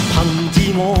曾自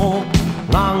我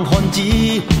硬漢子，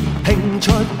拼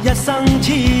出一生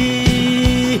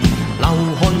痴，流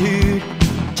汗血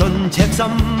盡赤心，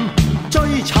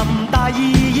追尋大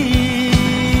意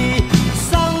義。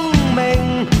生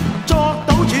命作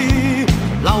賭注，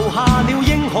留下了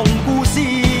英雄故事。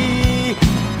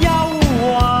憂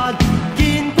鬱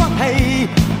見骨氣，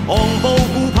昂步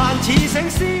顧盼似醒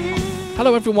獅。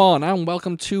Hello everyone and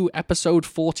welcome to episode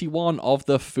 41 of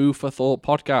the Food for Thought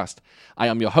podcast. I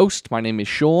am your host, my name is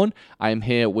Sean. I am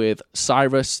here with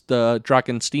Cyrus the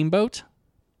Dragon Steamboat.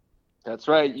 That's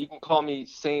right, you can call me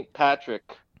St.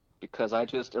 Patrick because I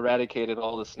just eradicated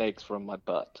all the snakes from my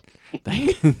butt.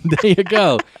 There you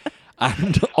go.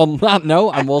 And on that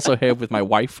note, I'm also here with my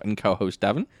wife and co-host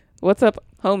Devon. What's up,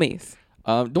 homies?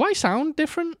 Do I sound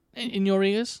different in your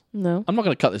ears? No. I'm not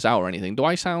going to cut this out or anything. Do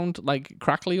I sound like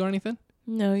crackly or anything?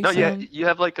 No, you No, sound... yeah, you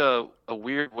have like a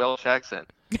weird Welsh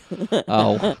accent.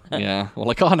 Oh, yeah. Well,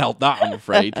 I can't help that, I'm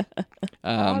afraid.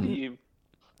 Got him.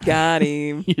 Got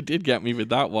him. You did get me with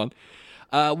that one.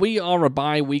 We are a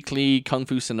bi-weekly Kung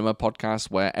Fu Cinema podcast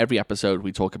where every episode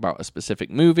we talk about a specific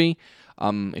movie.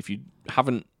 If you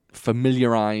haven't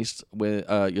familiarized with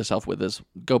yourself with us,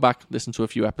 go back, listen to a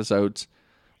few episodes.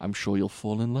 I'm sure you'll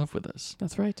fall in love with us.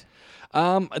 That's right.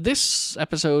 This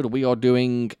episode, we are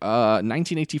doing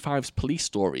 1985's Police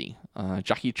Story.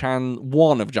 Jackie Chan,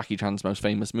 one of Jackie Chan's most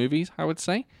famous movies, I would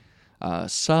say.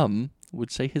 Some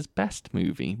would say his best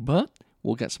movie, but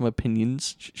we'll get some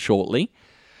opinions shortly.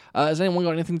 Has anyone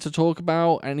got anything to talk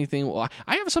about? Anything?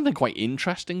 I have something quite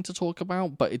interesting to talk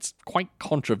about, but it's quite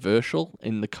controversial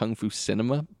in the Kung Fu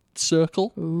cinema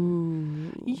circle.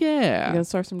 Ooh. Yeah. You're gonna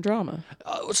start some drama.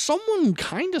 Someone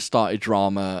kind of started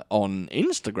drama on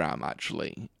Instagram,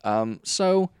 actually.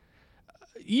 So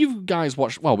you guys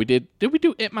watched... Well, we did... Did we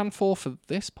do Ip Man 4 for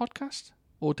this podcast?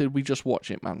 Or did we just watch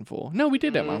Ip Man 4? No, we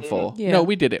did Ip Man 4. Yeah. No,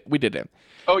 we did it. We did it.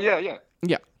 Oh, yeah.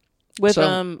 Yeah. With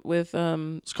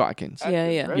So- Scott Adkins.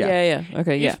 yeah. right? Yeah.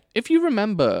 Okay, yeah. If you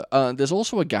remember, there's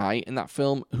also a guy in that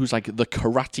film who's like the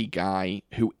karate guy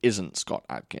who isn't Scott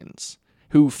Adkins,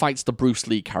 who fights the Bruce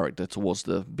Lee character towards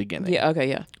the beginning. Yeah, okay,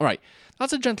 yeah. All right.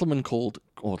 That's a gentleman called,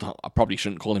 or I probably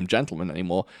shouldn't call him gentleman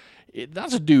anymore.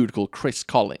 That's a dude called Chris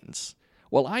Collins.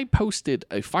 Well, I posted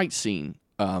a fight scene,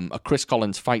 a Chris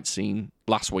Collins fight scene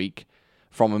last week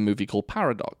from a movie called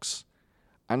Paradox.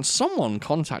 And someone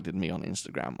contacted me on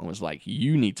Instagram and was like,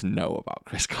 you need to know about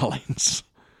Chris Collins.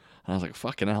 And I was like,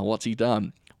 fucking hell, what's he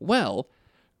done? Well,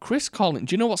 Chris Collins,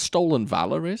 do you know what Stolen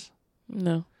Valor is?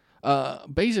 No.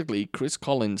 Basically, Chris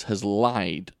Collins has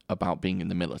lied about being in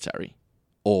the military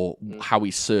or how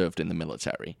he served in the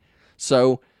military.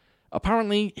 So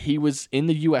apparently he was in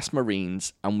the US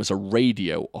Marines and was a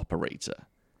radio operator.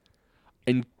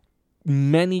 In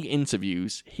many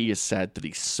interviews, he has said that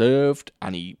he served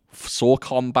and he saw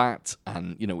combat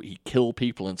and, you know, he killed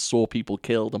people and saw people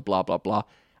killed and blah, blah, blah.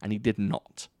 And he did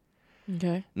not.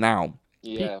 Okay. Now,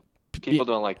 Yeah, people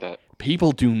don't like that.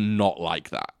 people do not like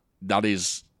that. That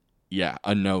is... Yeah,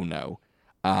 a no-no.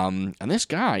 And this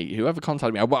guy, whoever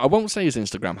contacted me, I won't say his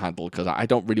Instagram handle because I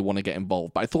don't really want to get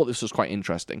involved, but I thought this was quite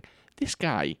interesting. This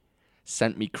guy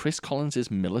sent me Chris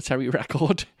Collins' military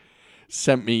record,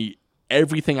 sent me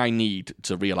everything I need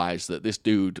to realize that this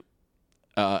dude,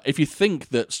 if you think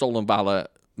that Stolen Valor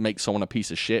makes someone a piece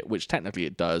of shit, which technically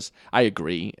it does, I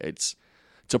agree. It's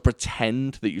to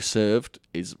pretend that you served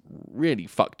is really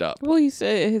fucked up. Well, you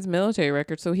said his military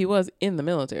record, so he was in the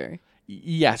military.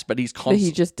 Yes, but he's But constantly...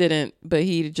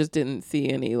 he just didn't see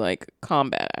any like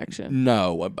combat action.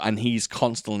 No, and he's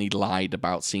constantly lied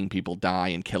about seeing people die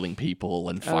and killing people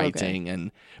and fighting.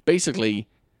 And basically,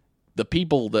 the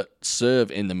people that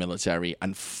serve in the military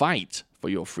and fight for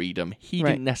your freedom, he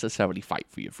Right. didn't necessarily fight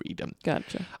for your freedom.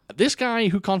 Gotcha. This guy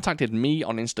who contacted me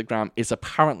on Instagram is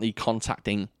apparently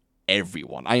contacting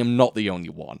everyone. I am not the only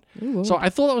one. Ooh. So I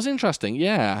thought that was interesting.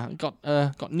 Yeah, got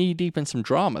knee deep in some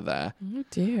drama there. Oh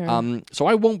dear. So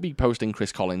I won't be posting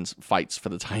Chris Collins fights for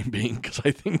the time being because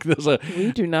I think there's a...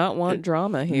 We do not want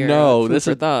drama here. No, Food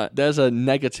for thought. there's a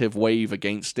negative wave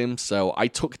against him, so I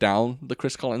took down the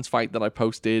Chris Collins fight that I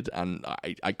posted, and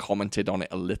I commented on it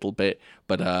a little bit,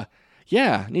 but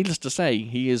yeah, needless to say,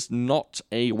 he is not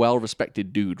a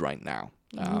well-respected dude right now.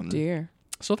 Oh dear.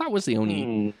 So that was the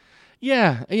only...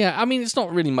 Yeah, I mean, it's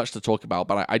not really much to talk about,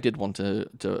 but I did want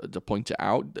to point it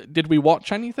out. Did we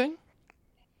watch anything?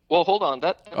 Well, hold on.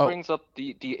 That brings up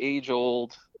the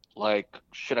age-old, like,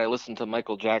 should I listen to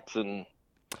Michael Jackson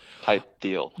type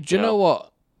deal. Do you know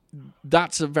what?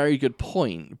 That's a very good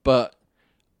point, but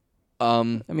I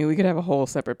mean, we could have a whole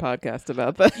separate podcast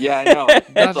about that. Yeah, I know.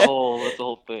 That's the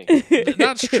whole thing.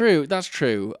 that's true. That's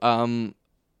true. I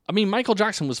mean, Michael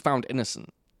Jackson was found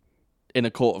innocent. in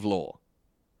a court of law.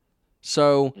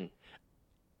 So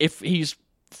if he's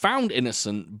found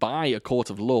innocent by a court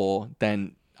of law,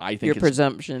 then I think Your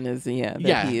presumption is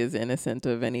that he is innocent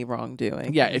of any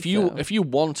wrongdoing. Yeah, And if you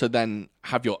want to then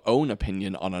have your own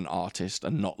opinion on an artist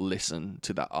and not listen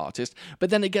to that artist, but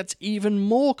then it gets even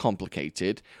more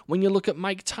complicated when you look at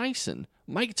Mike Tyson.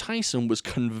 Mike Tyson was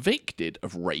convicted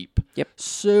of rape. Yep.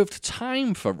 Served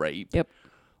time for rape. Yep.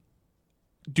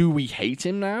 Do we hate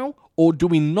him now? Or do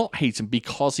we not hate him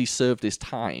because he served his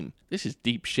time? This is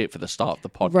deep shit for the start of the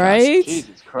podcast. Right?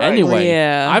 Jesus Christ. Anyway,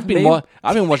 Yeah, I've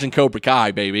been watching Cobra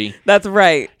Kai, baby. That's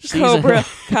right. Season- Cobra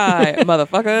Kai,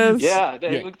 motherfuckers. Yeah,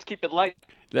 Yeah. let's keep it light.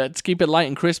 Let's keep it light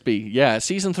and crispy. Yeah,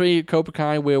 season 3 Cobra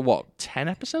Kai, we're 10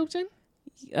 episodes in?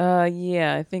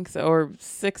 Yeah, I think so. Or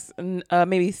 6,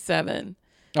 maybe 7.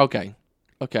 Okay.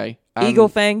 Eagle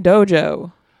Fang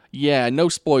Dojo. Yeah, no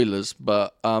spoilers,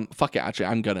 but fuck it, actually,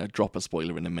 I'm going to drop a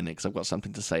spoiler in a minute because I've got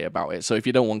something to say about it. So if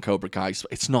you don't want Cobra Kai,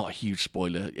 it's not a huge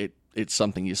spoiler. It's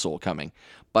something you saw coming.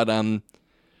 But,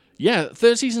 yeah,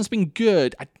 third season's been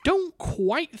good. I don't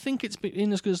quite think it's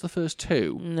been as good as the first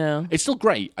 2. No. It's still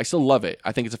great. I still love it.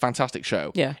 I think it's a fantastic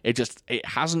show. Yeah. It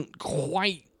hasn't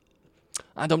quite,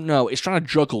 I don't know, it's trying to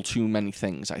juggle too many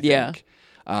things, I think. Yeah.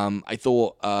 I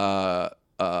thought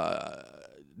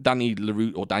Daniel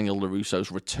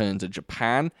LaRusso's return to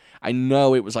Japan, I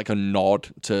know it was like a nod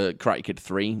to Karate Kid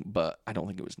 3, but I don't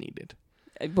think it was needed.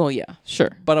 Well, yeah,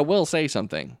 sure. But I will say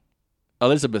something.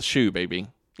 Elizabeth Shue, baby.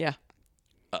 Yeah.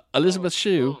 Elizabeth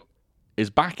Shue is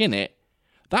back in it.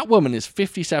 That woman is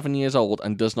 57 years old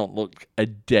and does not look a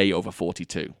day over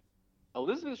 42.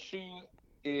 Elizabeth Shue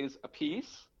is a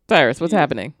piece. Cyrus, what's She is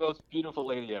happening? the most beautiful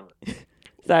lady ever.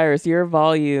 Cyrus, your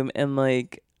volume and I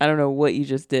don't know what you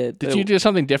just did. Did you do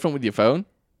something different with your phone?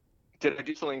 Did I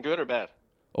do something good or bad?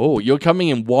 Oh, you're coming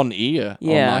in one ear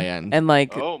Yeah. on my end. And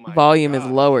Oh my volume is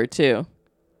God. lower too.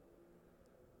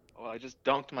 Well, I just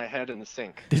dunked my head in the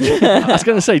sink. I was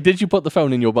going to say, did you put the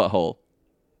phone in your butthole?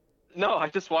 No, I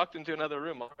just walked into another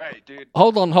room. All right, dude.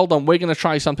 Hold on. We're going to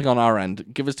try something on our end.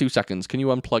 Give us 2 seconds. Can you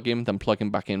unplug him, then plug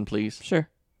him back in, please? Sure.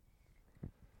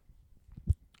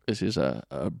 This is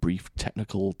a brief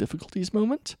technical difficulties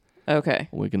moment. Okay.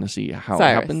 We're going to see how it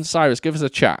Cyrus. happens. Cyrus, give us a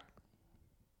chat.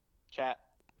 Chat.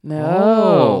 No.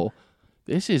 Oh,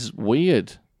 this is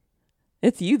weird.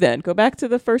 It's you then. Go back to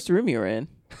the first room you were in.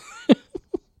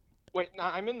 Wait, no,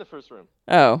 I'm in the first room.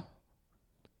 Oh.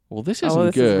 Well, this Oh, isn't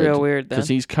this good. is real weird then. Because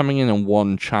he's coming in on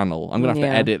one channel. I'm going to have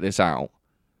to Yeah. edit this out.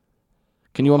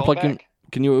 Can you Call unplug him? back.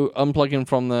 Can you unplug him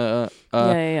from the...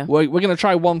 Yeah. We're going to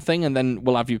try one thing and then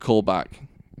we'll have you call back.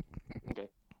 Okay.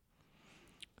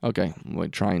 Okay, we're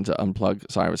trying to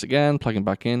unplug Cyrus again, plug him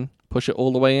back in, push it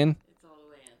all the way in. It's all the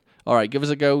way in. All right, give us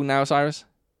a go now, Cyrus.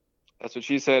 That's what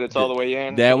she said. It's all the way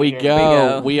in. There Can we you hear me?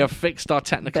 go. go. We have fixed our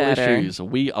technical Better. issues.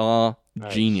 We are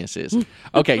Nice. geniuses.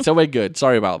 Okay, so we're good.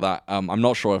 Sorry about that. I'm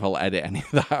not sure if I'll edit any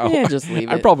of that out. Yeah, just leave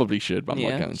I it. probably should, but I'm Yeah,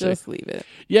 not going to. just leave it.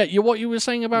 Yeah, what you were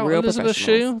saying about Real Elizabeth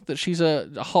professionals. Shue? That she's a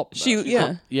hot...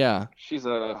 Yeah. Yeah. She's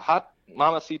a hot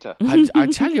mamacita. I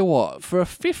tell you what, for a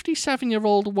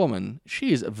 57-year-old woman,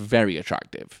 she is very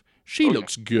attractive. She Oh, yeah.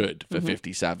 looks good for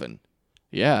 57.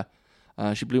 Yeah.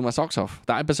 She blew my socks off.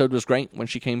 That episode was great when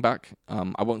she came back.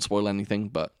 I won't spoil anything,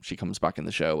 but she comes back in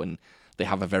the show and they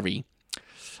have a very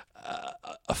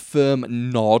a firm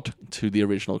nod to the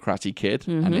original Karate Kid,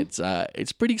 and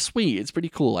it's pretty sweet. It's pretty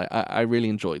cool. I really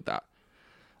enjoyed that.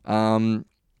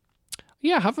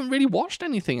 Yeah, I haven't really watched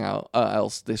anything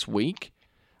else this week.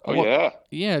 Oh, What- yeah.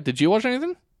 Yeah, did you watch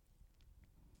anything?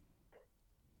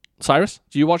 Cyrus,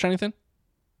 do you watch anything?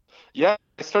 Yeah,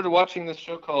 I started watching this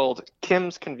show called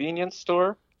Kim's Convenience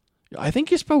Store. I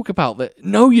think you spoke about that.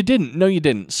 No, you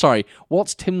didn't. Sorry.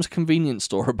 What's Tim's Convenience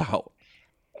Store about?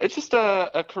 It's just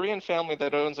a Korean family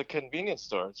that owns a convenience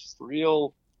store. It's just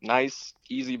real nice,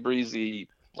 easy breezy,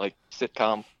 like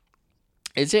sitcom.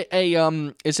 Is it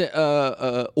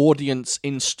a audience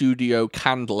in studio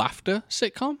canned laughter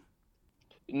sitcom?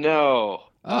 No.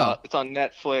 Oh. It's on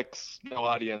Netflix, no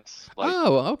audience. Like,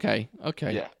 Oh, okay.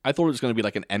 Yeah. I thought it was going to be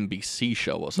like an NBC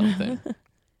show or something.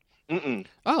 mm-mm.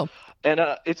 Oh, And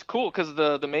it's cool because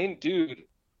the main dude,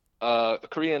 a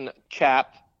Korean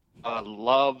chap,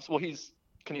 loves, well, he's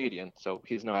Canadian, so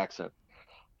he's no accent.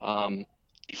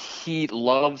 He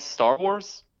loves Star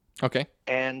Wars, okay.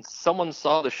 and someone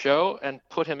saw the show and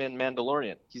put him in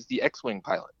Mandalorian. He's the X-Wing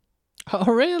pilot. Oh,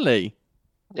 really?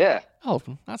 Yeah. Oh,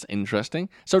 that's interesting.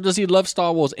 So does he love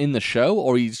Star Wars in the show,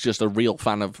 or he's just a real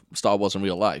fan of Star Wars in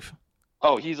real life?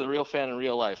 Oh, he's a real fan in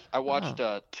real life. I watched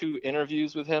 2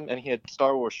 interviews with him, and he had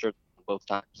Star Wars shirts both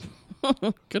times.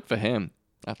 Good for him.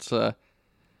 That's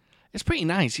It's pretty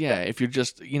nice, yeah. If you're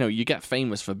just, you get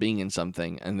famous for being in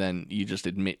something, and then you just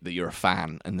admit that you're a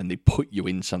fan, and then they put you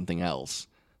in something else.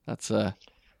 That's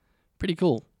pretty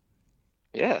cool.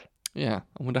 Yeah. Yeah,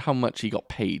 I wonder how much he got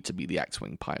paid to be the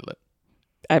X-wing pilot.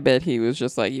 I bet he was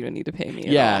just like, you don't need to pay me.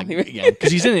 Yeah, at all. yeah,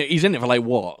 because he's in it. He's in it for like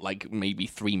what, like maybe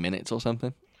 3 minutes or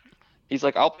something. He's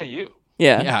like, I'll pay you.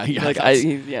 Yeah, Yeah, Like that's-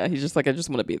 he's just like, I just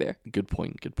want to be there. Good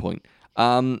point. Good point.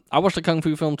 I watched a kung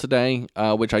fu film today,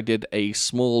 which I did a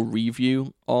small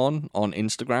review on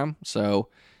Instagram. So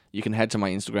you can head to my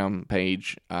Instagram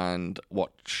page and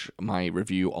watch my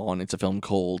review on. It's a film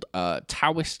called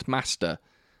Taoist Master,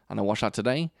 and I watched that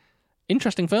today.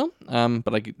 Interesting film,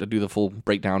 but I do the full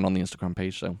breakdown on the Instagram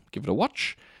page, so give it a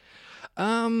watch.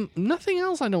 Nothing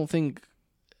else I don't think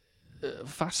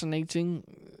fascinating.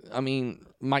 I mean,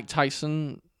 Mike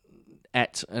Tyson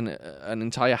ate an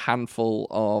entire handful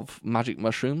of magic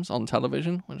mushrooms on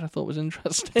television, which I thought was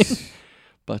interesting.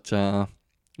 But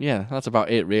yeah, that's about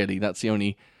it, really. That's the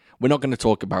only... We're not going to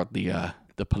talk about the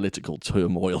political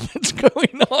turmoil that's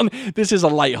going on. This is a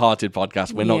light-hearted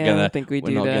podcast. We're not Yeah, I gonna. don't think we we're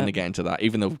do not that. going to get into that,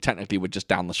 even though technically we're just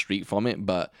down the street from it.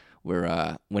 But we're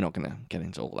not going to get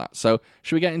into all that. So,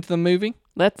 should we get into the movie?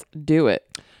 Let's do it.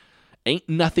 Ain't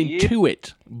nothing Yep. to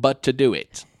it but to do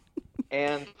it.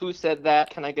 And who said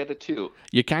that? Can I get a 2?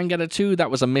 You can get a 2.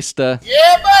 That was a Mr.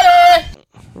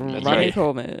 Ronnie right.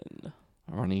 Coleman.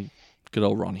 Ronnie, good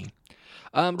old Ronnie.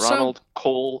 Ronald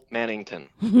Cole Mannington.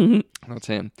 That's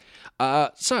him.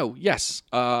 So, yes,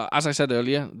 as I said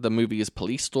earlier, the movie is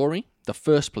Police Story, the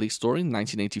first Police Story,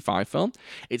 1985 film.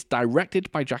 It's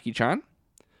directed by Jackie Chan.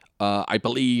 I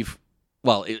believe,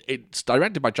 well, it's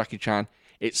directed by Jackie Chan.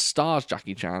 It stars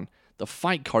Jackie Chan. The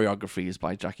fight choreography is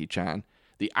by Jackie Chan.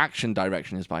 The action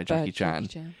direction is by Jackie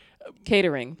Chan.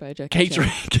 Catering by Jackie Chan.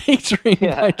 Catering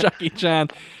Yeah. by Jackie Chan.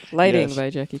 Lighting Yes. by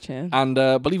Jackie Chan. And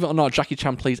believe it or not, Jackie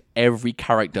Chan plays every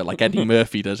character like Eddie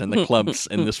Murphy does in the clubs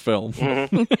in this film.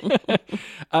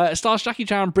 It stars Jackie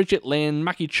Chan, Bridget Lin,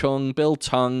 Mackie Chung, Bill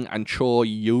Tung, and Cho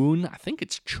Yoon. I think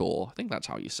it's Cho. I think that's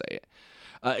how you say it.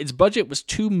 Its budget was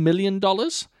 $2 million,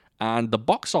 and the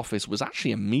box office was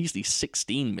actually a measly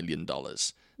 $16 million.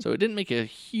 So it didn't make a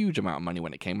huge amount of money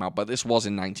when it came out, but this was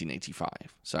in 1985.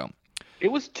 So It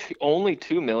was only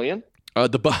 2 million?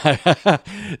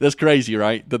 that's crazy,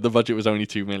 right? That the budget was only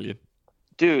 $2 million.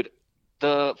 Dude,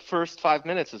 the first 5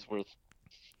 minutes is worth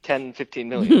 10, 15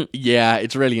 million. Yeah,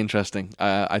 it's really interesting.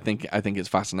 I think it's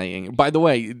fascinating. By the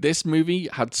way, this movie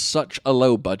had such a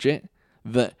low budget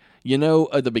that,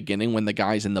 at the beginning when the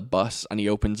guy's in the bus and he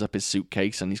opens up his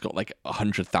suitcase and he's got like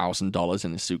 $100,000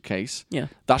 in his suitcase. Yeah.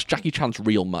 That's Jackie Chan's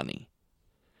real money.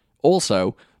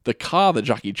 Also, the car that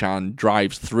Jackie Chan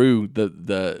drives through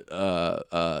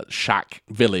the shack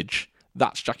village,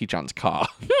 that's Jackie Chan's car.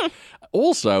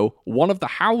 Also, one of the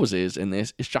houses in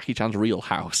this is Jackie Chan's real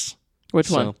house.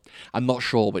 Which one? I'm not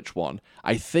sure which one.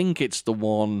 I think it's the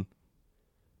one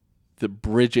that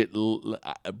Bridget.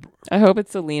 I hope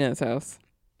it's Selena's house.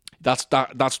 That's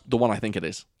the one. I think it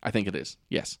is.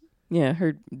 Yes. Yeah,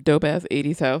 her dope ass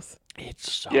 80s house.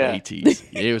 It's so Yeah.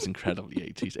 80s. It was incredibly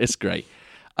 80s. It's great.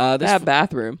 That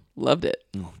bathroom. Loved it.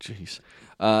 Oh, jeez.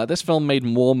 This film made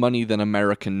more money than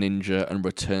American Ninja and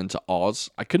Return to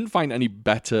Oz. I couldn't find any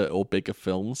better or bigger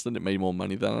films that it made more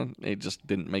money than. It just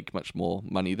didn't make much more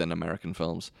money than American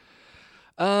films.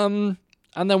 And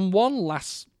then one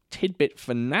last tidbit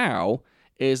for now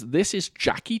is this is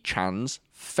Jackie Chan's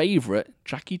favorite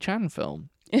Jackie Chan film.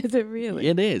 Is it really?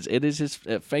 It is. It is his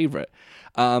favorite.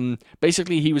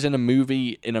 Basically, he was in a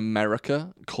movie in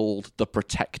America called The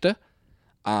Protector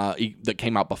that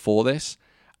came out before this.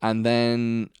 And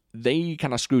then they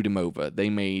kind of screwed him over. They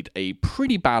made a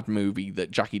pretty bad movie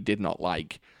that Jackie did not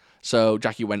like. So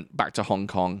Jackie went back to Hong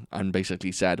Kong and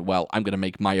basically said, well, I'm going to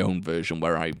make my own version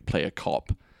where I play a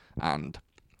cop. And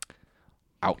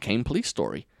out came Police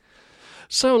Story.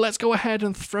 So let's go ahead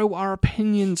and throw our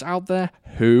opinions out there.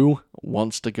 Who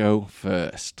wants to go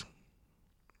first?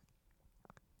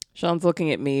 Sean's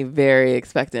looking at me very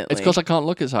expectantly. It's because I can't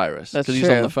look at Cyrus. That's Because he's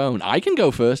on true. the phone. I can go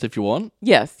first if you want.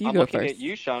 Yes, you I'm go looking first. at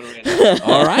you, Sean, right now.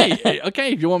 All right.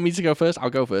 Okay, if you want me to go first, I'll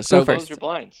go first. Go So first. Close your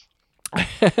blinds.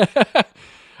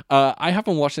 I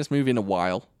haven't watched this movie in a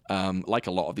while. Like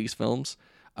a lot of these films.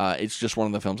 It's just one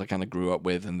of the films I kind of grew up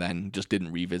with and then just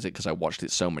didn't revisit because I watched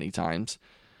it so many times.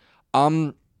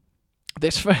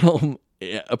 This film,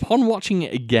 upon watching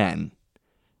it again,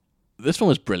 this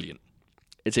film is brilliant.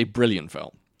 It's a brilliant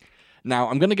film. Now,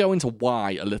 I'm going to go into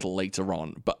why a little later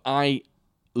on, but I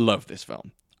love this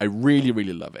film. I really,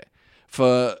 really love it.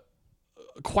 For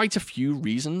quite a few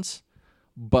reasons,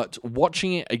 but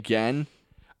watching it again,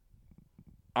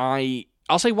 I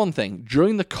I'll say one thing.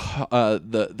 During the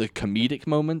comedic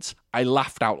moments, I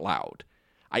laughed out loud.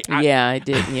 Yeah, I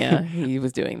did. Yeah, he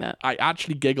was doing that. I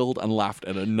actually giggled and laughed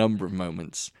at a number of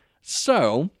moments.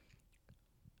 So,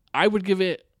 I would give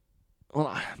it,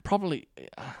 well, probably,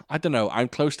 I don't know. I'm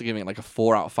close to giving it like a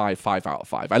 4 out of 5, 5 out of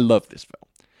 5. I love this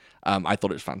film. I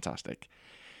thought it was fantastic.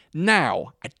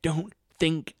 Now, I don't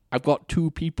think I've got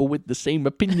two people with the same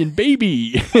opinion,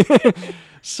 baby.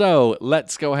 So,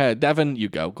 let's go ahead. Devin, you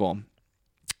go. Go on.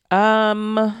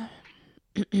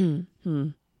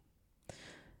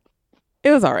 It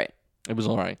was all right. It was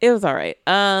all right. It was all right.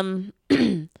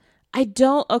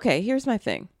 Okay, here's my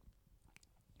thing.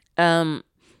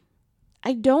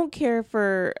 I don't care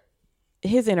for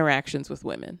his interactions with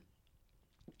women.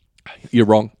 You're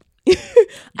wrong.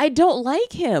 I don't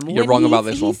like him. You're wrong about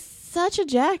this one. He's such a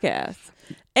jackass.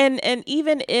 And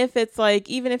even if it's like,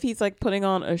 even if he's like putting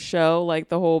on a show, like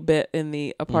the whole bit in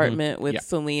the apartment with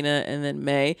Selena and then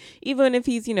May, even if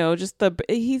he's,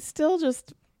 he's still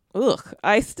just,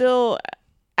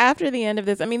 after the end of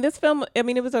this, I mean, this film,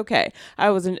 it was okay.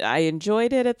 I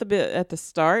enjoyed it at the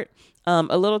start.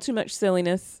 A little too much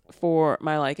silliness for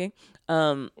my liking.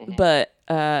 But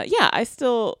I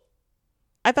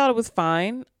thought it was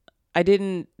fine. I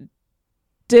didn't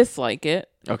dislike it.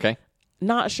 Okay.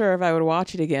 Not sure if I would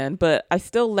watch it again, but I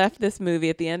still left this movie.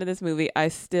 At the end of this movie, I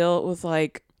still was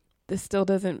like, this still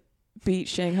doesn't beat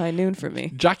Shanghai Noon for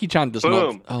me. Jackie Chan does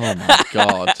Boom. not. Oh my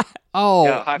god. Oh,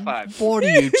 Yeah, high five. What are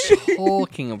you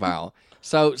talking about?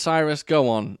 So, Cyrus, go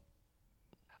on.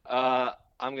 I'm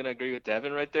gonna agree with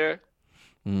Devin right there.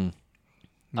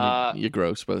 You're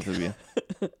gross, both of you.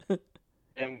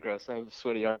 I'm gross. I have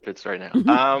sweaty armpits right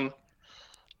now.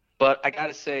 But I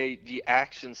gotta say, the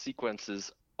action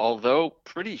sequences, although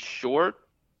pretty short,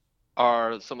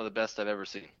 are some of the best I've ever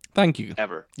seen. Thank you.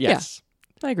 Ever. Yes.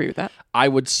 I agree with that. I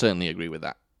would certainly agree with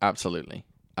that. Absolutely.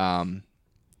 But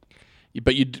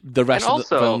the rest And of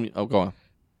the film. Oh, go on.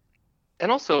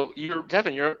 And also,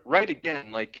 Devin, you're right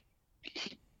again. Like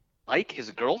his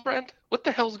girlfriend? What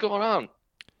the hell's going on?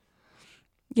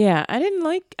 Yeah, I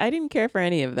didn't care for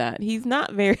any of that. He's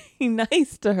not very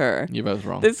nice to her. You're both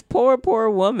wrong. This poor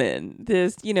woman.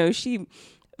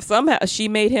 She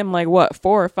made him like what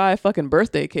 4 or 5 fucking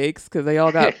birthday cakes because they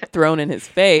all got thrown in his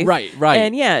face. Right.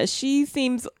 And yeah, she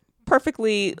seems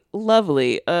perfectly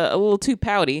lovely. A little too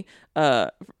pouty,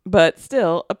 but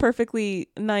still a perfectly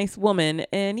nice woman.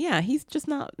 And yeah, he's just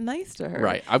not nice to her.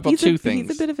 Right. I've got two things.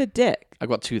 He's a bit of a dick. I've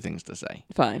got 2 things to say.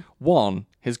 Fine. One,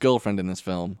 his girlfriend in this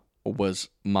film was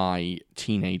my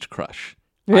teenage crush.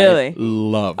 Really? I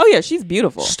love. Oh yeah, she's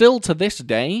beautiful. Still to this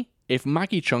day, if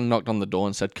Maggie Chung knocked on the door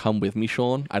and said, "Come with me,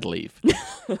 Sean," I'd leave.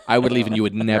 I would leave and you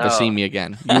would never see me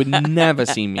again. You would never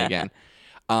see me again.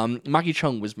 Maggie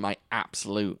Chung was my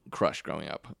absolute crush growing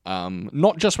up.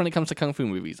 Not just when it comes to kung fu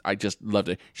movies. I just loved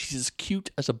her. She's as cute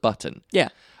as a button. Yeah.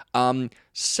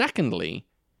 Secondly,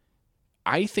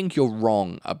 I think you're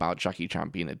wrong about Jackie Chan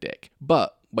being a dick.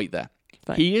 But wait there.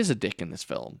 Fine. He is a dick in this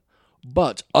film.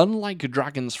 But unlike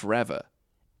Dragons Forever,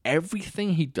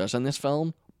 everything he does in this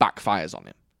film backfires on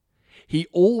him. He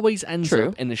always ends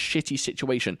up in a shitty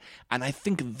situation. And I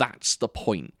think that's the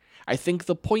point. I think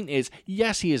the point is,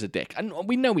 yes, he is a dick. And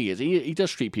we know he is. He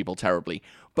does treat people terribly.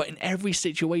 But in every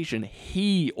situation,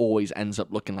 he always ends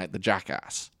up looking like the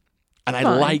jackass. And I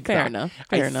like fair that. Enough.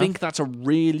 I think that's a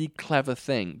really clever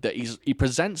thing. That he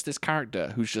presents this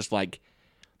character who's just like,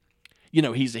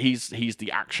 he's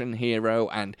the action hero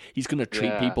and he's going to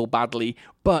treat people badly.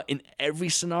 But in every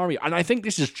scenario, and I think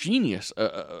this is genius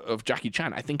of Jackie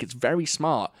Chan. I think it's very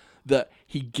smart that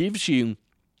he gives you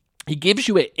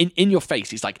it in your face.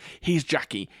 He's like, here's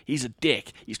Jackie. He's a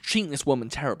dick. He's treating this woman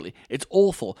terribly. It's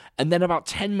awful. And then about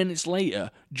 10 minutes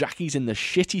later, Jackie's in the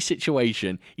shitty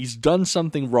situation. He's done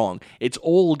something wrong. It's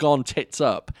all gone tits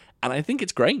up. And I think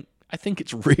it's great. I think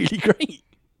it's really great.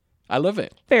 I love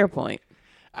it. Fair point.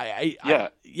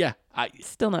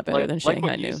 Still not better than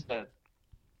Shanghai Noon.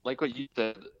 Like what you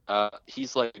said,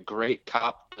 he's like a great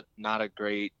cop, but not a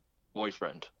great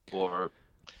boyfriend or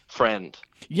friend.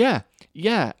 Yeah.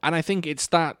 And I think it's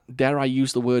that, dare I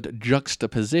use the word,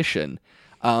 juxtaposition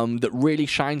that really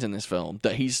shines in this film.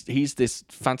 That he's this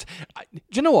do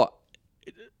you know what?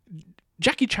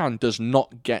 Jackie Chan does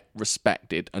not get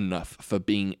respected enough for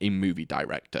being a movie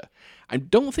director. I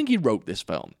don't think he wrote this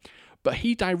film, but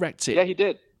he directs it. Yeah, he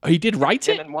did. Oh, he did write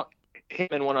it? Him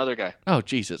and one other guy. Oh,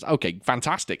 Jesus. Okay,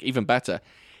 fantastic. Even better.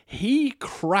 He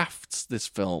crafts this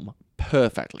film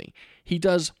perfectly. He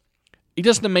does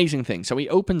an amazing thing. So he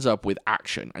opens up with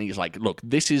action, and he's like, look,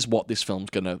 this is what this film's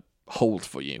going to hold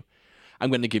for you. I'm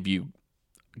going to give you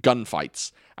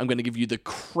gunfights. I'm going to give you the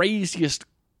craziest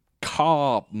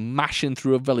car mashing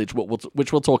through a village,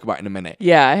 which we'll talk about in a minute.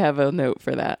 Yeah, I have a note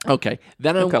for that. Okay,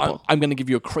 then couple. I'm going to give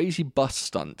you a crazy bus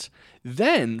stunt.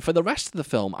 Then, for the rest of the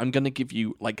film, I'm going to give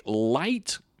you, like,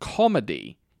 light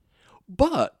comedy,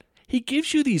 but he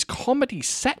gives you these comedy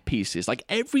set pieces, like,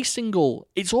 every single...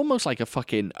 It's almost like a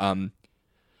fucking,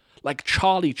 like,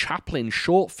 Charlie Chaplin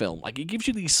short film. Like, he gives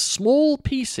you these small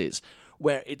pieces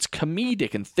where it's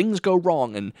comedic and things go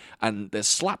wrong and there's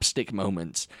slapstick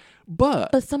moments.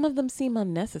 But some of them seem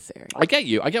unnecessary. I get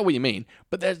you. I get what you mean.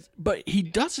 But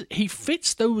he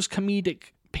fits those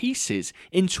comedic pieces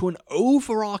into an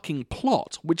overarching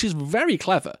plot, which is very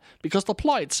clever because the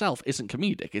plot itself isn't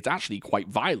comedic. It's actually quite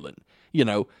violent. You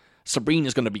know,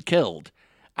 Sabrina's going to be killed.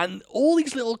 And all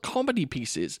these little comedy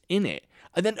pieces in it.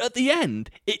 And then at the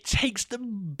end, it takes the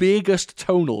biggest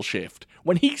tonal shift.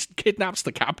 When he kidnaps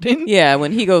the captain... Yeah,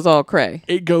 when he goes all cray.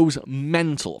 It goes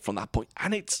mental from that point.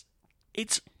 And it's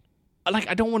like,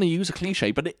 I don't want to use a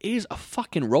cliche, but it is a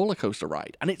fucking roller coaster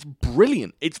ride. And it's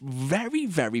brilliant. It's very,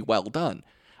 very well done.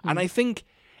 And I think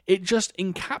it just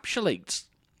encapsulates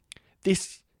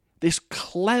this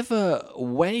clever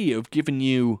way of giving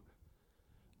you...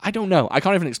 I don't know. I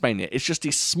can't even explain it. It's just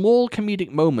these small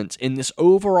comedic moments in this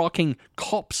overarching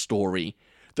cop story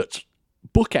that's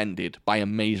bookended by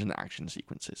amazing action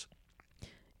sequences.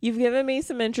 You've given me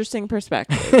some interesting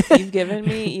perspectives. You've given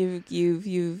me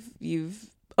you've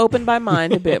opened my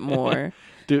mind a bit more.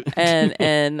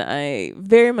 And I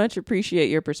very much appreciate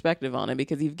your perspective on it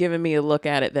because you've given me a look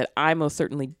at it that I most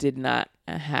certainly did not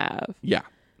have. Yeah.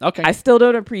 Okay. I still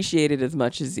don't appreciate it as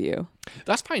much as you.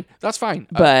 That's fine. That's fine.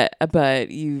 But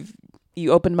you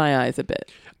opened my eyes a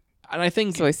bit. And I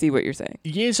think... So I see what you're saying.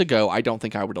 Years ago, I don't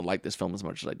think I would have liked this film as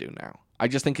much as I do now. I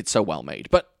just think it's so well made.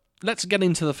 But let's get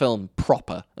into the film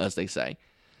proper, as they say.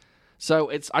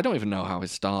 So I don't even know how it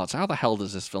starts. How the hell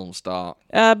does this film start?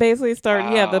 Basically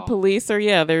start, the police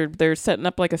are, they're setting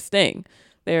up like a sting.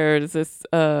 There's this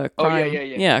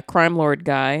crime lord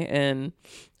guy and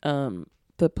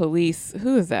the police,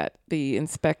 who is that? The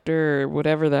inspector or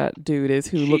whatever that dude is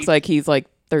who looks like he's like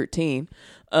 13.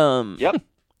 Yep.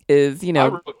 Is, I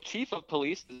wrote chief of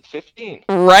police is 15.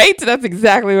 Right? That's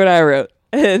exactly what I wrote.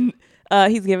 And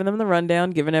he's giving them the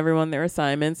rundown, giving everyone their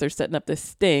assignments. They're setting up this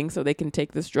sting so they can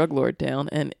take this drug lord down.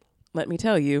 And let me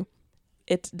tell you,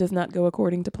 it does not go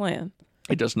according to plan.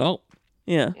 It does not.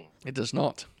 Yeah. It does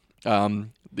not.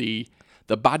 The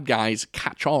bad guys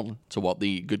catch on to what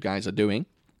the good guys are doing.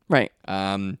 Right.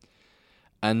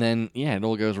 And then, it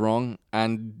all goes wrong.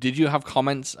 And did you have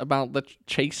comments about the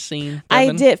chase scene,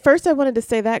 Devin? I did. First, I wanted to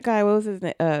say that guy, what was his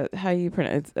name? How you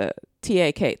pronounce it?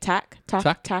 T-A-K. Tack?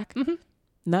 Mm-hmm.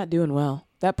 Not doing well.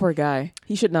 That poor guy.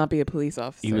 He should not be a police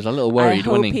officer. He was a little worried,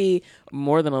 wasn't he?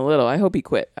 More than a little. I hope he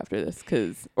quit after this,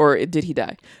 or did he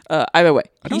die? Either way,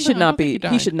 he should not be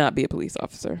a police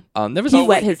officer.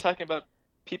 You're talking about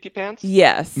Pee-pee pants?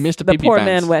 Yes, Mr. The Pee-pee poor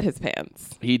Pants. man wet his pants.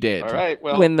 He did. All right.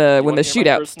 Well, when the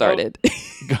shootout started.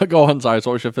 Go on, Cyrus.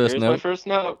 What was your first Here's note? my first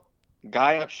note.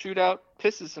 Guy at shootout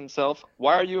pisses himself.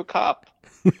 Why are you a cop?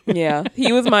 Yeah,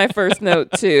 he was my first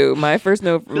note too. My first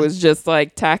note was just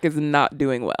like Tack is not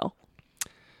doing well.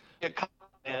 You're a cop,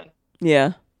 man.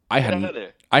 Yeah. I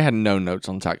had no notes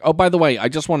on Tack. Oh, by the way, I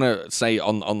just want to say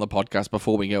on the podcast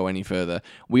before we go any further,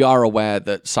 we are aware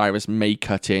that Cyrus may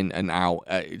cut in and out.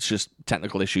 It's just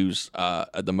technical issues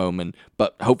at the moment,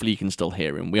 but hopefully you can still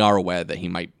hear him. We are aware that he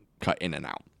might cut in and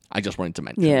out. I just wanted to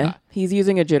mention that. He's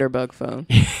using a jitterbug phone.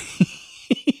 I'm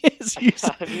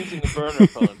using the burner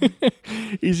phone.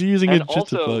 He's using a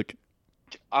jitterbug.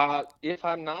 If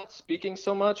I'm not speaking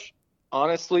so much,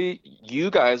 honestly,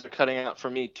 you guys are cutting out for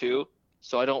me too,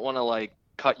 so I don't want to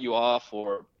cut you off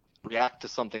or react to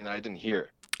something that I didn't hear.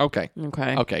 Okay.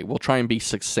 We'll try and be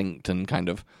succinct and kind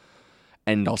of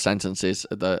end our sentences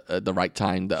at the right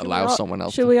time that allows someone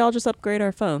else. Should we all just upgrade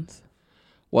our phones?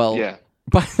 Well, yeah.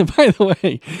 By the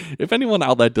way, if anyone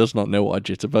out there does not know what a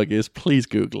jitterbug is, please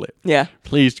Google it. Yeah.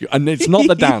 Please. And it's not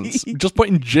the dance. Just put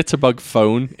in jitterbug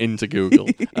phone into Google.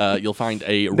 You'll find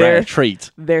a rare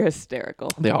treat. They're hysterical.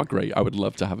 They are great. I would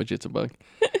love to have a jitterbug.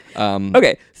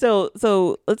 Okay, so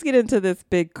let's get into this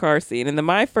big car scene. And then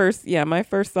my first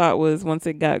thought was once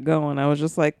it got going, I was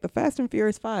just like, the Fast and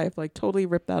Furious 5, totally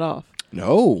ripped that off.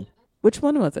 No. Which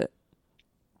one was it?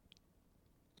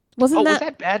 Was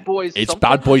that Bad Boys? It's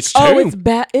Bad Boys 2. Oh, it's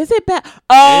bad. Is it bad?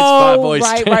 Oh, it's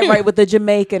Bad Boys 2. Right, with the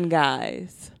Jamaican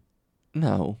guys.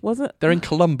 No. Wasn't? They're in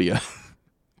Colombia.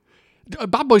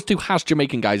 Bad Boys 2 has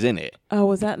Jamaican guys in it. Oh,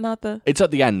 was that not the... It's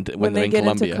at the end when they're in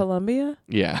Colombia. Into Colombia?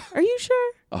 Yeah. Are you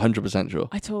sure? 100% sure.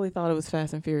 I totally thought it was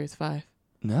Fast and Furious 5.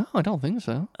 No, I don't think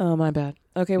so. Oh, my bad.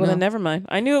 Okay, well No. then never mind.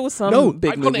 I knew it was some No,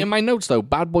 big I've got movie. it in my notes though.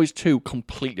 Bad Boys 2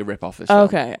 completely rip off this film.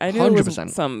 Okay, I knew it was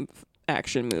 100%. some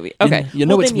action movie. Okay, You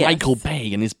know well, it's then yes. Michael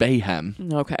Bay and his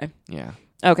Bayhem. Okay. Yeah.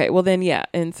 Okay, well then, yeah.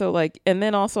 And so, like, and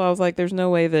then also I was like, there's no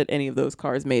way that any of those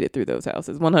cars made it through those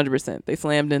houses. 100%. They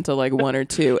slammed into, like, one or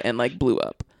two and, like, blew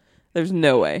up. There's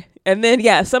no way. And then,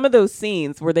 yeah, some of those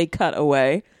scenes where they cut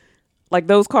away, like,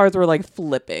 those cars were, like,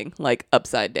 flipping, like,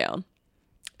 upside down.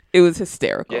 It was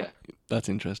hysterical. Yeah. That's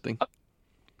interesting.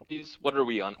 What are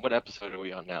we on? What episode are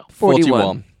we on now?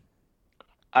 41.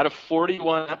 Out of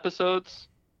 41 episodes,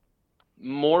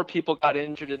 more people got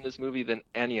injured in this movie than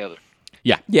any other.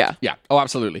 Yeah. Yeah. Oh,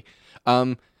 absolutely.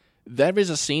 There is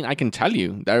a scene, I can tell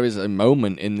you, there is a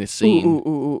moment in this scene.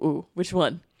 Ooh. Which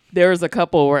one? There was a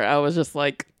couple where I was just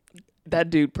like, that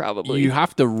dude probably. You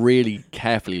have to really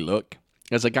carefully look.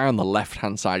 There's a guy on the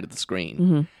left-hand side of the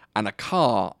screen, and a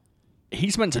car.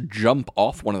 He's meant to jump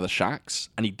off one of the shacks,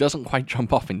 and he doesn't quite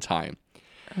jump off in time.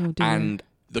 Oh, dear. And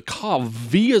the car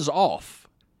veers off,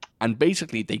 and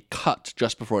basically they cut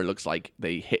just before it looks like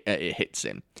it hits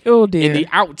him. Oh, dear. In the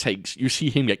outtakes, you see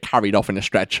him get carried off in a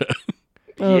stretcher.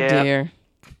 Oh, Yeah. dear.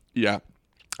 Yeah,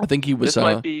 I think he was. This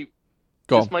might be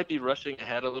Go this on. might be rushing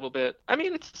ahead a little bit. I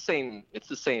mean, it's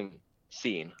the same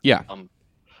scene. Yeah.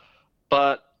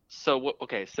 But so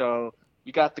okay, so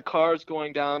you got the cars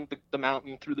going down the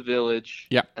mountain through the village.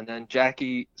 Yeah. And then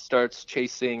Jackie starts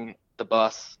chasing the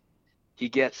bus. He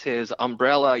gets his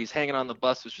umbrella. He's hanging on the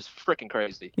bus, which is freaking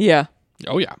crazy. Yeah.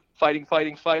 Oh yeah. Fighting.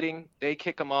 They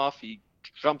kick him off. He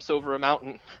jumps over a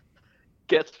mountain,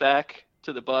 gets back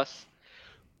to the bus.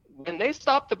 When they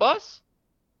stop the bus,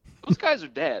 those guys are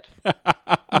dead.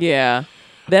 Yeah.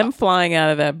 Them flying out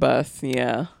of that bus.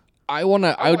 Yeah. I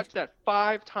wanna. I watched that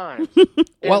 5 times.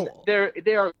 Well-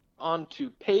 they are onto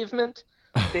pavement.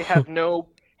 They have no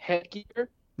headgear,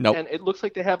 Nope. and it looks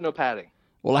like they have no padding.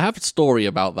 Well, I have a story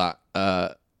about that.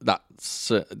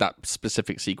 That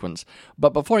specific sequence.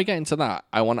 But before I get into that,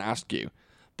 I want to ask you: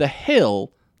 the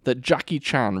hill that Jackie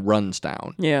Chan runs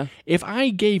down. Yeah. If I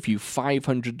gave you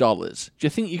 $500, do you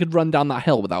think you could run down that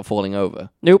hill without falling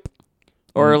over? Nope.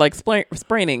 Or like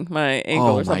spraining my ankle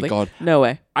Oh or my something. God. No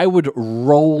way. I would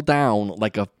roll down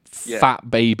like a fat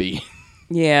baby.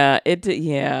 Yeah,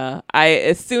 yeah.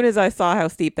 As soon as I saw how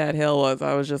steep that hill was,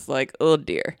 I was just like, oh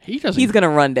dear. He doesn't. He's gonna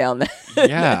run down that.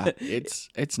 Yeah,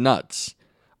 it's nuts.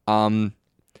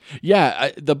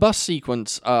 The bus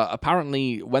sequence.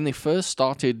 Apparently, when they first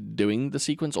started doing the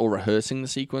sequence or rehearsing the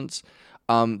sequence,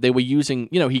 they were using.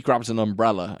 He grabs an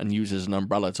umbrella and uses an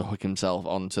umbrella to hook himself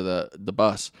onto the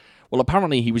bus. Well,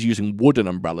 apparently he was using wooden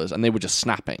umbrellas and they were just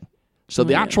snapping. So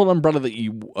the actual umbrella that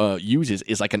he uses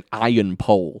is like an iron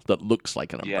pole that looks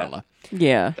like an Yeah. umbrella.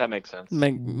 Yeah. That makes sense.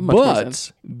 Much more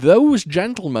sense. But those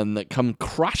gentlemen that come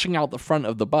crashing out the front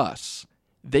of the bus,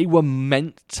 they were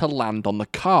meant to land on the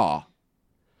car.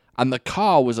 And the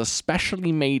car was a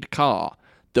specially made car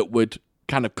that would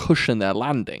kind of cushion their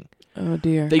landing. Oh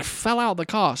dear. They fell out of the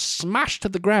car, smashed to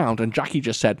the ground, and Jackie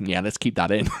just said, yeah, let's keep that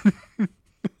in.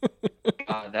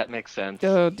 That makes sense.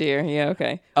 Oh dear. Yeah.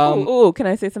 Okay. Oh, can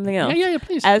I say something else? yeah,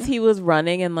 please. As he was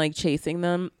running and like chasing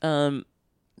them,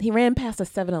 he ran past a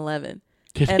 7-Eleven.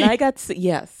 Did And he? I got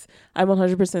yes, I'm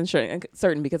 100%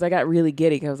 certain because I got really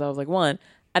giddy because I was like, one,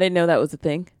 I didn't know that was a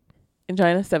thing in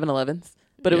China, 7-Elevens,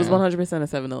 but it was Yeah. 100% a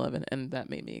 7-Eleven, and that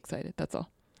made me excited. That's all.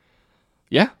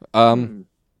 Yeah.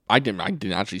 I didn't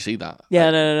actually see that.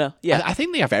 Yeah, no. Yeah. I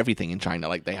think they have everything in China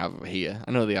like they have here.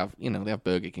 I know they have, they have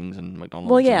Burger Kings and McDonald's.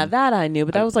 Well, yeah, and- that I knew,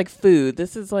 but that was like food.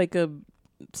 This is like a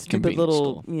stupid Convenience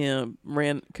little,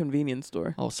 store. convenience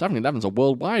store. Oh, 7-Elevens are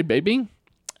worldwide, baby.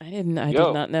 I did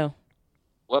not know.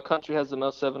 What country has the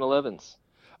most 7-Elevens?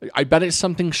 I bet it's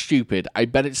something stupid. I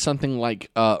bet it's something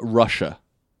like Russia.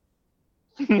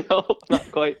 No, not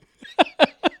quite.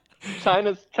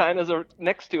 China's are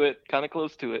next to it, kind of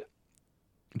close to it.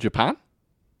 Japan?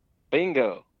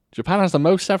 Bingo. Japan has the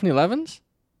most 7-Elevens?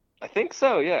 I think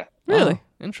so. Yeah. Really?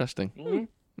 Oh, interesting. Mhm.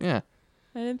 Yeah.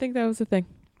 I didn't think that was a thing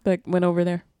that went over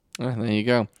there. There you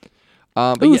go.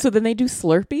 But Ooh, yeah, so then they do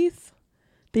Slurpees?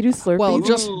 They do Slurpees? well,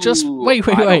 just Ooh, wait.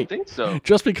 I don't think so.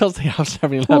 Just because they have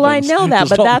 7-Elevens. well, I know that, does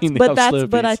but not that's mean they but have that's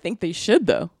but I Slurpees. think they should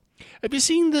though. Have you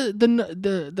seen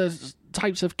the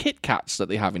types of Kit Kats that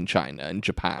they have in China and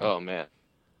Japan? Oh man.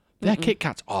 Their Kit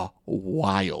Kats are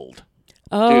wild.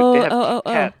 Oh, Dude, they have oh.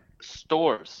 Kit Kat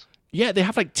stores. Yeah, they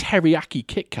have like teriyaki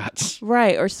Kit Kats.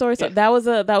 Right, or soy sauce. Yeah.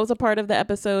 That was a part of the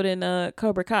episode in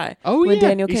Cobra Kai. Oh, when yeah.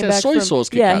 Daniel He came says back soy from, sauce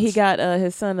Kit yeah, Kats. he got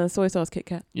his son a soy sauce Kit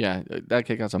Kat. Yeah, that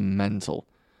Kit Kats are mental.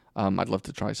 I'd love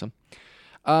to try some.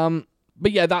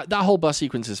 But yeah, that whole bus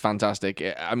sequence is fantastic.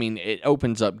 It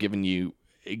opens up giving you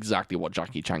exactly what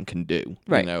Jackie Chan can do.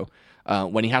 Right. You know,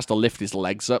 when he has to lift his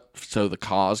legs up so the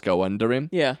cars go under him.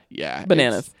 Yeah. Yeah.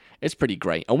 Bananas. It's pretty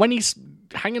great. And when he's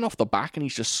hanging off the back and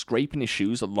he's just scraping his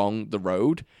shoes along the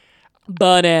road.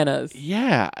 Bananas.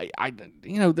 Yeah.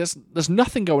 You know, there's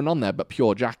nothing going on there but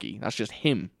pure Jackie. That's just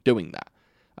him doing that.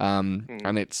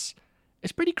 And it's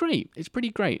pretty great. It's pretty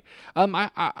great.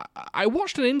 I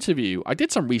watched an interview. I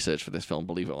did some research for this film,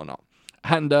 believe it or not.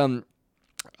 And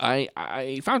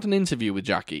I found an interview with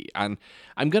Jackie, and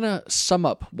I'm going to sum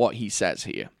up what he says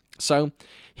here. So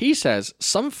he says,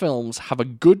 some films have a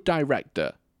good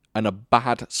director and a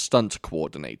bad stunt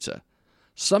coordinator.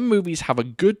 Some movies have a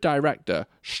good director,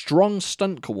 strong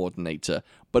stunt coordinator,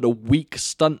 but a weak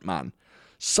stuntman.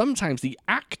 Sometimes the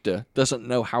actor doesn't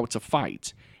know how to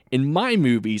fight. In my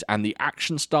movies, I'm the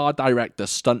action star, director,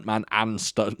 stuntman, and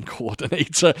stunt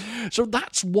coordinator. So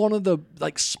that's one of the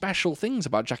special things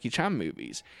about Jackie Chan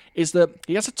movies, is that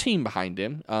he has a team behind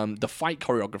him. The fight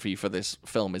choreography for this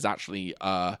film is actually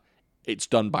it's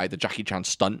done by the Jackie Chan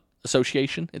Stunt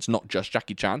Association. It's not just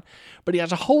Jackie Chan, but he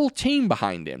has a whole team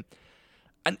behind him.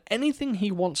 And anything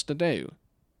he wants to do,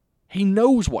 he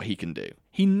knows what he can do.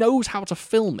 He knows how to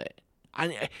film it.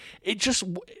 And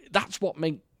that's what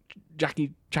makes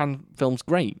Jackie Chan films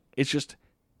great. It's just,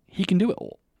 he can do it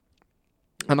all.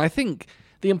 And I think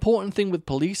the important thing with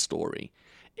Police Story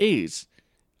is,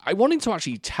 I wanted to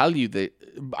actually tell you that,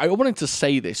 I wanted to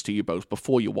say this to you both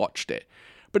before you watched it,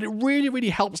 but it really, really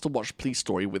helps to watch Police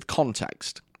Story with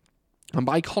context. And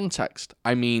by context,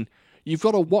 I mean, you've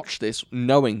got to watch this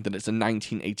knowing that it's a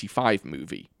 1985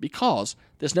 movie, because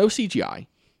there's no CGI.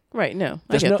 Right, no,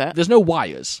 I get that. There's no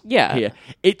wires Yeah. here.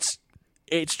 It's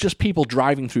just people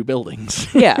driving through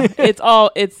buildings. Yeah,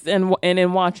 and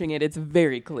in watching it, it's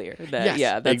very clear that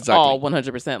Yes, that's exactly. all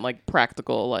 100%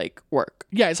 practical work.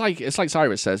 Yeah, it's like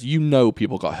Cyrus says,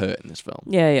 people got hurt in this film.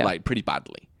 Yeah. Pretty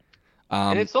badly.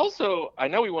 And it's also, I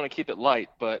know we want to keep it light,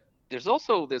 but there's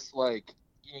also this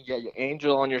you get your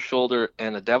angel on your shoulder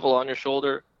and a devil on your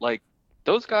shoulder.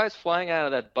 Those guys flying out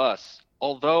of that bus,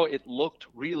 although it looked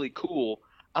really cool,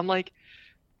 I'm like,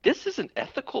 this isn't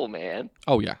ethical, man.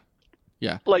 Oh yeah.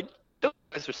 Those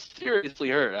guys are seriously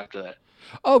hurt after that.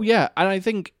 Oh yeah, and I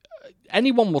think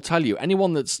anyone will tell you,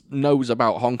 anyone that knows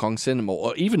about Hong Kong cinema,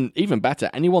 or even better,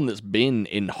 anyone that's been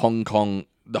in Hong Kong,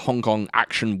 the Hong Kong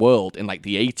action world in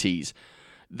the 80s,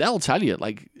 they'll tell you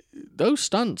those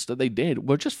stunts that they did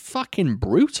were just fucking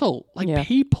brutal.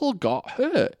 People got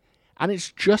hurt, and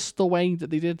it's just the way that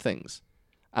they did things.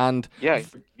 And yeah,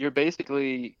 you're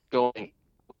basically going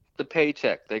the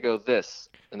paycheck. They go this,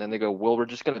 and then they go, well, we're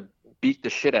just gonna beat the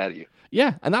shit out of you.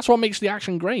 Yeah, and that's what makes the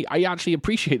action great. I actually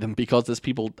appreciate them because there's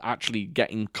people actually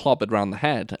getting clobbered around the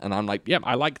head, and I'm like, yeah,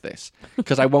 I like this,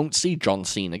 because I won't see John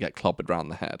Cena get clobbered around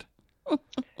the head.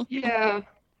 Yeah,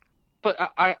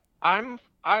 but I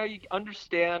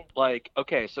understand.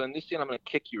 Okay, so in this scene I'm gonna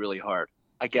kick you really hard.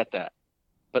 I get that,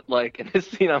 but in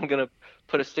this scene I'm gonna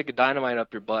put a stick of dynamite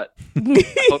up your butt. I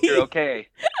hope you're okay.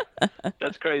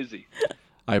 That's crazy.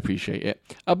 I appreciate it.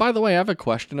 By the way, I have a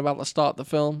question about the start of the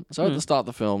film. So at the start of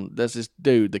the film, there's this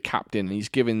dude, the captain, and he's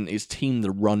giving his team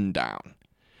the rundown.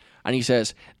 And he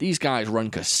says, these guys run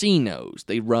casinos.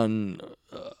 They run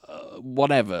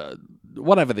whatever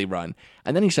they run.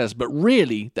 And then he says, but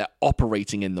really, they're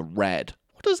operating in the red.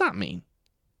 What does that mean?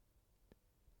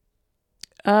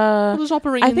 What does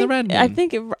operating in the red mean? I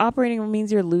think operating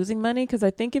means you're losing money, because I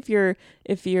think if you're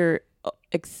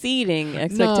exceeding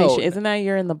expectation, isn't that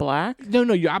you're in the black? No,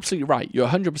 you're absolutely right. You're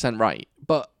 100% right.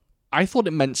 But I thought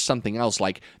it meant something else,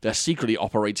 like they're secretly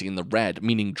operating in the red,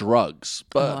 meaning drugs.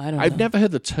 But I've never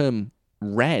heard the term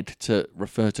red to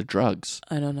refer to drugs.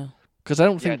 I don't know. Because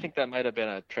I think that might have been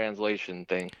a translation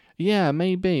thing. Yeah,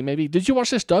 maybe. Did you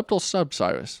watch this dubbed or subbed,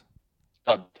 Cyrus?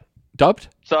 Subbed. Dubbed?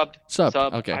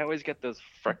 Subbed. Okay. I always get those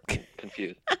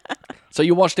confused. So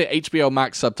you watched it HBO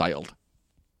Max subtitled?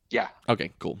 Yeah.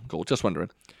 Okay, cool. Just wondering.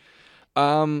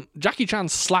 Jackie Chan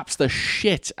slaps the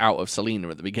shit out of Selena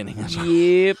at the beginning as well.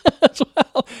 Yep. As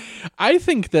well. I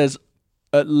think there's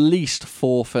at least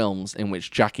 4 films in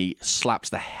which Jackie slaps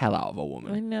the hell out of a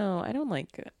woman. I know. I don't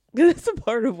like it. That's a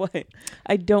part of why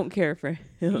I don't care for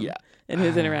him and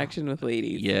his interaction with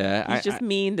ladies. Yeah. He's just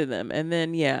mean to them. And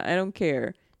then, I don't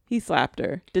care. He slapped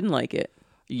her. Didn't like it.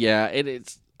 Yeah,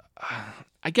 it's...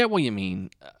 I get what you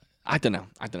mean. I don't know.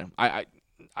 I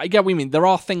get what you mean. There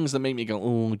are things that make me go,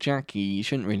 oh, Jackie, you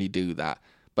shouldn't really do that.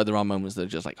 But there are moments that are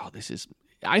just like, oh, this is...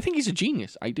 I think he's a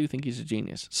genius. I do think he's a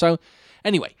genius. So,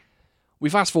 anyway, we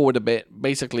fast forward a bit.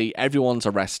 Basically, everyone's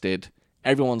arrested.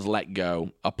 Everyone's let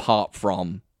go, apart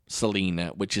from Selena,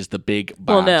 which is the big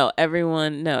bad. Well,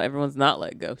 everyone's not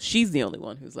let go. She's the only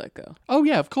one who's let go. Oh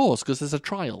yeah, of course, because there's a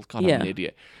trial. God, I'm an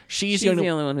idiot. She's the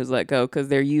only one who's let go because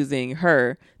they're using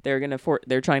her.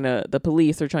 The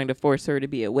police are trying to force her to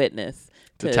be a witness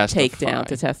to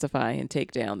testify and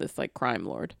take down this like crime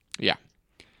lord. Yeah.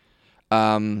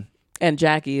 And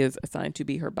Jackie is assigned to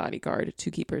be her bodyguard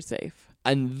to keep her safe.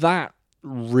 And that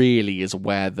really is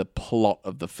where the plot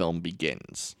of the film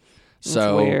begins.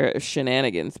 So that's where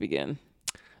shenanigans begin.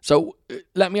 So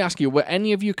let me ask you, were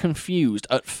any of you confused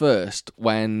at first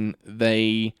when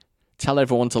they tell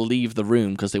everyone to leave the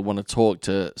room because they want to talk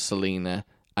to Selena,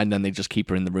 and then they just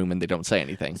keep her in the room and they don't say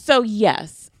anything? So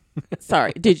yes.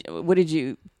 Sorry. Did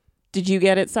you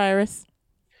get it, Cyrus?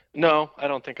 No, I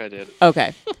don't think I did.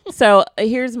 Okay. So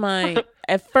here's my...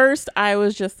 At first, I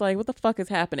was just like, what the fuck is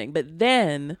happening? But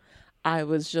then I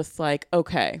was just like,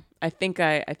 okay, I think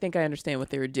I understand what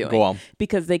they were doing. Go on.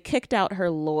 Because they kicked out her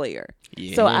lawyer.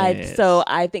 Yes. So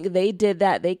I think they did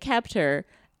that. They kept her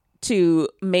to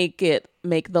make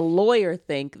the lawyer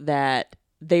think that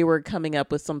they were coming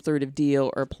up with some sort of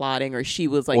deal or plotting, or she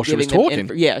was like or giving she was them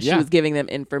talking. she was giving them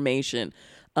information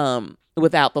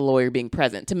without the lawyer being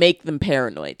present to make them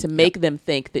paranoid, to make them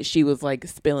think that she was like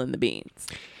spilling the beans.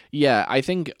 Yeah, I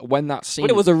think when that scene...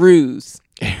 But it was a ruse.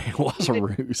 It was a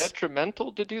ruse.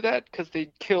 Detrimental to do that because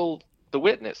they killed the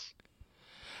witness.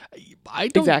 I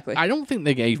don't think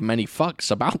they gave many fucks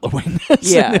about the witness.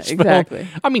 Yeah, in this exactly.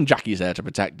 Film. I mean, Jackie's there to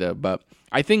protect her, but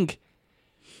I think...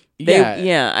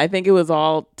 I think it was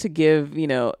all to give,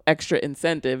 extra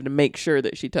incentive to make sure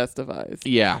that she testifies.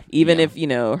 Yeah. Even if,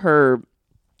 her...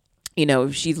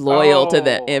 if she's loyal to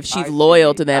them,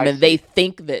 and they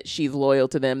think that she's loyal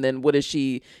to them, then what is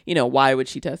she, why would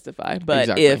she testify? But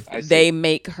Exactly. if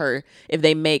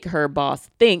they make her boss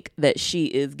think that she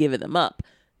is giving them up,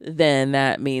 then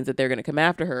that means that they're going to come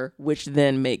after her, which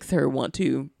then makes her want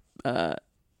to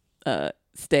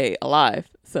stay alive.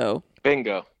 So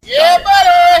bingo. Yeah,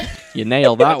 buddy. You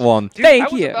nailed that one. Dude,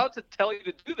 Thank you. I was about to tell you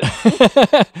to do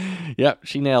that. Yep,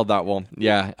 she nailed that one.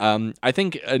 Yeah. I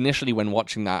think initially when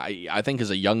watching that, I think as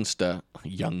a youngster,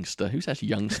 who says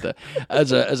youngster?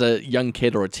 as a young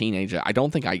kid or a teenager, I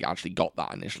don't think I actually got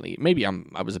that initially. Maybe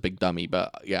I was a big dummy,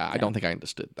 but yeah, I don't think I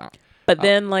understood that. But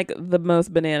then, like, the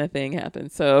most banana thing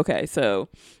happened. So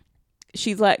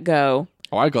she's let go.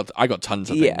 Oh, I got tons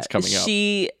of things coming up.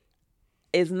 She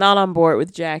is not on board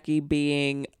with Jackie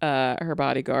being her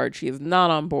bodyguard. She is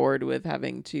not on board with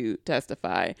having to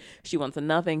testify. She wants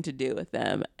nothing to do with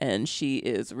them, and she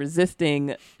is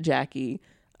resisting Jackie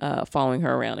following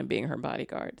her around and being her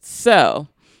bodyguard. So,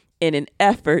 in an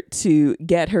effort to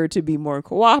get her to be more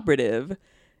cooperative,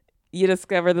 you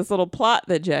discover this little plot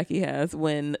that Jackie has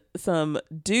when some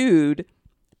dude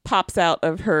pops out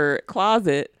of her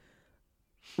closet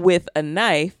with a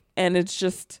knife, and it's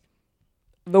just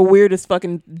the weirdest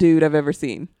fucking dude I've ever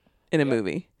seen in a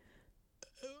movie.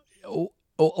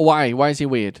 Why? Why is he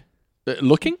weird?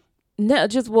 Looking? No,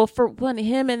 just, for one,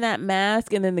 him in that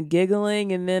mask, and then the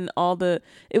giggling, and then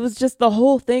it was just, the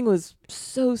whole thing was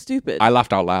so stupid. I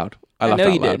laughed out loud. I know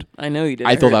you did. I know you did.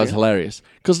 I thought that was hilarious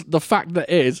because the fact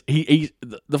is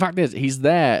he's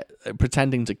there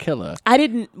pretending to kill her. I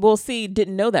didn't know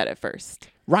that at first.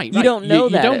 Right. You don't know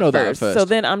that at first. So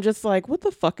then I'm just like, what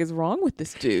the fuck is wrong with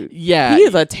this dude? Yeah. He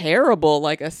is a terrible,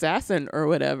 like, assassin or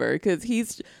whatever, because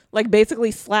he's, like,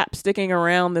 basically slapsticking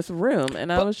around this room.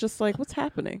 And I was just like, what's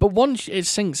happening? But once it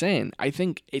sinks in, I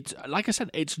think it's, like I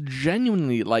said, it's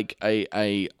genuinely like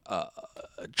a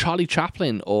Charlie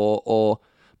Chaplin or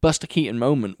Buster Keaton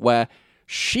moment where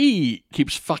she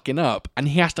keeps fucking up and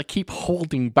he has to keep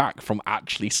holding back from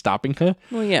actually stabbing her.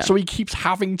 Well, yeah. So he keeps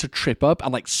having to trip up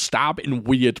and like stab in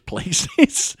weird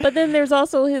places. But then there's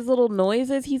also his little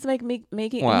noises he's like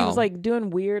making. Wow. He was like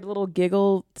doing weird little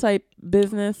giggle type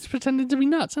business. He's pretending to be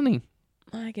nuts, isn't he?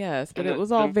 I guess, but And it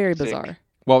was all the very music. bizarre.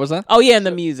 What was that? Oh yeah, and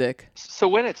the music. So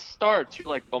when it starts, you're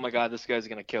like, oh my god, this guy's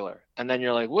gonna kill her. And then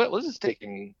you're like, what? This is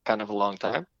taking kind of a long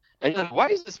time. And you're like, why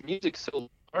is this music so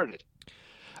retarded?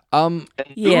 And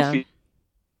Yeah. goofy?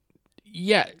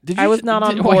 Yeah. I was not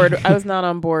on board. I was not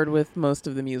on board with most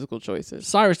of the musical choices.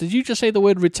 Cyrus, did you just say the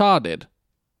word retarded?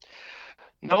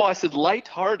 No, I said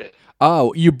lighthearted.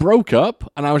 Oh, you broke up,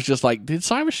 and I was just like, did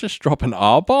Cyrus just drop an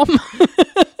R bomb?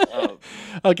 Oh,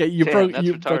 Okay, you Damn, broke. that's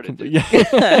You retarded, broke. dude.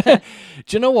 Yeah.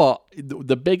 Do you know what?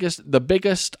 The biggest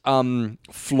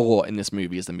flaw in this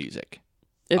movie is the music.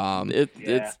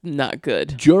 It's not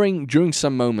good. During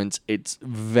some moments, it's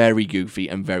very goofy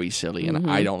and very silly, and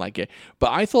I don't like it.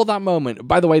 But I thought that moment.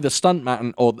 By the way, the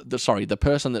stuntman, or the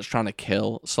person that's trying to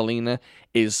kill Selena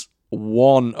is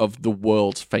one of the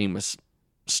world's famous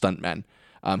stuntmen.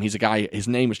 He's a guy. His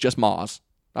name is just Mars.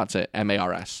 That's it.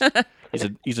 M-A-R-S.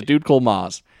 He's a dude called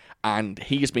Mars, and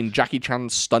he has been Jackie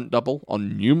Chan's stunt double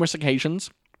on numerous occasions.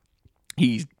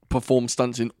 He's performed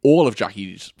stunts in all of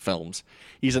Jackie's films.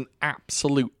 He's an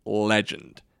absolute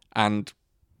legend, and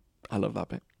I love that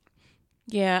bit.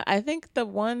 Yeah, I think the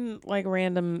one like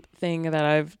random thing that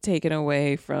I've taken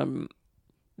away from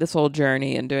this whole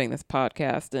journey and doing this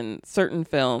podcast and certain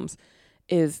films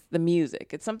is the music.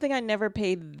 It's something I never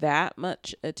paid that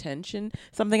much attention.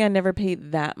 Something I never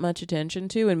paid that much attention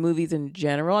to in movies in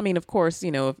general. I mean, of course,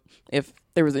 you know, if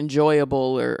there was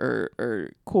enjoyable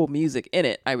or cool music in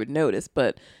it, I would notice,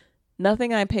 but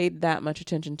nothing I paid that much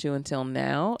attention to until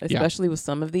now, especially with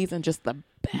some of these and just the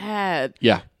bad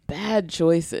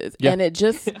choices. Yeah. And it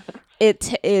just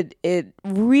it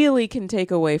really can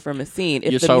take away from a scene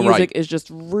if You're the so music right. is just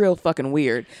real fucking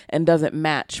weird and doesn't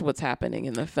match what's happening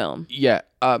in the film. Yeah,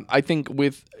 I think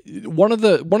with one of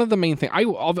the main things, I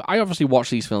obviously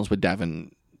watch these films with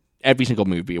Devin every single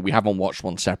movie. We haven't watched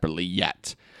one separately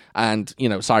yet, and you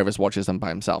know Cyrus watches them by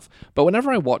himself. But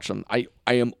whenever I watch them, I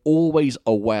am always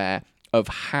aware of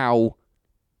how.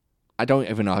 I don't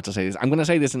even know how to say this. I'm going to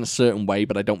say this in a certain way,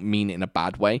 but I don't mean it in a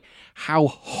bad way. How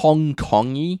Hong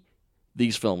Kong-y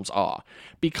these films are.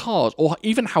 Because, or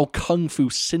even how Kung Fu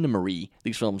cinema-y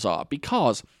these films are.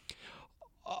 Because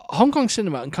Hong Kong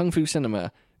cinema and Kung Fu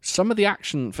cinema, some of the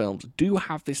action films do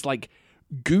have this, like,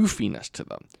 goofiness to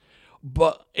them.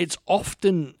 But it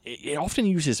often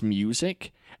uses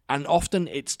music, and often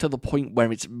it's to the point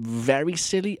where it's very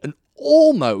silly and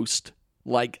almost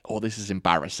like, oh, this is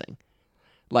embarrassing.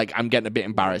 Like, I'm getting a bit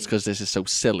embarrassed because this is so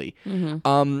silly.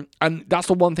 Mm-hmm. And that's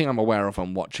the one thing I'm aware of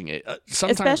when watching it.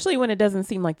 Especially when it doesn't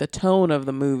seem like the tone of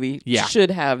the movie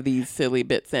should have these silly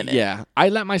bits in it. Yeah. I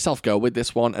let myself go with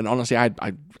this one, and honestly, I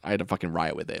had a fucking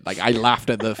riot with it. Like, I laughed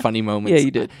at the funny moments. Yeah,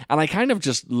 you did. And I kind of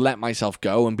just let myself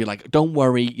go and be like, don't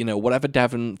worry, you know, whatever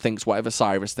Devin thinks, whatever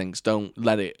Cyrus thinks, don't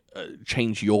let it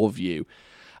change your view.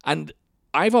 And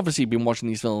I've obviously been watching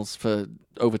these films for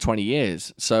over 20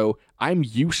 years, so I'm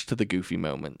used to the goofy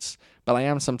moments, but I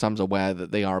am sometimes aware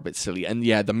that they are a bit silly. And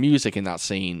yeah, the music in that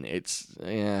scene,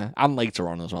 and later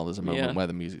on as well, there's a moment where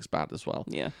the music's bad as well.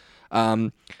 Yeah.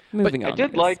 Moving on. I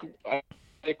did like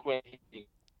when he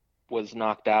was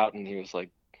knocked out and he was like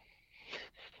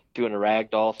doing a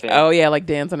ragdoll thing. Oh yeah, like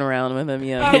dancing around with him.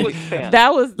 Yeah,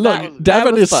 that was fantastic. Look,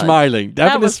 Devin is smiling.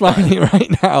 Devin is smiling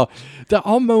right now. There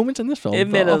are moments in this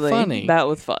film that are funny. That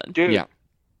was fun.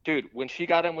 Dude, when she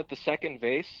got in with the second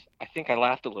vase, I think I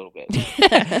laughed a little bit.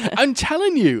 I'm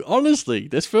telling you, honestly,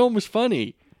 this film was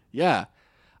funny. Yeah.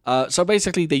 So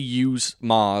basically, they use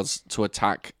Mars to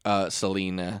attack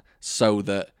Selena so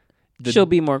that she'll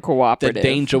be more cooperative. The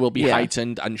danger will be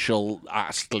heightened, and she'll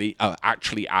actually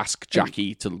ask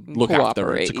Jackie to look after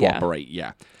her, to cooperate.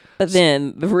 Yeah. But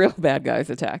then the real bad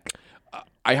guys attack.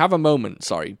 I have a moment,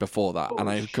 before that, and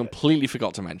I completely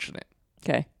forgot to mention it.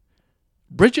 Okay.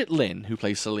 Bridget Lynn, who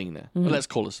plays Selena, let's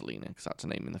call her Selena because that's her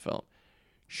name in the film,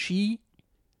 she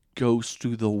goes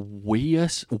through the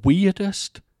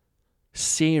weirdest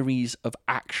series of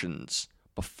actions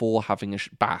before having a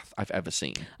bath I've ever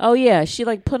seen. Oh, yeah. She,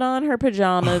 like, put on her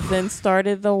pajamas, then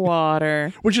started the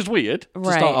water. Which is weird to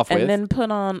start off with. And then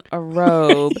put on a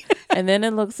robe. And then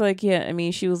it looks like,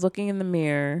 she was looking in the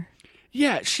mirror.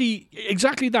 Yeah,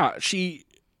 exactly that. She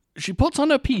puts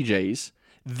on her PJs,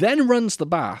 then runs the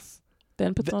bath.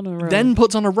 Then puts on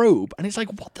a robe. And it's like,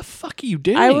 what the fuck are you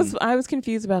doing? I was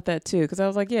confused about that too, because I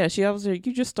was like, you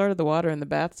just started the water in the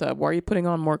bathtub. Why are you putting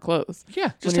on more clothes?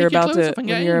 Yeah, just when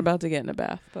you're about to get in a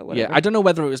bath. But whatever. Yeah, I don't know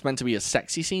whether it was meant to be a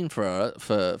sexy scene for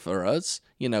us.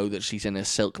 You know, that she's in her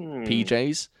silk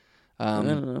PJs. I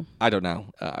don't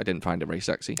know. I didn't find it very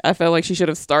sexy. I felt like she should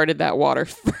have started that water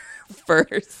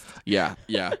first. Yeah.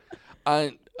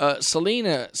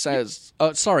 Selena says,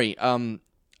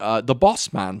 the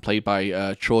boss man, played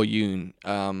by Cho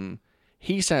Yoon,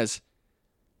 he says,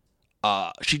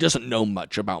 she doesn't know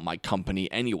much about my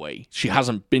company anyway. She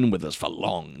hasn't been with us for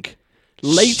long.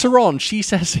 Later on, she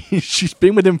says she's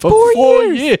been with him for 4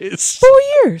 years. 4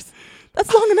 years!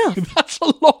 That's long enough. That's a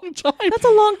long time. That's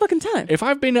a long fucking time. If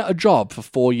I've been at a job for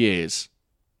 4 years,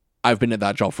 I've been at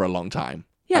that job for a long time.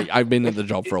 Yeah. I've been at the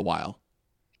job for a while.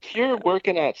 If you're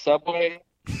working at Subway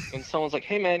and someone's like,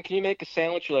 hey man, can you make a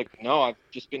sandwich? You're like, no, I've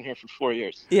just been here for 4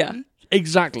 years. Yeah.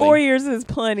 Exactly. 4 years is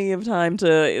plenty of time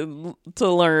to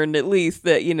learn at least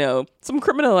that, some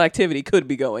criminal activity could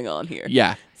be going on here.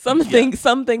 Yeah.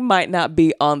 Something might not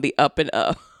be on the up and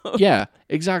up. Yeah,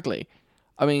 exactly.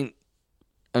 I mean,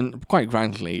 and quite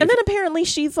frankly. And then apparently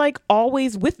she's like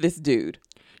always with this dude.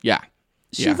 Yeah.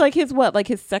 She's Yeah. like his what? Like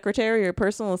his secretary or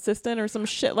personal assistant or some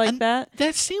shit like that?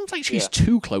 That seems like she's Yeah.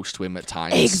 too close to him at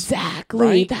times. Exactly.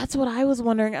 Right? That's what I was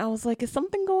wondering. I was like, is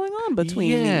something going on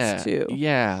between these two?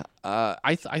 Yeah.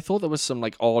 I thought there was some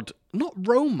like odd, not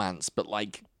romance, but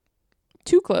like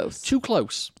Too close. too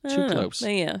close. I Too don't know. close.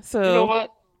 Yeah. So You know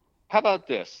what? How about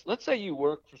this? Let's say you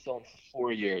work for someone for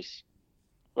 4 years,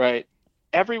 right?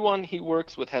 Everyone he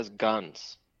works with has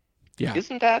guns. Yeah.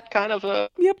 Isn't that kind of a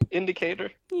Yep.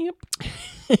 indicator? Yep.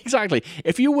 Exactly.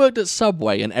 If you worked at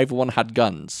Subway and everyone had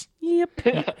guns, Yep.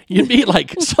 you'd be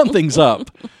like, something's up.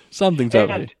 Something's up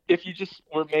here. And if you just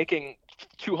were making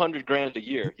 200 grand a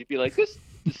year, you'd be like, this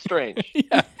is strange.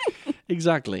 Yeah.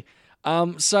 Exactly.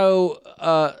 So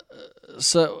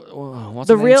what's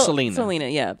The her name? real Selena.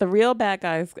 yeah. The real bad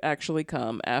guys actually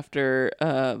come after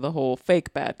the whole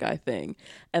fake bad guy thing,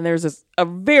 and there's a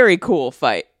very cool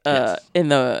fight Yes. in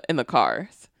the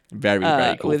cars Very,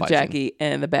 very cool with fighting. Jackie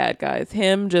and the bad guys.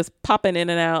 Him just popping in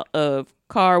and out of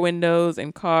car windows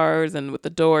and cars and with the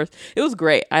doors. It was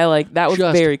great. I like that. Was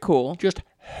Just- very cool. Just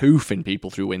hoofing people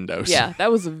through windows. Yeah,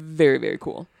 that was very very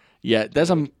cool. Yeah, there's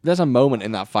a moment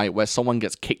in that fight where someone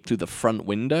gets kicked through the front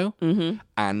window,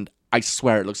 and I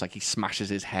swear it looks like he smashes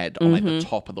his head on like the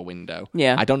top of the window.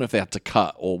 Yeah. I don't know if they had to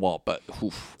cut or what, but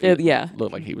oof, Yeah.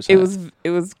 looked like he was. It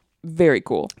hurt. was very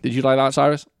cool. Did you like that,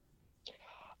 Cyrus?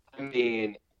 I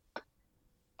mean,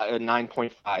 a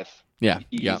 9.5. Yeah,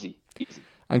 yeah. Easy.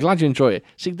 I'm glad you enjoy it.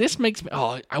 See, this makes me.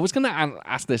 Oh, I was gonna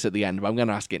ask this at the end, but I'm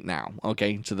gonna ask it now.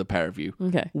 Okay, to the pair of you.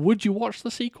 Okay. Would you watch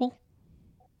the sequel?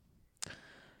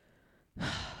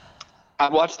 I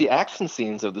watched the action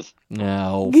scenes of this.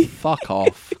 No, fuck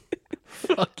off.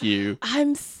 Fuck you.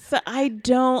 I'm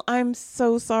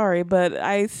so sorry, but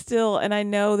I still, and I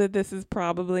know that this is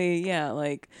probably,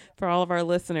 like for all of our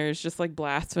listeners, just like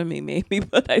blasphemy maybe,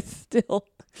 but I still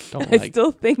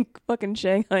think fucking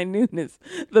Shanghai Noon is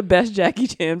the best Jackie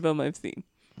Chan film I've seen.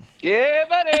 Yeah,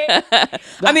 buddy.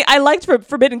 I mean, I liked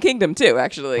Forbidden Kingdom too,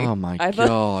 actually. Oh my I thought-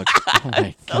 god. Oh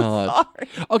my So god.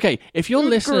 sorry. Okay, if you're It was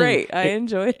listening, great. I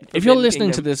enjoyed it. if you're Forbidden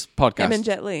listening to Kingdom. this podcast, Him and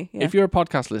Jet Li. Yeah. if you're a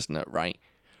podcast listener, right,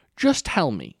 just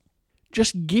tell me,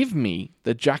 just give me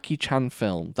the Jackie Chan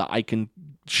film that I can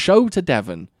show to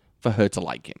Devon for her to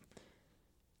like him.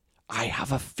 I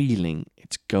have a feeling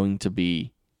it's going to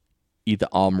be either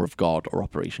Armor of God or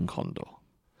Operation Condor.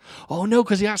 Oh no,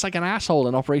 because he acts like an asshole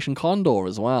in Operation Condor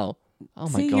as well. Oh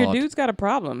my See, god. your dude's got a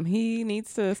problem. He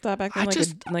needs to stop acting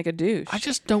like a douche. I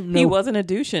just don't know. He wasn't a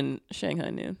douche in Shanghai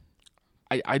Noon.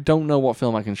 I don't know what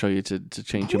film I can show you to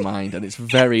change your mind, and it's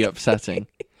very upsetting.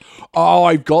 Oh,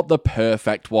 I've got the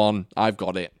perfect one. I've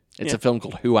got it. It's Yeah. a film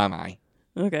called Who Am I?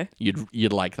 Okay.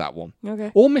 You'd like that one.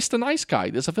 Okay. Or Mr. Nice Guy.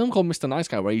 There's a film called Mr. Nice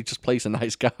Guy where he just plays a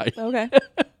nice guy. Okay.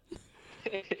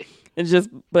 It's just,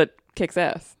 but kicks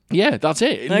ass. Yeah, that's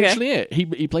it. Okay. Literally it.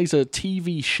 He plays a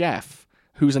TV chef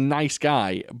who's a nice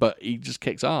guy, but he just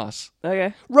kicks ass.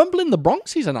 Okay. Rumble in the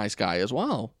Bronx, he's a nice guy as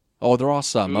well. Oh, there are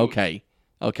some. Ooh. Okay.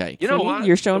 You know See, what?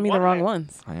 You're showing me the wrong I-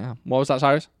 ones. I am. What was that,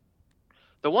 Cyrus?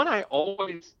 The one I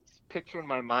always picture in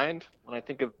my mind when I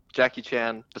think of Jackie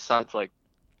Chan, besides like,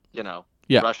 Yeah.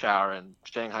 Rush Hour and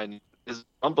Shanghai, is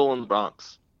Rumble in the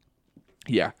Bronx.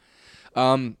 Yeah.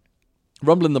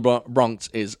 Rumble in the Bronx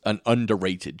is an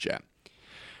underrated gem.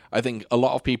 I think a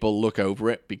lot of people look over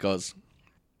it because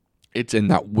it's in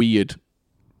that weird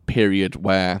period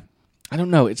where, I don't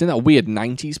know, it's in that weird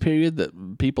 90s period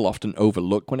that people often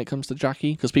overlook when it comes to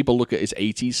Jackie, because people look at his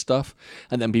 80s stuff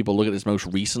and then people look at his most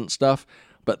recent stuff.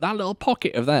 But that little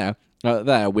pocket of there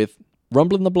with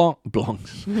Rumble in the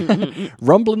Bronx,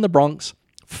 Rumble in the Bronx,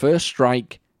 First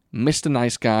Strike, Mr.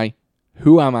 Nice Guy,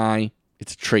 Who Am I?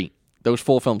 It's a treat. Those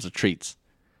 4 films are treats.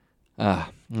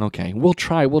 Okay. We'll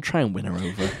try and win her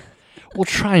over. We'll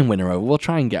try and win her over. We'll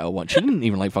try and get her one. She didn't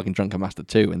even like fucking Drunken Master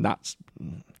 2, and that's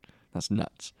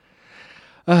nuts.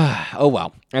 Oh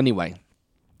well. Anyway,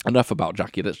 enough about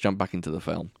Jackie. Let's jump back into the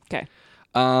film. Okay.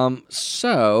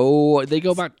 So they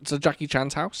go back to Jackie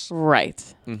Chan's house.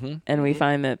 Right. Mm-hmm. And we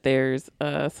find that there's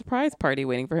a surprise party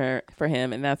waiting for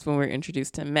him, and that's when we're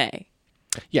introduced to May.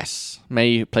 Yes,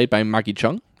 May, played by Maggie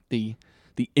Chung, the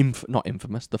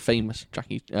famous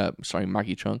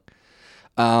Maggie Chung.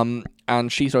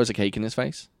 And she throws a cake in his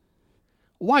face.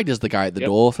 Why does the guy at the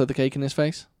door throw the cake in his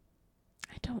face?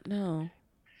 I don't know.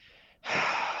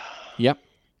 Yep.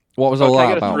 What was all can I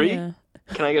that get a about? 3? Yeah.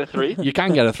 Can I get a 3? You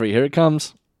can get a 3. Here it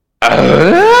comes.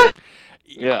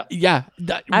 Yeah. Yeah.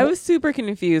 I was super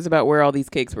confused about where all these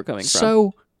cakes were coming from.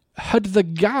 So, had the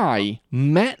guy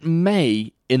met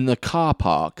May in the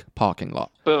parking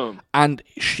lot, Boom. and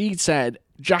she said,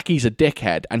 Jackie's a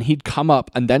dickhead, and he'd come up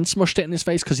and then smushed it in his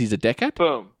face because he's a dickhead?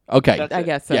 Boom. Okay. That's I it.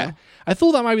 guess so. Yeah. I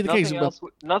thought that might be the case.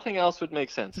 Nothing else would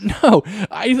make sense. No,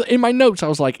 in my notes I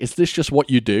was like, "Is this just what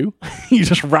you do? You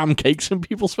just ram cakes in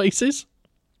people's faces?"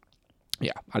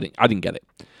 Yeah, I didn't get it.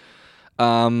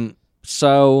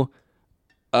 So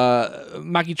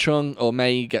Maggie Chung or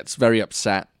May gets very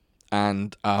upset,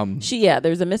 and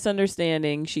There's a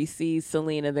misunderstanding. She sees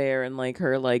Selena there in like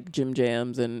her like gym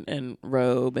jams and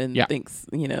robe, and thinks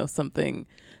something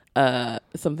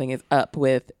is up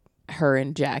with her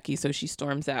and Jackie, so she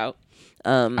storms out.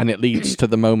 And it leads to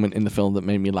the moment in the film that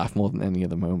made me laugh more than any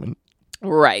other moment.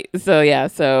 Right.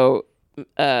 So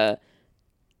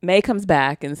May comes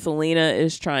back, and Selena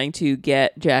is trying to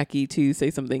get Jackie to say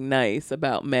something nice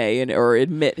about May or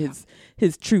admit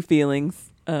his true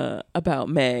feelings about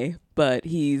May, but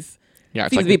he's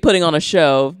seems to be putting on a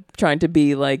show, trying to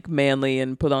be like manly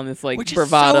and put on this like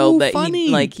bravado that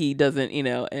he doesn't,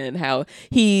 and how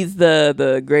he's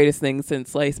the greatest thing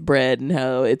since sliced bread, and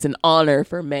how it's an honor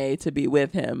for May to be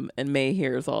with him, and May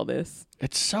hears all this.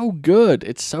 It's so good.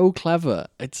 It's so clever.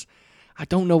 I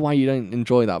don't know why you don't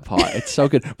enjoy that part. It's so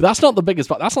good. But that's not the biggest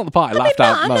part. That's not the part I laughed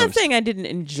out most. I'm not saying I didn't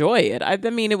enjoy it. I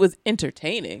mean, it was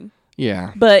entertaining.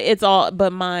 Yeah. But it's all.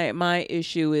 But my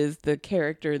issue is the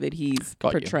character that he's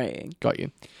portraying. Got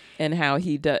you. And how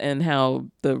he does, and how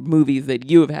the movies that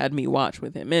you have had me watch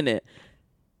with him in it.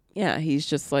 Yeah, he's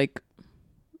just like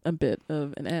a bit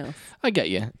of an ass. I get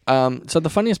you. So the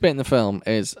funniest bit in the film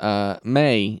is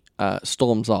May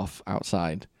storms off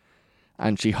outside,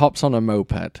 and she hops on a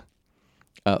moped.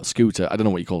 Scooter. I don't know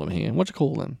what you call them here. What do you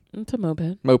call them? It's a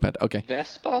moped. Moped, okay.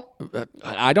 Vespa?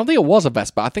 I don't think it was a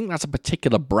Vespa. I think that's a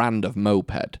particular brand of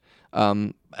moped.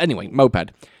 Anyway,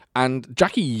 moped. And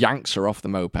Jackie yanks her off the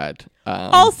moped.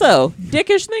 Also,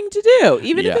 dickish thing to do.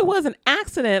 Even if it was an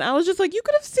accident, I was just like, you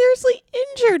could have seriously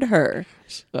injured her.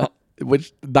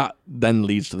 Which that then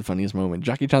leads to the funniest moment.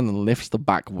 Jackie Chan lifts the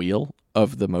back wheel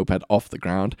of the moped off the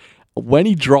ground. When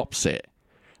he drops it,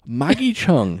 Maggie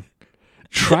Chung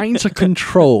trying to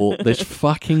control this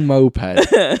fucking moped.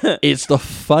 It's the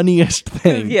funniest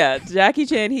thing. Yeah, Jackie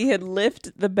Chan, he had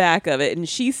lifted the back of it, and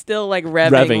she's still like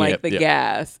revving like it, the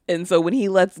gas. And so when he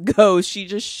lets go, she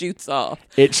just shoots off.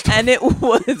 And it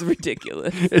was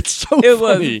ridiculous. It's so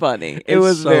funny. Was funny. It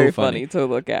was so very funny to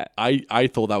look at. I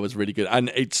thought that was really good.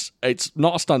 And it's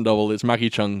not a stunt double, it's Maggie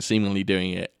Chung seemingly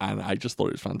doing it. And I just thought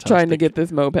it was fantastic. Trying to get this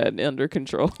moped under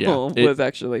control was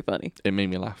actually funny. It made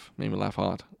me laugh. Made me laugh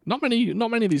hard. Not many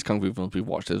of these kung fu films we've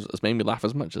watched has made me laugh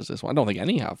as much as this one. I don't think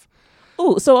any have.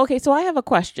 Oh, so I have a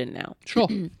question now. Sure.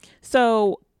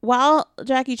 So while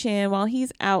Jackie Chan, while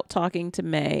he's out talking to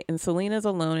May, and Selena's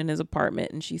alone in his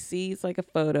apartment, and she sees like a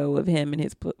photo of him and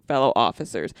his fellow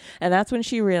officers, and that's when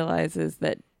she realizes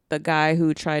that the guy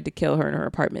who tried to kill her in her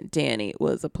apartment, Danny,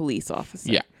 was a police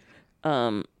officer. Yeah.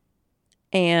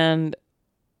 And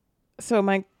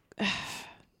so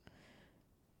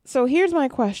So here's my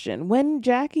question. When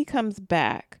Jackie comes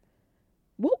back,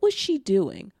 what was she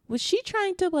doing? Was she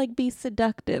trying to like be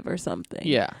seductive or something?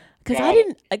 Yeah. Because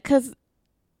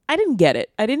I didn't get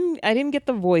it. I didn't get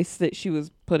the voice that she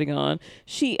was putting on.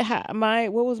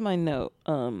 What was my note?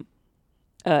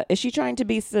 Is she trying to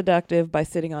be seductive by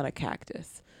sitting on a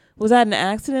cactus? Was that an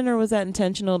accident, or was that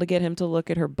intentional to get him to look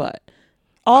at her butt?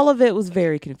 All of it was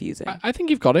very confusing. I think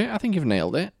you've got it. I think you've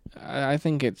nailed it. I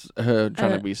think it's her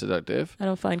trying to be seductive. I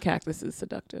don't find cactuses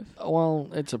seductive. Well,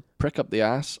 it's a prick up the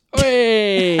ass.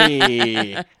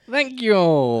 Hey, thank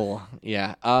you.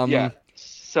 Yeah. Yeah.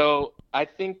 So I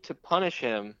think to punish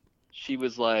him, she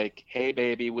was like, "Hey,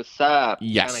 baby, what's up?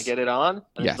 Yes. Can I get it on?"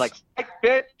 And Yes. he's like,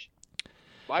 "Bitch,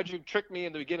 why'd you trick me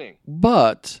in the beginning?"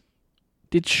 But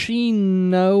did she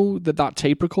know that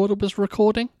tape recorder was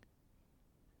recording?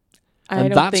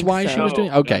 And that's why she was doing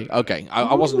it? Okay.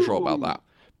 I wasn't sure about that.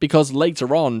 Because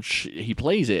later on, he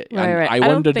plays it. And right. I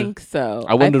don't think so.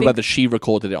 I wondered whether she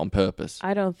recorded it on purpose.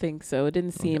 I don't think so. It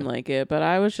didn't seem like it. But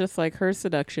I was just like, her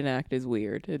seduction act is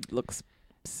weird. It looks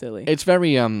silly. It's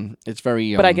very.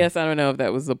 But I guess I don't know if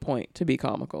that was the point, to be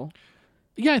comical.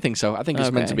 Yeah, I think so. I think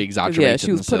it's meant to be exaggerated. Yeah,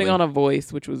 she was putting on a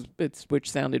voice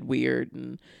which sounded weird,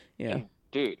 and yeah.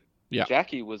 Dude. Yeah.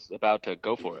 Jackie was about to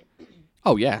go for it.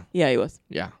 Oh yeah. Yeah, he was.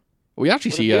 Yeah. We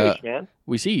actually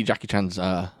see Jackie Chan's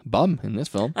bum in this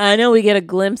film. I know, we get a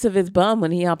glimpse of his bum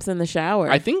when he hops in the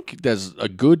shower. I think there's a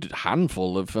good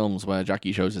handful of films where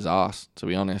Jackie shows his ass, to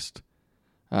be honest.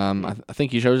 I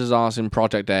think he shows his ass in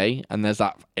Project A, and there's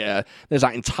that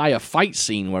entire fight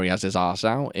scene where he has his ass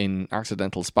out in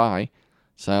Accidental Spy.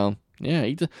 So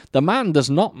yeah, the man does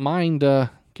not mind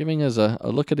giving us a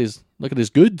look at his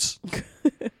goods.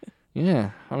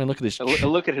 Yeah, having a look at his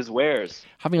Look at his wares.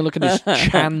 having a look at his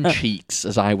chan cheeks,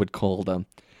 as I would call them.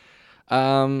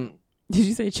 Did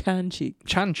you say Chan Chi?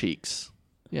 Chan cheeks.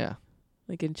 Yeah.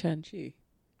 Like in Chan Chi?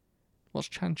 What's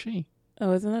chan chi?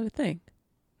 Oh, isn't that a thing?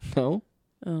 No.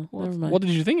 Oh, never mind. What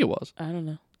did you think it was? I don't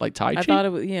know. Like Tai Chi? I thought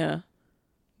it was, yeah.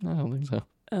 No, I don't think so.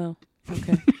 Oh,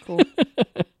 okay, cool.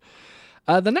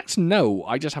 The next no,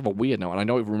 I just have a weird note, and I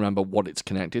don't even remember what it's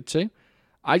connected to.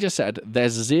 I just said,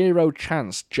 there's 0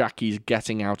 chance Jackie's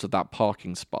getting out of that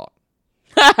parking spot.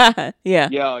 Yeah.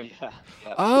 Yeah.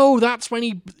 Oh, that's when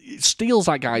he steals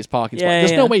that guy's parking spot. Yeah,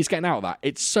 There's no yeah. way he's getting out of that.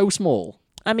 It's so small.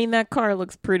 I mean, that car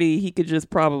looks pretty. He could just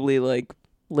probably, like,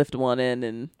 lift one end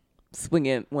and swing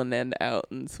it one end out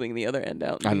and swing the other end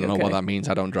out. I don't know okay. what that means.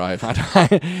 I don't drive.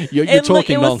 You're And, like,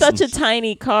 talking it was nonsense. such a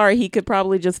tiny car. He could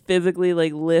probably just physically,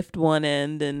 like, lift one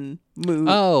end and move.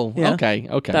 Oh, Yeah. okay.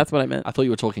 That's what I meant. I thought you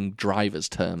were talking driver's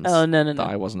terms. Oh, no. That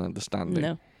I wasn't understanding.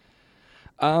 No.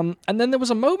 And then there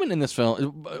was a moment in this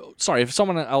film. Sorry, if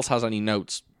someone else has any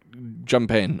notes,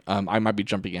 jump in. I might be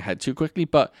jumping ahead too quickly,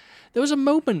 but there was a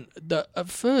moment that at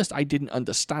first I didn't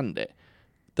understand it.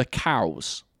 The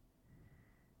cows.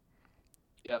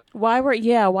 Why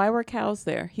were cows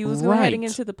there? He was heading Right.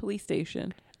 into the police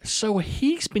station. So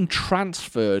he's been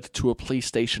transferred to a police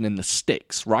station in the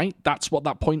sticks, right? That's what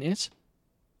that point is.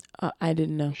 I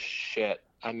didn't know. Shit,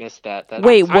 I missed that.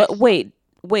 Wait, what? Wait.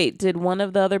 Did one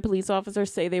of the other police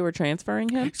officers say they were transferring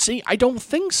him? See, I don't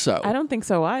think so. I don't think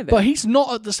so either. But he's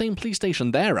not at the same police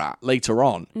station they're at later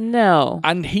on. No.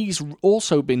 And he's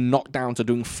also been knocked down to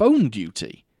doing phone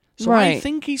duty. So I Right.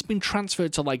 think he's been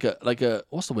transferred to like a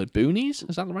what's the word? Boonies?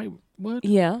 Is that the right word?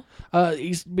 Yeah.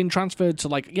 He's been transferred to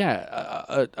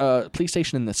a police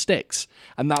station in the sticks,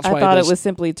 and that's I why thought it there's- was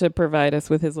simply to provide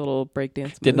us with his little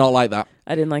breakdance. Did move. not like that.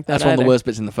 I didn't like that. That's one of the either. worst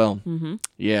bits in the film. Mm-hmm.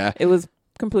 Yeah. It was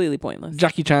completely pointless.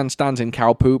 Jackie Chan stands in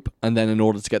cow poop, and then in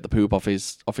order to get the poop off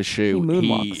his shoe, He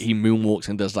moonwalks. he moonwalks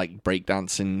and does like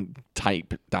breakdancing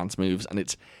type dance moves, and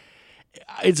it's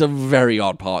a very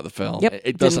odd part of the film. Yep, It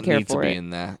didn't doesn't care need to for be it. in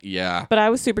there. Yeah. But I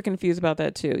was super confused about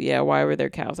that too. Yeah, why were there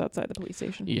cows outside the police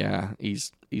station? Yeah,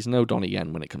 he's no Donnie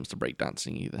Yen when it comes to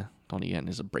breakdancing either. Donnie Yen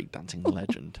is a breakdancing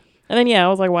legend. And then I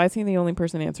was like, why is he the only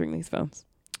person answering these phones?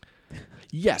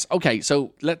 Yes. Okay.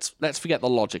 So let's forget the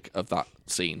logic of that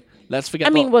scene. Let's forget. I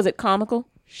mean, was it comical?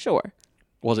 Sure.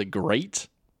 was it great?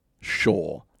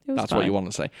 Sure. It was That's what fine. you want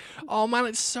to say. Oh man,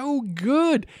 it's so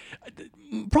good.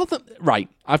 Problem. Right.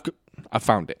 I've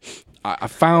found it.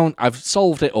 I've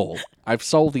solved it all. I've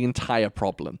solved the entire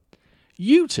problem.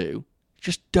 You two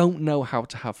just don't know how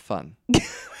to have fun.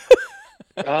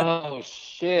 Oh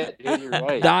shit, dude, you're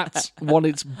right. That's what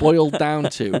it's boiled down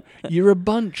to. You're a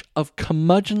bunch of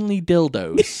curmudgeonly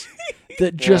dildos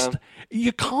that just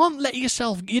you don't let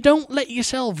yourself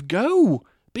go.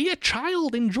 Be a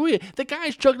child, enjoy it. The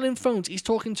guy's juggling phones. He's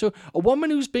talking to a woman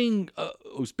who's been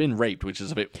raped, which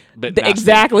is a bit nasty.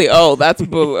 Exactly. Oh, that's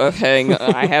hang.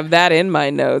 I have that in my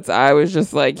notes. I was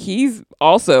just like, he's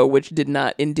also, which did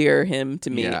not endear him to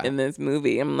me Yeah. in this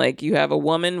movie. I'm like, you have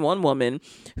one woman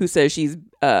who says she's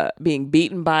being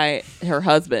beaten by her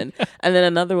husband, and then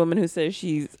another woman who says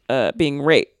she's being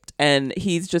raped, and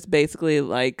he's just basically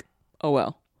like, oh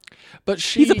well. But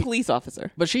He's a police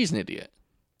officer. But she's an idiot.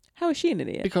 How is she an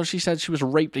idiot? Because she said she was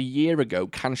raped a year ago.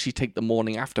 Can she take the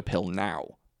morning after pill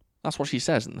now? That's what she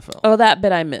says in the film. Oh, that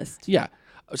bit I missed. Yeah.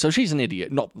 So she's an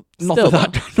idiot. Not Still,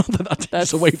 that takes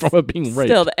That's away from her being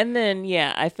raped. Still, and then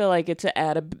I feel like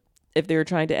if they were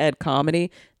trying to add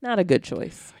comedy, not a good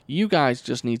choice. You guys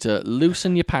just need to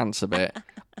loosen your pants a bit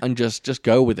and just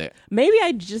go with it. Maybe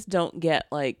I just don't get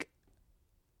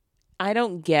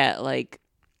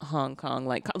Hong Kong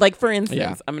like for instance,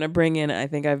 Yeah. I'm gonna bring in. I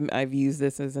think I've used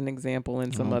this as an example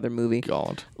in some other movie.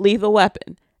 God. Lethal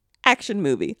Weapon, action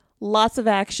movie, lots of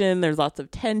action. There's lots of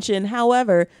tension.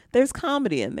 However, there's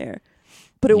comedy in there,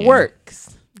 but it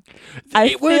works.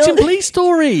 It works in Police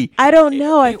Story. I don't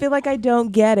know. I feel like I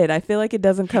don't get it. I feel like it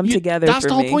doesn't come together. That's for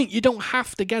the whole me. point. You don't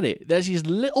have to get it. There's these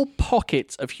little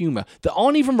pockets of humor that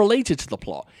aren't even related to the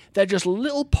plot. They're just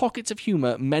little pockets of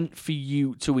humor meant for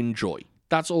you to enjoy.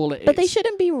 That's all it is. But they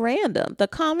shouldn't be random. The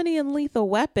comedy in Lethal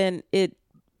Weapon, it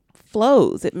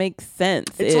flows. It makes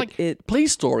sense. It's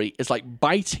Police Story is like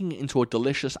biting into a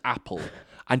delicious apple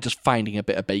and just finding a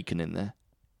bit of bacon in there.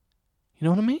 You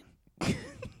know what I mean?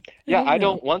 Yeah, I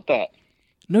know. don't want that.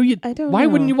 No, you. I don't Why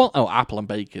wouldn't know. you want? Oh, apple and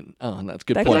bacon. Oh, that's a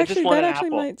good that point. just want an actually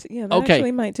apple. might. Yeah, that Okay.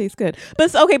 actually might taste good.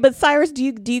 But but Cyrus, do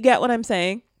you get what I'm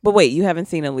saying? But wait, you haven't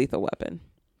seen a Lethal Weapon,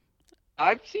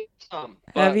 I've seen some.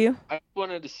 have but you? I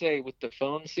wanted to say with the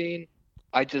phone scene,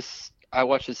 I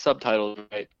watched the subtitles,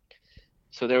 right?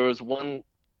 So there was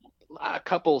a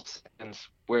couple seconds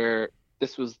where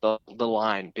this was the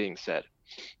line being said.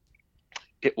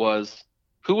 It was,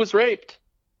 "Who was raped?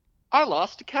 I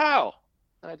lost a cow."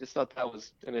 I just thought that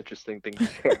was an interesting thing to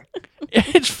share.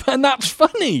 It's fun. That's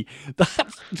funny.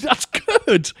 That's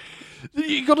good.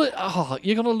 You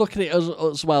gotta look at it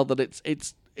as well that it's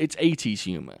 80s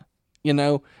humor. You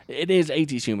know, it is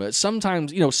 80s humor.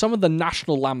 Sometimes, some of the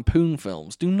National Lampoon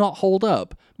films do not hold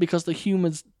up because the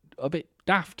humor's a bit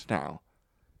daft now.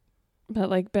 But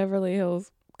like Beverly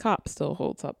Hills Cop still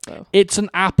holds up though. It's an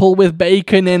apple with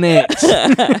bacon in it.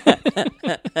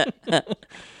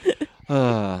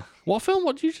 What film?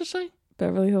 What did you just say?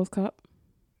 Beverly Hills Cop.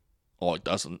 Oh, it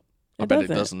doesn't. I It bet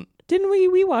doesn't. it doesn't. Didn't we?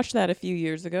 We watched that a few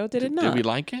years ago. Did it not? Did we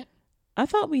like it? I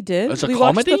thought we did. It's a We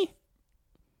watched comedy?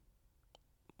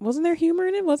 Wasn't there humor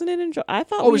in it? Wasn't it enjoy? I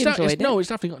thought Oh, we is that? enjoyed it. No, it's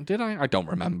definitely. Did I? I don't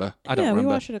remember. I don't yeah, remember.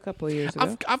 we watched it a couple of years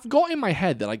ago. I've got in my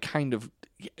head that I kind of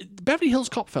Beverly Hills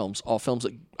Cop films are films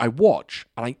that I watch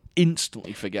and I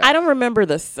instantly forget. I don't remember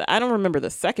the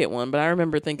second one, but I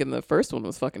remember thinking the first one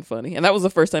was fucking funny, and that was the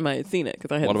first time I had seen it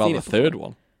because I hadn't What about seen the it before. third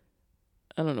one?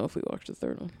 I don't know if we watched the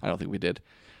third one. I don't think we did.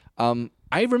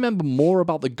 I remember more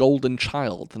about The Golden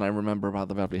Child than I remember about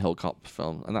the Beverly Hills Cop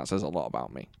film, and that says a lot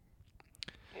about me.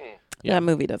 Yeah. That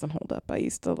movie doesn't hold up. I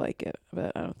used to like it,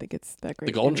 but I don't think it's that great.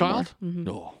 The Golden anymore. Child? Mhm.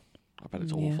 No, I bet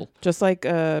it's Yeah. awful. Just like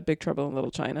Big Trouble in Little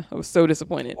China. I was so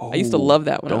disappointed. I used to Oh, love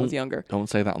that when I don't- was younger. Don't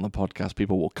say that on the podcast.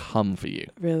 People will come for you.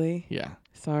 Really? Yeah.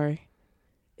 Sorry.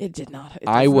 It did not. It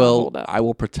I does not will. hold up. I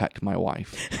will protect my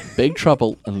wife. Big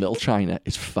Trouble in Little China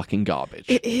is fucking garbage.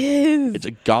 It is. It's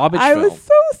a garbage I film. was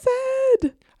so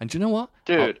sad. And do you know what?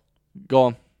 Dude, Go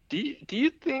on. do you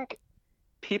think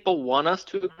people want us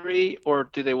to agree, or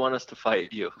do they want us to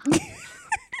fight you?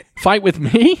 Fight with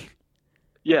me?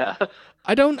 Yeah.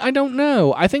 I don't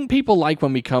know. I think people like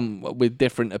when we come with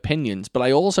different opinions, but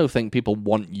I also think people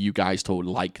want you guys to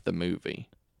like the movie.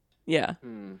 Yeah.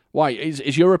 Why?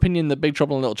 Is your opinion that Big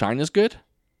Trouble in Little China is good?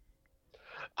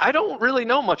 I don't really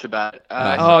know much about it.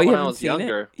 I Oh, saw it you when I haven't was seen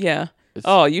younger. it? Yeah. It's-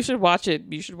 Oh, you should watch it.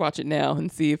 You should watch it now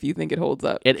and see if you think it holds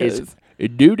up. It is 'cause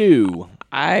doo-doo.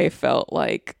 I felt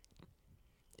like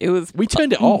it was. We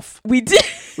turned it off. We did.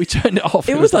 We turned it off.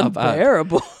 It was that bad.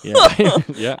 unbearable. Yeah.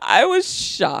 Yeah. I was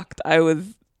shocked. I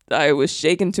was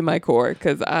shaken to my core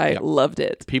because I Yep. loved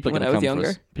it People are when going I to was come for younger.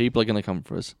 us. People are going to come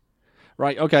for us.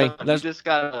 Right, okay. You Let's, just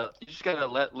gotta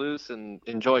let loose and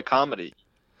enjoy comedy.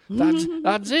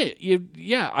 that's it.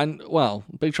 And well,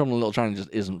 Big Trouble in Little China just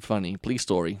isn't funny. Police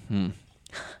Story.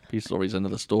 Police Story is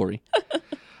another story.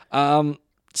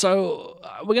 So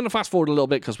we're going to fast forward a little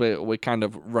bit because we're kind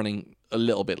of running a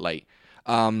little bit late,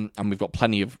 and we've got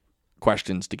plenty of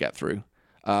questions to get through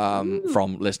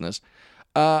from listeners.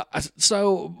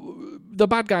 So the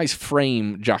bad guys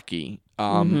frame Jackie,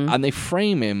 and they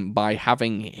frame him by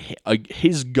having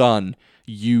his gun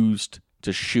used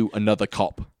to shoot another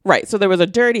cop. Right. So there was a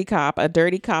dirty cop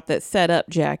that set up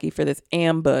Jackie for this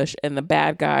ambush, and the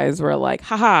bad guys were like,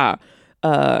 haha,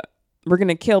 we're going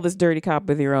to kill this dirty cop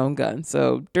with your own gun.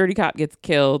 So dirty cop gets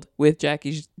killed with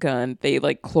Jackie's gun. They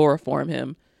like chloroform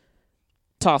him,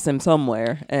 toss him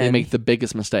somewhere. And They make the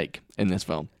biggest mistake in this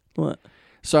film. what?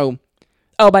 So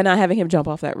By not having him jump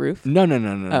off that roof. no.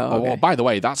 Oh, okay. Oh, by the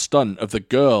way, that stunt of the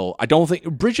girl, I don't think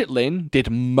Bridget Lynn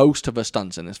did most of her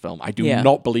stunts in this film. I do Yeah.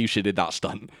 not believe she did that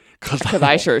stunt Because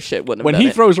I sure as shit wouldn't have when done he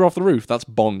it. throws her off the roof, that's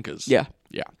bonkers. Yeah.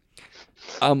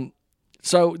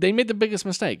 So they made the biggest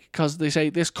mistake because they say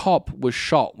this cop was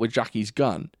shot with Jackie's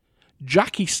gun.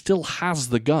 Jackie still has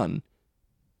the gun.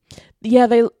 Yeah,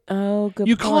 good You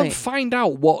point. can't find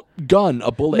out what gun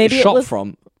a bullet Maybe is it shot was-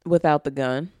 from Without the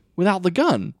gun. without the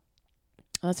gun.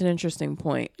 That's an interesting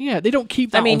point. Yeah, they don't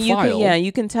keep that I mean, on you file.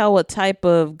 you can tell what type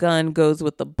of gun goes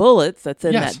with the bullets that's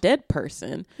in Yes. that dead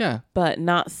person, Yeah, but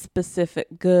not specific.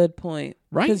 Good point.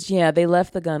 Right? Because they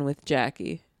left the gun with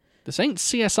Jackie. this ain't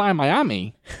CSI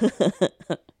Miami.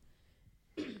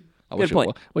 I wish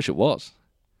point. Wish it was.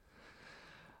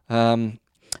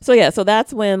 So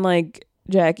that's when like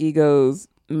Jackie goes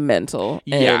mental,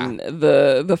 Yeah. and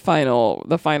the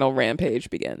final rampage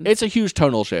begins. It's a huge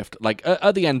tonal shift. Like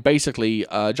at the end, basically,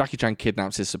 Jackie Chan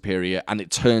kidnaps his superior, and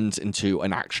it turns into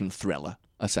an action thriller,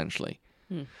 essentially.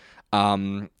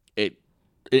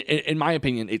 In my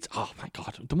opinion, it's oh my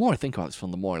god. The more I think about this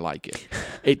film, the more I like it.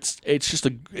 It's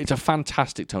a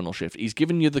fantastic tonal shift. He's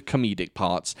given you the comedic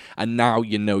parts, and now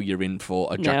you know you're in for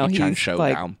a now Jackie Chan he's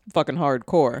showdown. like fucking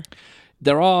hardcore.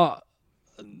 There are.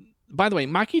 By the way,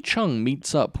 Maggie Chung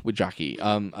meets up with Jackie.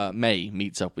 May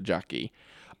meets up with Jackie,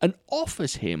 and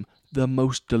offers him the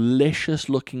most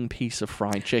delicious-looking piece of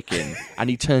fried chicken, and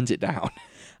he turns it down.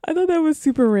 I thought that was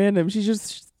super random. She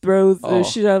just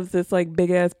shoves this like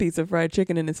big ass piece of fried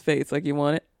chicken in his face. Like, you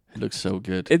want it? It looks so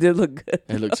good. It did look good.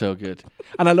 It looks so good.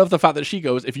 And I love the fact that she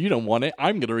goes, if you don't want it,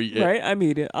 I'm going to eat it. Right? I'm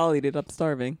eat it. I'll eat it. I'm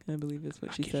starving. I believe is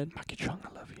what she said. Maggie Chung, I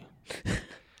love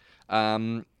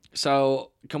you.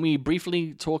 So can we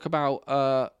briefly talk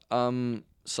about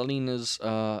Selena's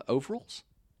overalls?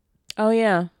 Oh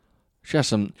yeah. She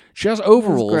has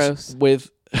overalls gross.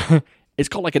 with it's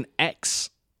got like an X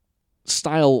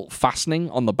style fastening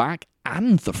on the back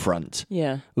and the front.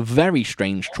 Yeah. Very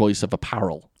strange choice of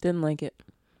apparel. Didn't like it.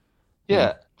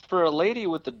 Yeah, for a lady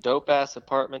with a dope ass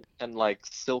apartment and like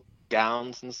silk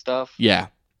gowns and stuff. Yeah.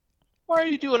 Why are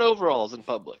you doing overalls in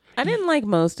public? I didn't like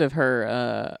most of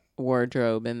her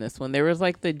wardrobe in this one. There was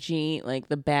like the jean, like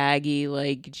the baggy,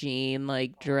 like jean,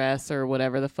 like dress or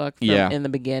whatever the fuck in the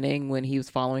beginning when he was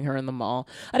following her in the mall.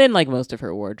 I didn't like most of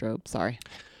her wardrobe. Sorry.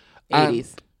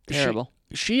 80s. Terrible.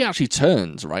 She actually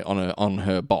turns right on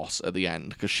her boss at the end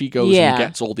because she goes and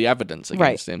gets all the evidence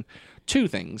against him. Two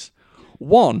things.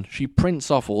 One, she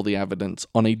prints off all the evidence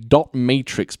on a dot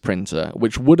matrix printer,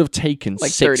 which would have taken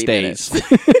like 6 days.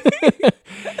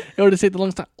 It would have taken the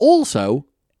longest time. Also,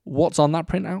 what's on that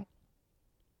printout?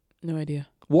 No idea.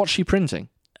 What's she printing?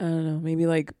 I don't know. Maybe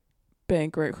like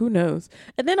bank rec. Who knows?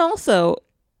 And then also,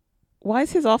 why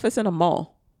is his office in a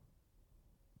mall?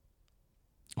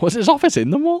 Was his office in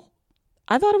the mall?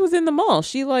 I thought it was in the mall.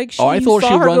 She like I thought saw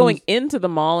she her runs... going into the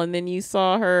mall, and then you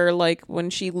saw her like when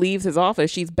she leaves his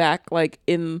office, she's back like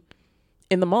in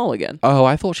the mall again. Oh,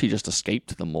 I thought she just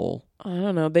escaped the mall. I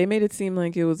don't know. They made it seem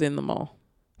like it was in the mall.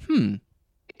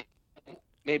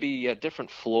 Maybe a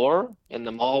different floor in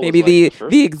the mall. Maybe was like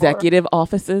the executive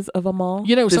offices of a mall.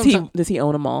 You know, does he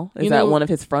own a mall? Is that one of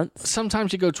his fronts?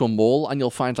 Sometimes you go to a mall and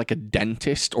you'll find like a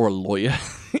dentist or a lawyer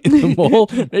in the mall.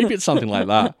 Maybe it's something like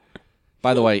that.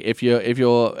 By the way, if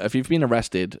you've been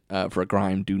arrested for a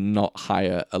crime, do not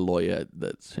hire a lawyer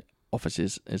that's office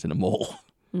is in a mall.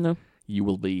 No, you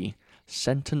will be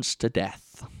sentenced to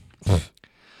death.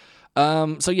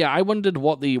 So yeah, I wondered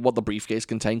what the briefcase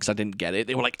contained because I didn't get it.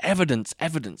 They were like evidence. I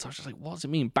was just like, what does it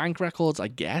mean? Bank records, I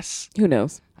guess. Who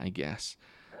knows? I guess.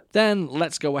 Then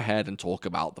let's go ahead and talk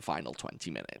about the final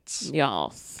 20 minutes.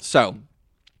 Yes. So,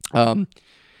 the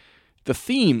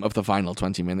theme of the final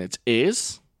 20 minutes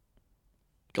is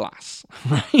glass,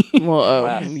 right?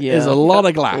 Well, yeah. There's a lot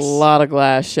of glass. A lot of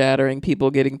glass shattering,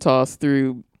 people getting tossed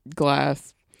through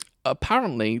glass.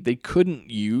 Apparently, they couldn't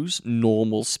use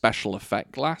normal special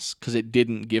effect glass because it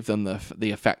didn't give them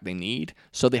the effect they need.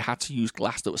 So they had to use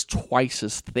glass that was twice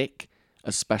as thick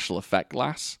as special effect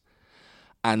glass.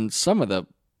 And some of the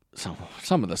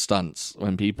stunts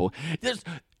when people...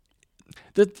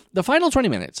 The final 20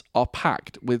 minutes are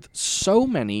packed with so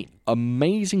many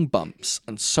amazing bumps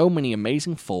and so many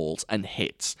amazing falls and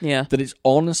hits that it's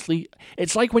honestly...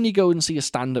 It's like when you go and see a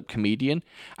stand-up comedian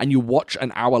and you watch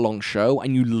an hour-long show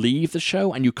and you leave the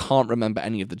show and you can't remember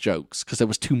any of the jokes because there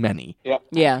was too many.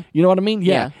 Yeah. You know what I mean?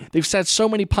 Yeah. They've said so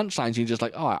many punchlines you're just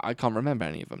like, oh, I can't remember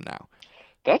any of them now.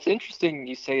 That's interesting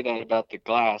you say that about the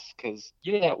glass because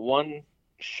you know that one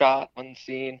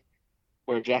scene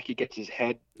where Jackie gets his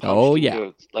head punched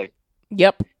into, like,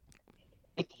 yep,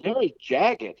 it's very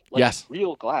jagged, like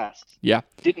real glass. Yeah,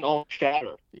 didn't all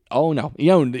shatter. Oh no,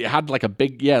 it had like a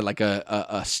big like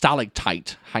a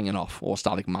stalactite hanging off or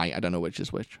stalagmite. I don't know which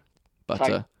is which,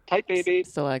 but tight baby,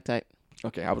 stalactite.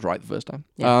 Okay, I was right the first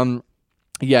time.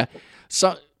 Yeah.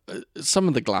 So some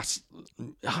of the glass,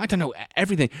 I don't know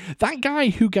everything. That guy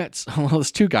who gets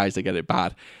there's two guys that get it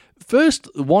bad. First,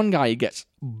 one guy gets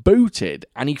booted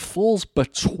and he falls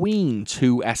between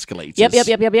two escalators. Yep.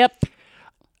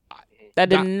 That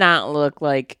did not look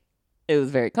like it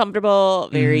was very comfortable,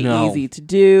 very easy to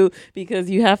do because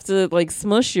you have to like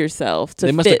smush yourself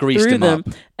to fit through them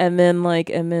and then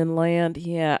land.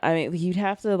 Yeah, I mean, you'd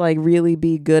have to like really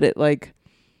be good at like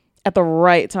at the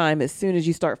right time. As soon as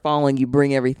you start falling, you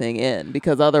bring everything in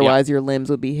because otherwise your limbs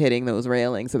would be hitting those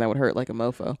railings and that would hurt like a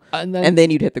mofo. And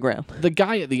then you'd hit the ground. The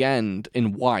guy at the end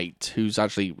in white, who's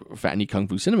actually, for any Kung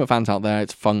Fu Cinema fans out there,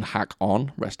 it's Fung Hak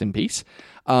On, rest in peace,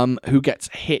 who gets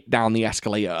hit down the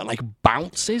escalator and like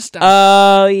bounces down.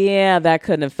 Oh, yeah, that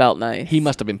couldn't have felt nice. He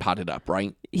must have been padded up,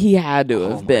 right? He had to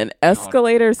have been.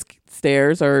 Escalators,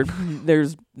 stairs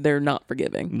they're not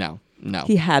forgiving. No.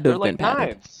 He had to have been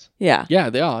padded. Knives. Yeah. Yeah,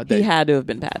 they are. He had to have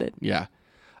been padded. Yeah.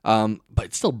 But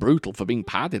it's still brutal for being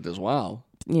padded as well.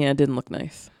 Yeah, it didn't look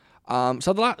nice.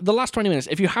 So the last 20 minutes,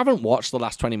 if you haven't watched the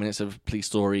last 20 minutes of Police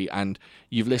Story and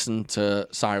you've listened to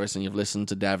Cyrus and you've listened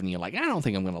to Dev and you're like, I don't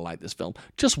think I'm going to like this film,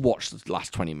 just watch the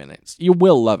last 20 minutes. You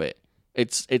will love it.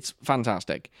 It's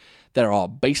fantastic. There are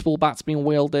baseball bats being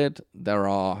wielded. There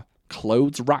are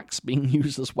clothes racks being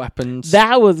used as weapons.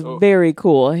 That was very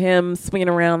cool. Him swinging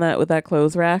around that with that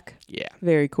clothes rack. Yeah,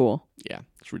 Very cool. yeah,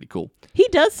 it's really cool. He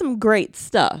does some great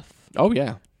stuff. Oh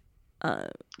yeah,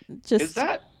 Just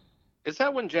Is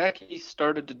that when Jackie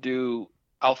started to do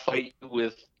I'll fight you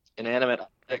with inanimate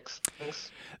objects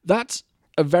things? that's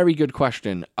a very good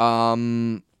question.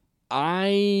 I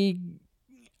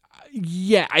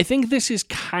think this is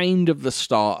kind of the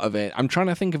start of it. I'm trying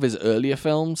to think of his earlier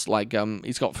films. Like,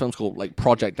 he's got films called like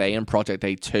Project A and Project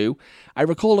A 2. I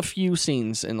recall a few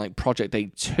scenes in like Project A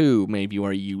 2, maybe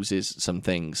where he uses some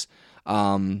things.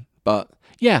 But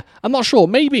yeah, I'm not sure.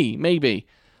 Maybe.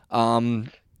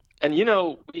 And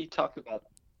we talked about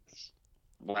this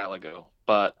a while ago,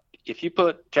 but if you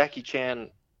put Jackie Chan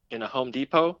in a Home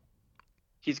Depot,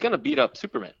 he's gonna beat up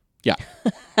Superman. Yeah.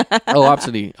 Oh,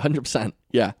 absolutely, 100%.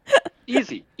 Yeah.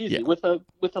 Easy, Yeah. with a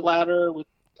ladder, with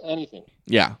anything.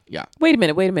 Yeah. Wait a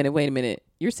minute.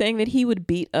 You're saying that he would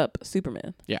beat up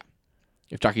Superman?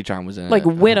 If Jackie Chan was in Like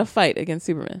win a fight against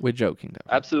Superman? we're joking,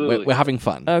 though. Absolutely. We're having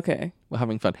fun. Okay. We're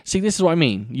having fun. See, this is what I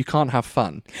mean. You can't have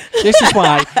fun. This is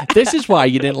why. This is why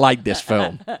you didn't like this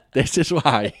film. This is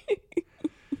why.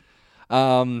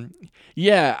 I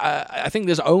think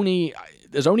there's only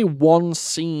one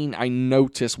scene I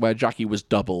noticed where Jackie was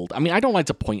doubled. I mean, I don't like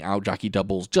to point out Jackie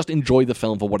doubles. Just enjoy the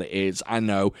film for what it is. I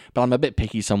know, but I'm a bit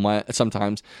picky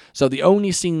sometimes. So the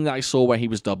only scene that I saw where he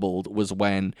was doubled was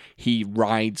when he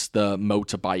rides the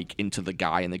motorbike into the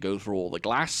guy and they go through all the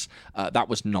glass. That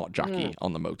was not Jackie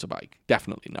on the motorbike.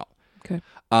 Definitely not. Okay.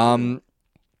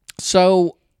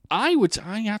 So I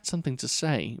had something to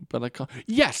say, but I can't.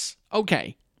 Yes.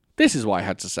 Okay. This is what I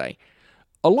had to say.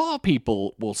 A lot of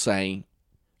people will say,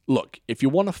 look, if you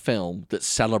want a film that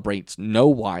celebrates no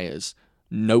wires,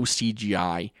 no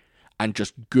CGI, and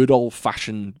just good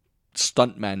old-fashioned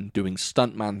stuntmen doing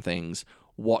stuntman things,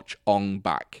 watch Ong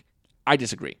Bak. I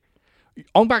disagree.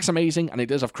 Ong Bak's amazing, and it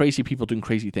does have crazy people doing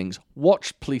crazy things.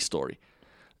 Watch Police Story.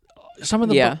 Some of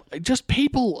them, just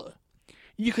people...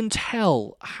 You can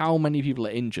tell how many people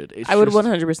are injured. I would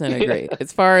 100% agree.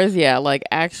 As far as, like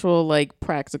actual, like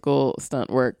practical stunt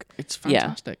work. It's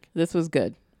fantastic. Yeah, this was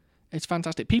good. It's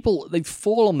fantastic. People, they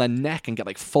fall on their neck and get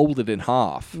like folded in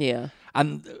half. Yeah.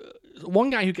 And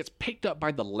one guy who gets picked up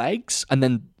by the legs and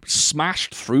then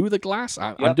smashed through the glass.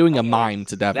 I'm doing a mime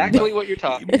to Devin. Exactly what you're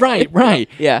talking about. Right.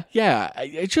 Yeah. Yeah.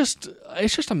 It's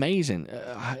just amazing.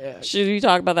 Should we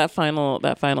talk about that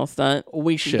final stunt?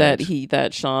 We should.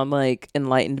 That Sean like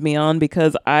enlightened me on,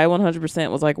 because I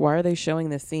 100% was like, why are they showing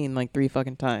this scene like 3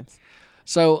 fucking times?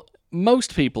 So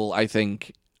most people, I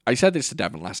think, I said this to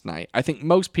Devin last night. I think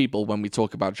most people, when we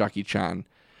talk about Jackie Chan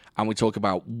and we talk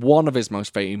about one of his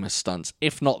most famous stunts,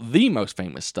 if not the most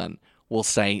famous stunt, will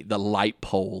say the light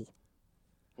pole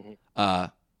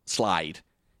slide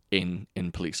in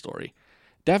Police Story.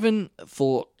 Devin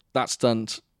thought that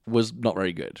stunt was not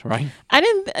very good, right?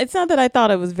 It's not that I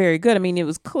thought it was very good. I mean, it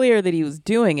was clear that he was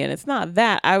doing it. It's not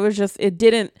that. It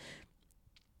didn't,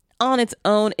 on its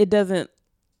own, it doesn't,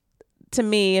 to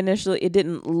me, initially, it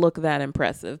didn't look that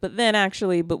impressive. But then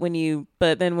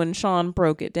when Sean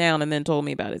broke it down and then told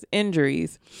me about his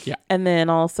injuries, and then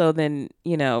also then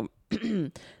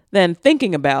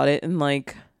thinking about it and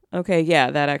like, okay,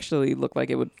 yeah, that actually looked like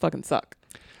it would fucking suck.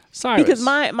 Cyrus. Because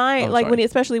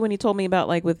especially when he told me about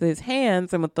like with his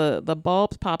hands and with the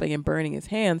bulbs popping and burning his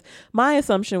hands, my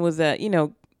assumption was that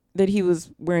that he was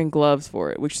wearing gloves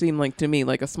for it, which seemed like to me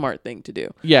like a smart thing to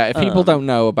do. Yeah, if people don't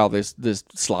know about this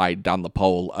slide down the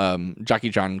pole, Jackie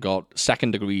Chan got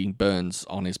 2nd-degree burns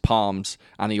on his palms,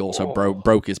 and he also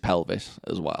broke his pelvis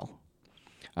as well.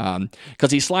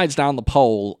 Because he slides down the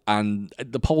pole, and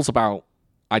the pole's about,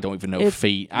 I don't even know,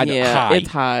 feet.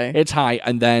 High. It's high,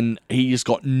 and then he's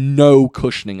got no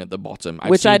cushioning at the bottom.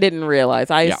 I didn't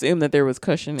realize. I assumed that there was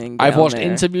cushioning down I've watched there.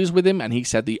 interviews with him, and he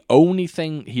said the only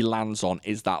thing he lands on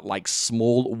is that like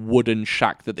small wooden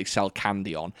shack that they sell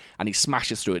candy on, and he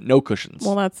smashes through it. No cushions.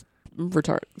 Well, that's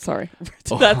retarded. Sorry.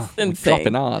 That's insane.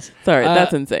 Dropping ours. Sorry,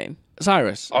 that's insane.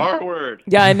 Cyrus. R word.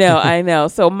 Yeah, I know.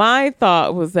 So my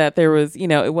thought was that there was,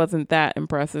 it wasn't that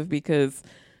impressive because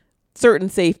certain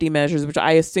safety measures, which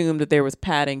I assumed that there was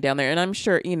padding down there. And I'm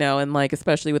sure, and like,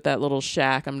 especially with that little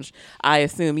shack, I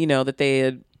assume, that they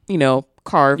had,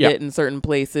 carved it in certain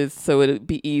places so it'd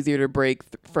be easier to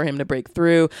for him to break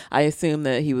through. I assume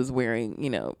that he was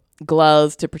wearing,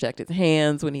 gloves to protect his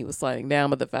hands when he was sliding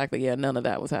down. But the fact that, none of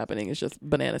that was happening is just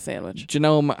banana sandwich. Do you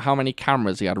know how many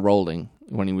cameras he had rolling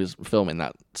when he was filming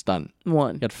that stunt?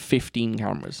 One. He had 15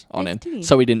 cameras on him,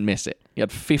 so he didn't miss it. He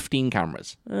had 15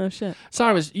 cameras. Oh shit.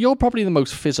 Cyrus, you're probably the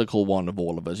most physical one of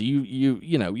all of us. You're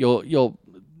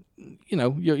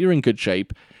in good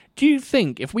shape. Do you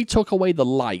think if we took away the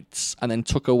lights and then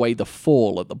took away the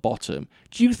fall at the bottom,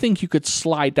 do you think you could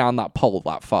slide down that pole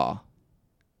that far?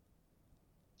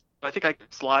 I think I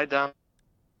could slide down.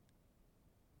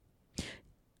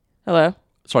 Hello.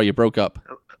 Sorry, you broke up.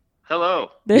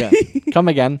 Hello. Yeah. Come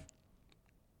again.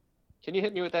 Can you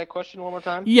hit me with that question one more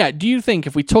time? Yeah, do you think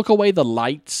if we took away the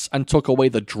lights and took away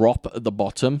the drop at the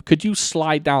bottom, could you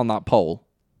slide down that pole?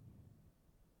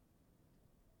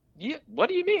 Yeah. What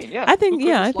do you mean? Yeah. I think Who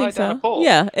couldn't I slide think down a so. pole?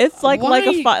 Yeah, it's like Why?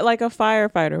 like a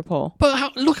firefighter pole.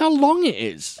 But look how long it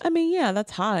is. I mean, yeah,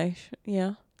 that's high.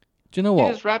 Yeah. Do you know You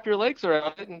what? just wrap your legs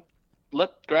around it and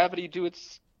let gravity do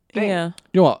its thing. Yeah.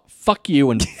 You know what? Fuck you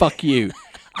and fuck you.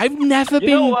 I've never You been.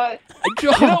 know what?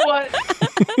 You know what?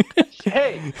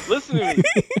 Hey, listen to me.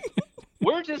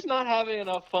 We're just not having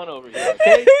enough fun over here,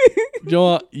 okay? You know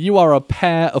what? You are a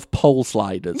pair of pole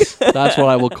sliders. That's what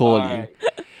I will call you. Alright.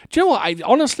 Do you know what?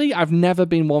 Honestly, I've never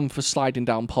been one for sliding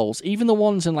down poles. Even the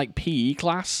ones in like PE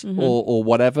class or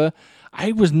whatever.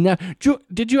 I was never.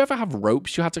 Did you ever have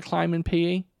ropes you had to climb in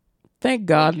PE? Thank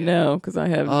God, no, because I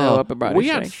have no upper body We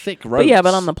strength. had thick ropes. But yeah,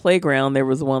 but on the playground there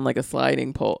was one like a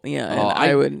sliding pole. Yeah, and Oh,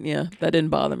 I would. Yeah, that didn't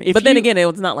bother me. If But then you- again, it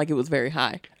was not like it was very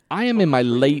high. I am in my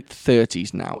late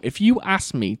 30s now. If you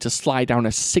asked me to slide down a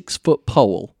 6-foot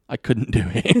pole, I couldn't do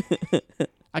it.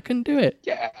 I couldn't do it.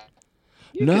 Yeah.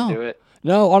 You No. can do it.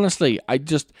 No, honestly, I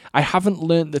haven't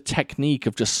learned the technique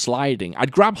of just sliding.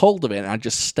 I'd grab hold of it and I'd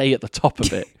just stay at the top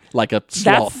of it like a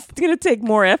sloth. That's gonna take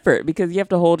more effort because you have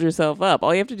to hold yourself up.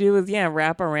 All you have to do is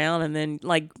wrap around and then,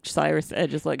 like Cyrus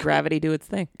said, just let gravity do its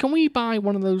thing. Can we buy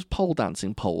one of those pole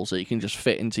dancing poles that you can just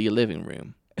fit into your living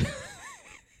room?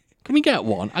 Can we get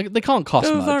one? They can't cost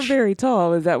Those much. aren't very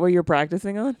tall. Is that what you're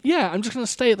practicing on? Yeah, I'm just going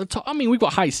to stay at the top. I mean, we've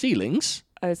got high ceilings.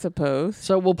 I suppose.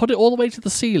 So we'll put it all the way to the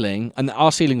ceiling. And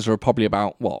our ceilings are probably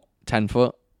about, 10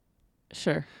 foot?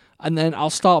 Sure. And then I'll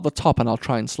start at the top and I'll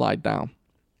try and slide down.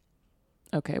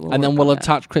 Okay. And then we'll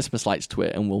attach Christmas lights to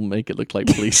it and we'll make it look like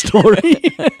Police Story.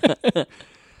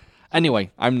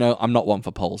 Anyway, I'm not one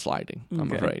for pole sliding, I'm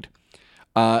Okay. afraid.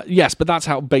 Yes, but that's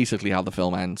basically how the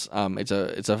film ends.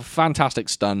 It's a fantastic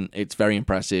stunt. It's very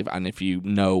impressive, and if you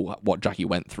know what Jackie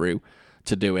went through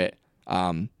to do it,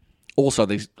 also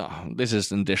this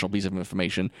is an additional piece of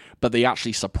information, but they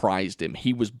actually surprised him.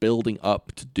 He was building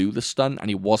up to do the stunt, and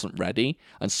he wasn't ready,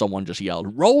 and someone just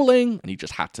yelled "rolling," and he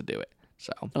just had to do it.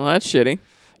 So Oh, that's shitty.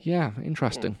 yeah,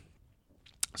 interesting.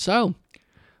 So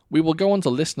we will go on to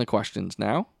listener questions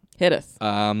now. Hit us.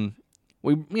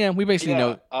 We basically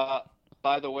know.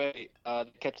 By the way,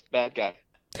 catch the bad guy.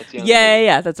 That's the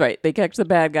Yeah, that's right. They catch the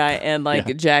bad guy and Yeah.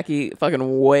 Jackie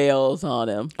fucking wails on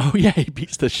him. Oh yeah, he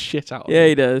beats the shit out of Yeah, him.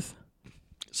 he does.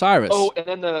 Cyrus. Oh, and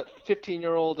then the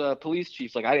 15-year-old police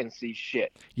chief's like, I didn't see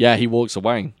shit. Yeah, he walks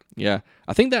away. Yeah,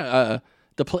 I think that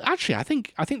I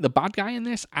think the bad guy in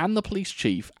this and the police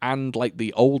chief and like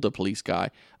the older police guy,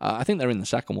 I think they're in the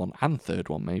second one and third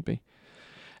one maybe.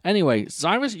 Anyway,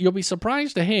 Cyrus, you'll be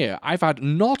surprised to hear I've had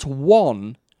not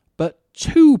one but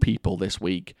 2 people this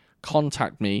week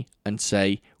contact me and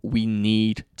say we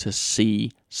need to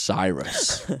see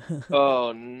Cyrus.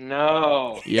 Oh,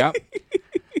 no. Yep.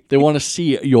 They want to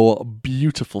see your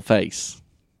beautiful face.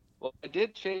 Well, I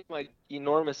did shave my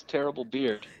enormous, terrible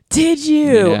beard. Did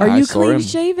you? Yeah, Are I you saw him. clean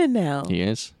shaven now? He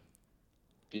is.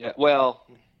 Yeah, well,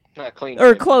 not clean. Or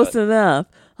shaven, close but enough.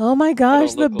 Oh my I gosh,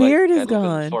 don't the look beard like I is live in the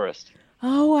gone. forest.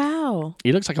 Oh wow.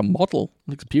 He looks like a model.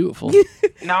 Looks beautiful.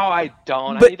 No, I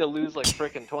don't. But- I need to lose like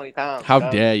freaking 20 pounds. How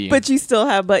guys. dare you?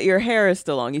 But your hair is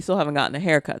still long. You still haven't gotten a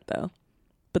haircut though.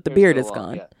 But the Hair's beard still is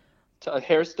long, gone. yeah.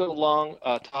 Hair's still long,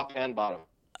 top and bottom.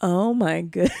 Oh my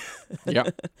good. Yeah.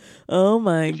 Oh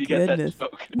my If you get that goodness.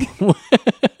 joke.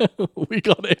 We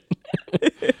got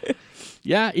it.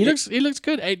 Yeah, he looks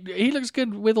good. He looks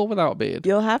good with or without a beard.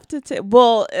 You'll have to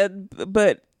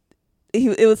but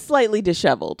it was slightly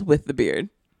disheveled with the beard.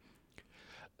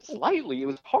 Slightly, it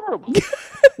was horrible.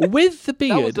 With the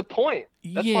That was beard, the point.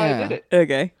 That's why I did it.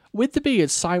 Okay. with the beard,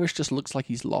 Cyrus just looks like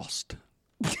he's lost.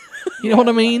 You know what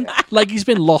I mean? Like he's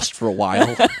been lost for a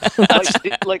while.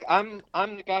 Like I'm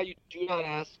the guy you do not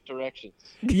ask directions.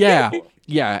 Yeah.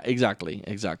 Yeah,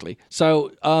 exactly.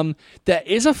 So, there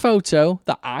is a photo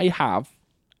that I have,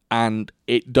 and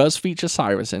it does feature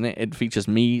Cyrus in it. It features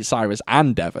me, Cyrus,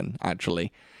 and Devon,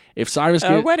 actually. If Cyrus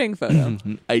A wedding photo.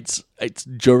 it's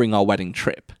during our wedding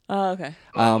trip. Oh, okay.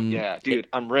 Yeah, dude,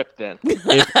 I'm ripped then.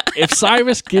 If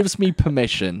Cyrus gives me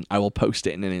permission, I will post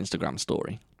it in an Instagram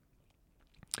story.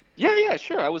 Yeah,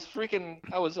 sure. I was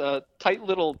a tight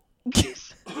little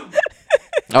piece.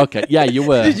 Okay, yeah, you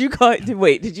were. Did you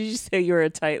just say you were a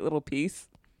tight little piece?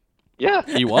 Yeah.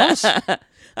 He was.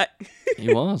 I-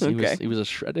 He was. Okay. He was a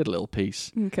shredded little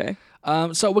piece. Okay.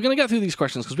 So we're going to get through these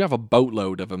questions because we have a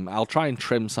boatload of them. I'll try and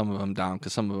trim some of them down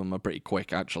because some of them are pretty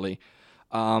quick, actually.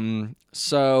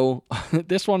 So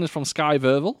this one is from Sky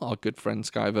Verval, our good friend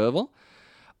Sky Verval.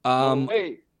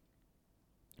 Norway.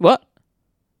 What?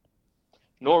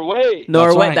 Norway.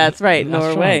 Norway. That's right. That's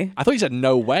Norway. right. I thought you said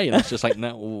no way. And it's just like,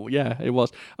 no, yeah, it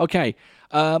was. Okay.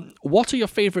 What are your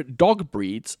favorite dog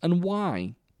breeds and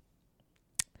why?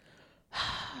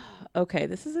 Okay,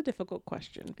 this is a difficult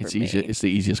question for It's me. easy. It's the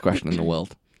easiest question in the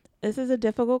world. This is a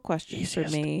difficult question for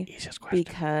me Easiest question.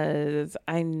 because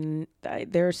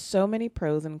there are so many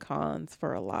pros and cons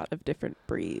for a lot of different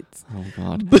breeds. Oh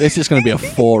God, this is going to be a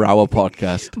 4-hour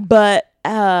podcast. But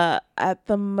at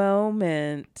the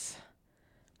moment,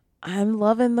 I'm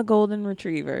loving the golden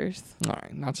retrievers. All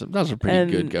right, that's a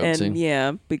pretty good go-to. And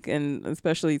yeah, and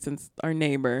especially since our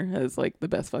neighbor has like the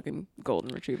best fucking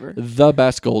golden retriever The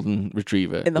best golden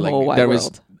retriever in the whole wide there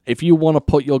world. If you want to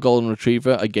put your golden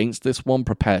retriever against this one,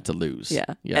 prepare to lose. Yeah.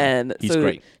 Yeah, And he's so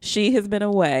great. she has been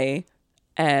away,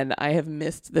 and I have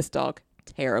missed this dog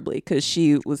terribly because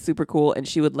she was super cool, and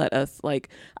she would let us, like,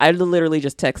 I'd literally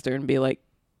just text her and be like,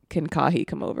 can Kahi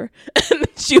come over? And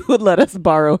she would let us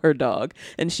borrow her dog,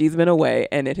 and she's been away,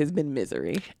 and it has been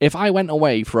misery. If I went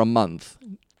away for a month,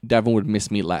 Devon would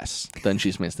miss me less than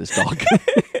she's missed this dog.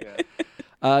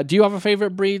 Do you have a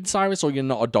favorite breed, Cyrus, or you're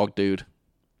not a dog dude?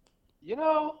 You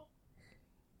know,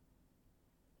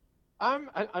 I'm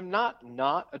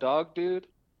not a dog dude,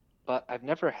 but I've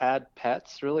never had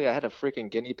pets really. I had a freaking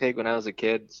guinea pig when I was a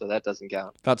kid, so that doesn't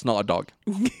count. That's not a dog.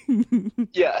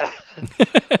 Yeah.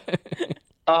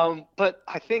 But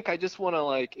I think I just want to,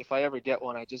 like, if I ever get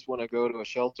one, I just want to go to a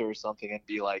shelter or something and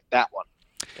be like that one,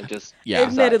 and just Yeah.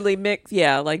 Admittedly,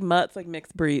 like mutts, like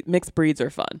mixed breeds are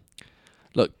fun.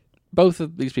 Look, both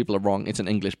of these people are wrong. It's an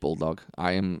English bulldog.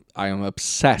 I am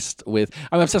obsessed with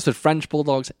French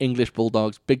bulldogs, English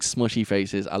bulldogs, big smushy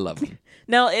faces. I love them.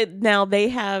 Now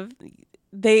they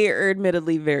are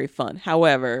admittedly very fun.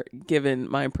 However, given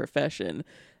my profession,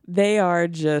 they are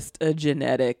just a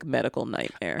genetic medical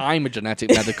nightmare. I'm a genetic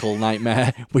medical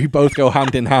nightmare. We both go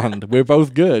hand in hand. We're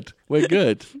both good. We're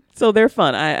good. So they're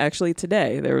fun.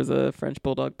 Today there was a French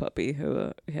bulldog puppy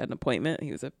who had an appointment.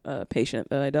 He was a patient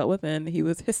that I dealt with, and he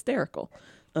was hysterical.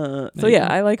 So yeah,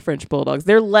 I like French bulldogs.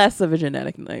 They're less of a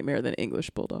genetic nightmare than English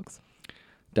bulldogs.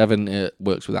 Devon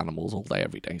works with animals all day,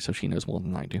 every day, so she knows more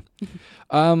than I do.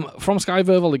 From Sky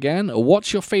Verval again,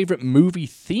 what's your favorite movie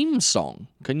theme song?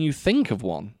 Can you think of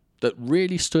one that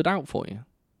really stood out for you?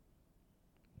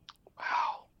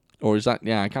 wow. Or is that,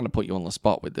 I kind of put you on the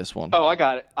spot with this one. Oh, I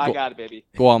got it. I got it, baby.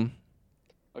 Go on.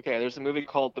 Okay, there's a movie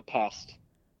called The Pest.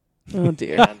 Oh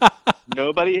dear. And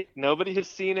nobody has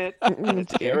seen it. And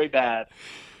it's dear. very bad,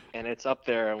 and it's up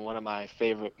there in one of my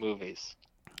favorite movies.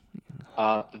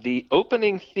 The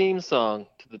opening theme song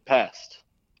to The Pest.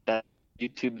 That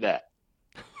YouTube that.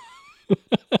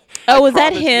 Oh, was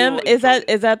that promise you him? will Is enjoy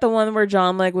that that the one where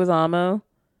John Leguizamo?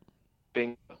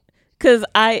 Bingo. Because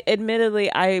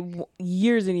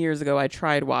years and years ago, I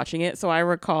tried watching it, so I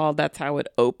recall that's how it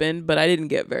opened, but I didn't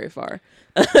get very far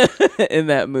in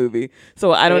that movie.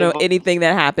 So I don't know anything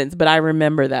that happens, but I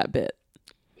remember that bit.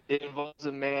 It involves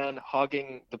a man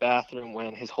hogging the bathroom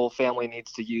when his whole family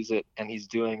needs to use it, and he's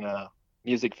doing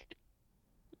music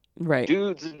Right.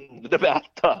 dudes in the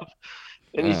bathtub,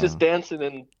 and he's just dancing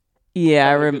and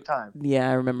Yeah, having a good time. Yeah,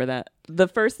 I remember that. The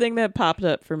first thing that popped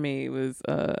up for me was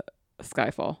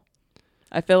Skyfall.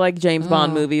 I feel like James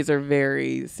Bond movies are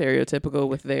very stereotypical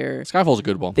with their Skyfall's a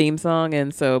good one. theme song,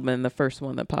 and so then the first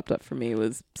one that popped up for me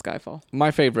was Skyfall.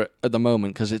 My favorite at the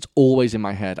moment, because it's always in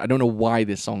my head. I don't know why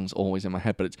this song's always in my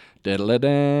head, but it's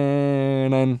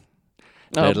diddle-a-dan-dan.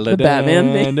 Oh, the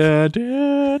Batman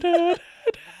thing.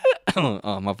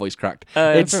 Oh, my voice cracked.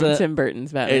 It's from Tim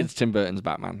Burton's Batman. It's Tim Burton's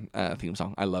Batman theme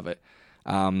song. I love it.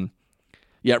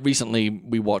 Yeah, recently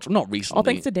we watched. Not recently. All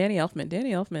thanks to Danny Elfman.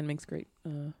 Danny Elfman makes great.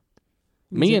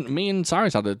 Me and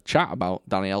Cyrus had a chat about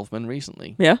Danny Elfman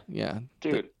recently. Yeah. Yeah.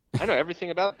 Dude, I know everything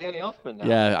about Danny Elfman now.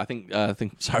 Yeah, I think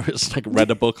Cyrus like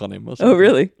read a book on him or Oh, something.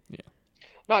 really?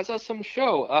 No, I saw some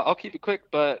show. I'll keep it quick,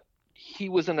 but he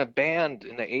was in a band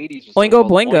in the 80s. Oingo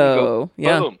Boingo.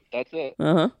 Yeah. Boom. That's it.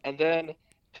 Uh-huh. And then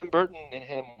Tim Burton and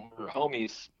him were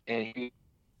homies, and he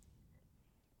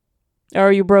Oh,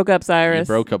 you broke up, You Cyrus.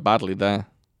 broke up badly there.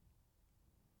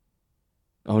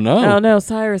 Oh no. Oh, no,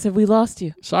 Cyrus, have we lost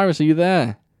you? Cyrus, are you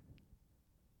there?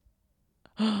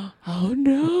 Oh,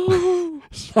 no.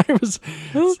 Cyrus.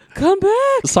 Oh, come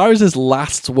back. Cyrus's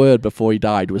last word before he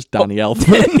died was Danny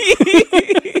Elfman.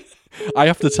 I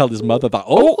have to tell his mother that.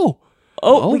 Oh,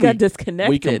 we got we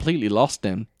disconnected. completely lost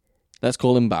him. Let's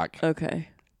call him back. Okay.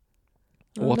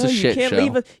 Oh, What no, a shit you can't show.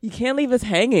 Leave us, you can't leave us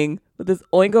hanging with this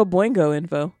Oingo Boingo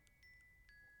info.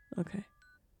 Okay.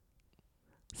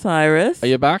 Cyrus. Are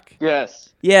you back? Yes.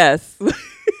 Yes.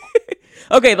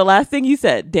 Okay, the last thing you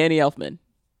said, Danny Elfman.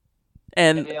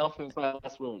 And Danny Elfman's my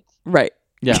last words. right.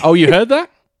 Yeah. Oh, you heard that?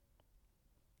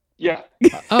 Yeah.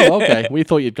 Oh, okay. We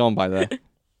thought you'd gone by there.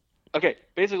 Okay.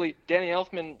 Basically, Danny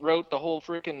Elfman wrote the whole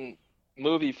freaking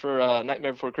movie for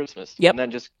Nightmare Before Christmas. Yep. And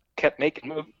then just kept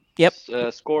making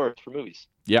scores for movies.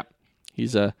 Yeah.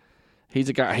 He's a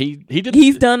guy. He did.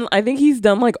 He's done I think he's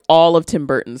done like all of Tim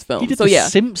Burton's films. He did so the yeah.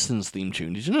 Simpsons theme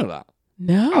tune. Did you know that?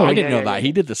 No. I didn't know yeah, that. yeah.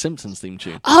 He did the Simpsons theme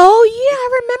tune. Oh yeah,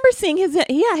 I remember seeing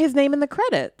his name in the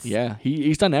credits. Yeah.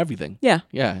 He's done everything. Yeah.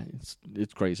 Yeah.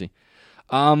 It's crazy.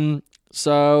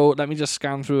 So let me just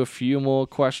scan through a few more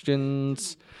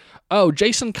questions. Oh,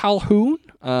 Jason Calhoun,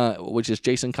 which is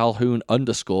Jason Calhoun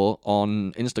 _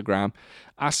 on Instagram,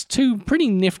 asked two pretty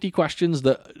nifty questions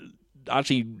that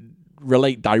actually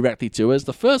relate directly to us.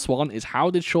 The first one is,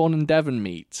 how did Sean and Devon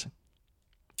meet?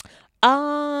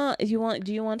 Do you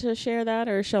want to share that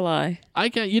or shall I?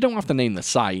 You don't have to name the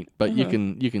site, but you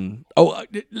can. Oh,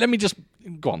 let me just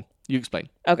go on. You explain.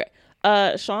 Okay.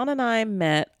 Sean and I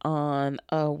met on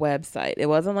a website. It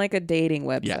wasn't like a dating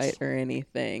website Yes. or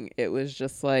anything. It was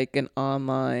just like an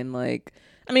online,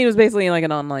 it was basically like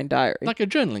an online diary. Like a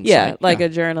journaling yeah, site. like a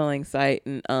journaling site.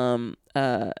 And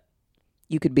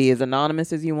you could be as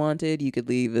anonymous as you wanted. You could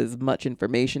leave as much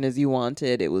information as you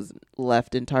wanted. It was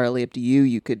left entirely up to you.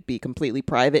 You could be completely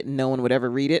private and no one would ever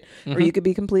read it, or you could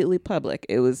be completely public.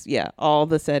 It was all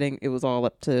the setting. It was all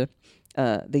up to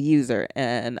the user.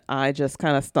 And I just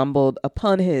kind of stumbled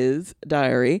upon his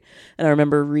diary, and I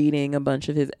remember reading a bunch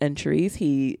of his entries.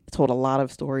 He told a lot of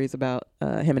stories about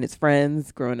him and his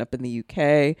friends growing up in the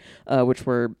UK, which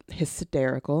were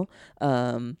hysterical.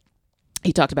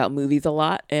 He talked about movies a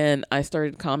lot, and I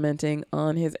started commenting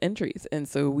on his entries. And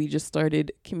so we just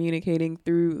started communicating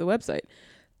through the website.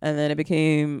 And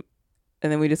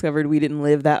then we discovered we didn't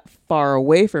live that far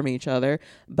away from each other.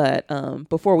 But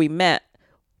before we met,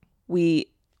 we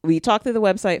talked through the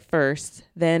website first,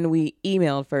 then we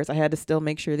emailed first. I had to still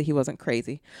make sure that he wasn't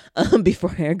crazy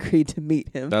before I agreed to meet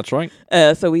him. That's right.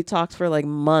 So we talked for like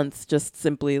months, just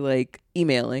simply like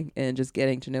emailing and just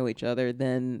getting to know each other.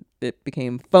 Then it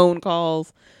became phone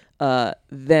calls.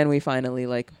 Then we finally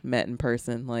like met in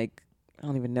person. Like, I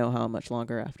don't even know how much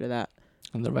longer after that.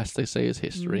 And the rest, they say, is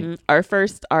history. Mm-hmm. Our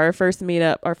first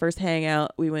meetup, our first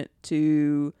hangout, we went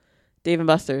to Dave &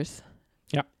 Buster's.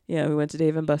 Yeah. Yeah, we went to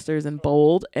Dave & Buster's in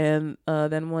Bold, and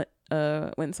then went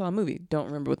and saw a movie. Don't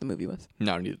remember what the movie was.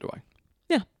 No, neither do I.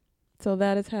 Yeah. So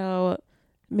that is how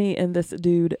me and this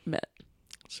dude met.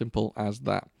 Simple as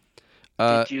that.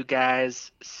 Did you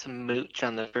guys smooch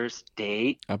on the first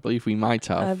date? I believe we might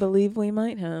have. I believe we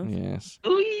might have. Yes.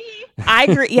 I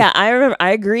agree. Yeah, I remember.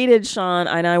 I greeted Sean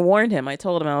and I warned him. I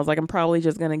told him, I was like, I'm probably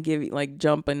just gonna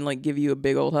jump and give you a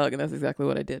big old hug, and that's exactly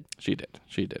what I did. She did.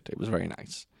 It was very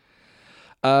nice.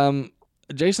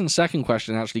 Jason's second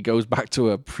question actually goes back to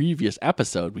a previous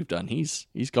episode we've done. He's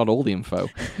got all the info.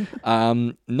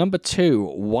 Number 2,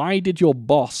 why did your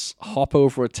boss hop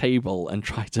over a table and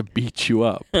try to beat you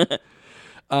up?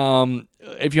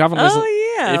 If you haven't listened,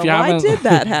 why did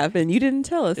that happen? You didn't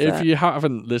tell us if that. you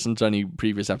haven't listened to any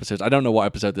previous episodes, I don't know what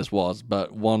episode this was,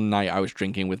 but one night I was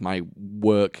drinking with my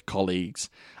work colleagues,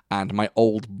 and my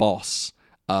old boss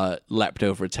leapt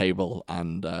over a table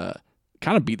and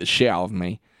kind of beat the shit out of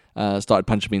me. Started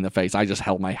punching me in the face. I just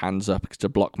held my hands up to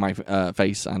block my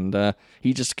face, and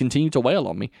he just continued to wail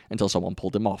on me until someone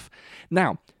pulled him off.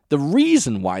 Now, the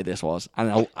reason why this was,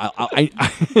 and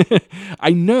I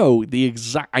know the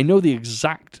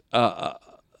exact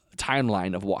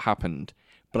timeline of what happened,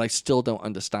 but I still don't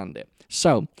understand it.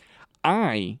 So,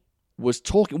 we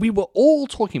were all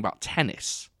talking about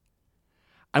tennis,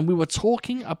 and we were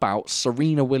talking about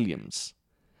Serena Williams.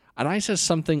 And I said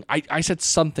something. I said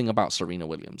something about Serena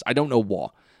Williams. I don't know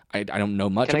what. I don't know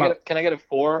much about. Can I get a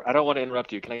 4? I don't want to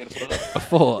interrupt you. Can I get a 4? A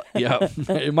 4. Yeah,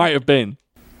 it might have been.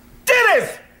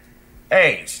 Dennis!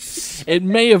 Hey. It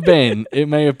may have been.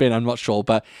 I'm not sure,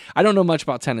 but I don't know much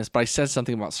about tennis. But I said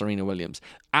something about Serena Williams.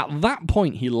 At that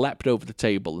point, he leapt over the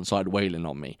table and started wailing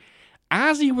on me.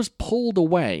 As he was pulled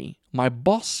away, my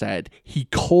boss said he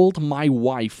called my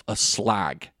wife a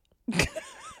slag.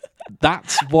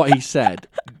 That's what he said.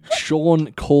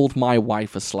 Sean called my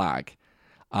wife a slag.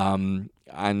 And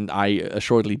I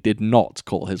assuredly did not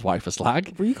call his wife a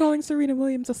slag. Were you calling Serena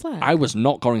Williams a slag? I was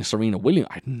not calling Serena Williams.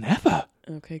 I'd never.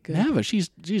 Okay, good. Never. She's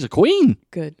a queen.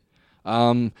 Good.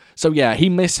 So yeah, he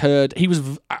misheard. He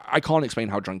was. I can't explain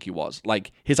how drunk he was.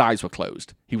 Like his eyes were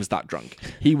closed. He was that drunk.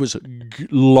 He was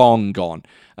long gone.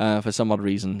 For some odd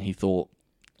reason, he thought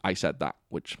I said that,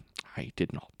 which I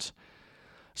did not.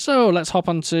 So let's hop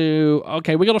on to...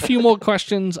 Okay, we got a few more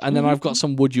questions, and then I've got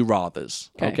some would you rathers.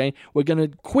 Okay? We're going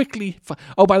to quickly...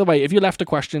 Oh, by the way, if you left a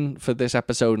question for this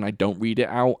episode and I don't read it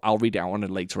out, I'll read it out on a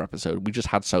later episode. We just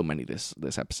had so many this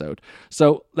episode.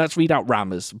 So let's read out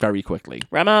Rama's very quickly.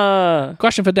 Rama!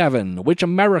 Question for Devon. Which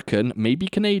American, maybe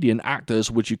Canadian, actors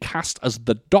would you cast as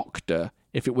the Doctor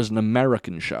if it was an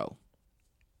American show?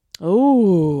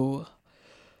 Oh.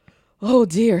 Oh,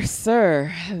 dear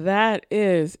sir. That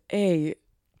is a...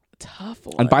 tough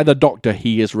one. And by the Doctor,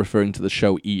 he is referring to the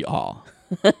show ER.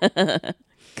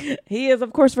 He is,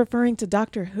 of course, referring to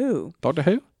Doctor Who. Doctor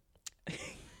Who?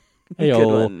 Good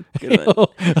one. Good one.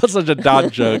 That's such a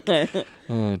dad joke.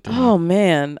 Oh,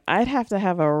 man. I'd have to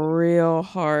have a real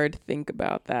hard think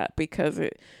about that because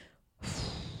it...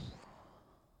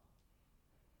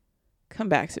 Come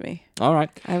back to me. All right.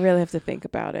 I really have to think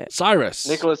about it. Cyrus.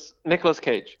 Nicholas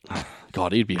Cage.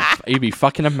 God, he'd be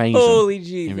fucking amazing. Holy He'd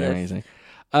Jesus. be amazing.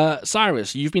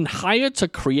 Cyrus, you've been hired to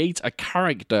create a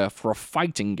character for a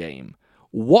fighting game.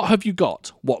 What have you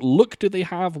got? What look do they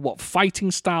have? What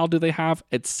fighting style do they have?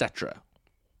 Etc.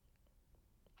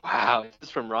 Wow, is this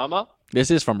from Rama?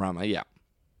 This is from Rama, yeah.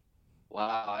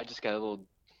 Wow, I just got a little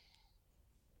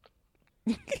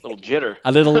jitter.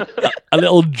 A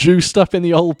little juiced up in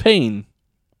the old pain.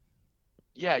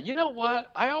 Yeah, you know what?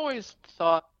 I always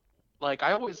thought,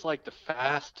 I always liked the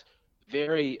fast,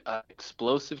 very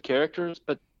explosive characters,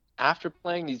 but after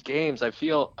playing these games, I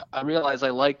realize I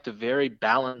like the very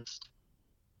balanced,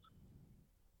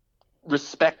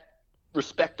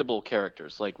 respectable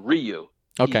characters like Ryu.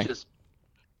 Okay. If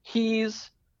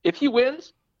he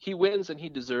wins and he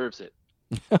deserves it.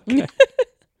 Okay.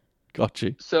 Got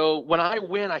you. So when I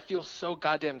win, I feel so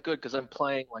goddamn good because I'm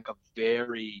playing like a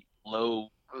very low,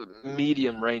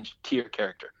 medium range tier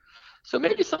character. So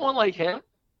maybe someone like him.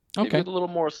 Okay. Maybe with a little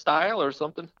more style or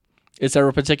something. Is there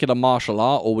a particular martial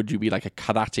art, or would you be like a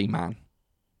karate man?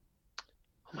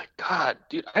 Oh my god,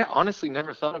 dude! I honestly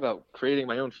never thought about creating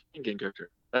my own fighting game character.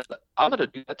 I'm gonna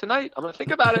do that tonight. I'm gonna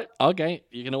think about it. Okay,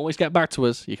 you can always get back to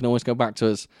us.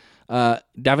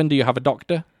 Devin, do you have a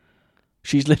doctor?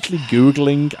 She's literally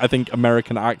Googling, I think,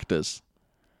 American actors.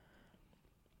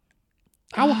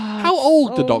 How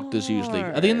old do doctors usually?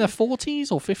 Are they in their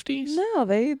 40s or 50s? No,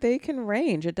 they can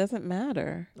range. It doesn't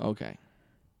matter. Okay.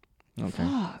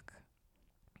 Fuck.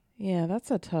 Yeah,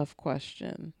 that's a tough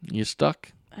question. You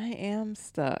stuck? I am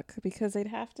stuck because they'd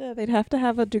have to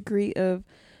have a degree of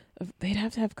they'd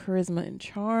have to have charisma and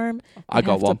charm. I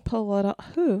got one. To pull it up.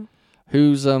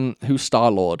 Who's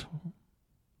Star-Lord?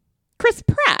 Chris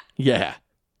Pratt. Yeah.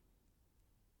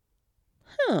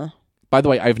 Huh. By the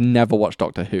way, I've never watched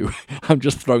Doctor Who. I'm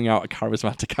just throwing out a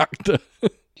charismatic actor.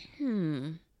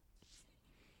 Oh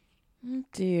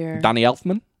dear. Danny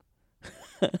Elfman?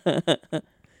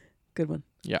 Good one.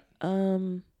 Yeah.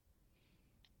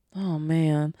 Oh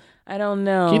man, I don't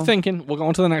know. Keep thinking. We'll go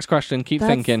on to the next question. Keep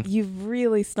thinking. You've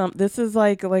really stumped. This is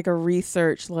like a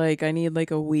research. I need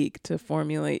like a week to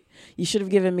formulate. You should have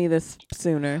given me this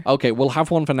sooner. Okay, we'll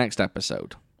have one for next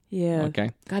episode. Yeah.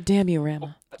 Okay. God damn you,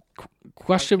 Rama.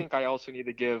 Question. I think I also need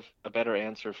to give a better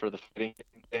answer for the fighting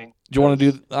thing. Do you want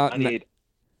to do that? I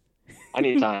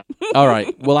need time. All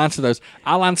right, we'll answer those.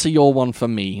 I'll answer your one for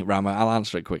me, Rama. I'll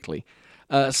answer it quickly.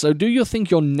 So, do you think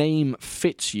your name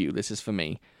fits you? This is for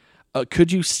me.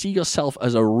 Could you see yourself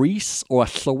as a Rhys or a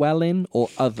Llewellyn or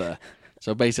other?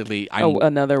 So basically,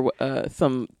 another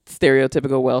some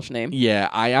stereotypical Welsh name. Yeah,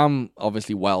 I am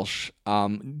obviously Welsh.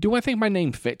 Do I think my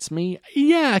name fits me?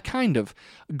 Yeah, kind of.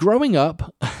 Growing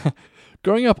up,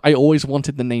 I always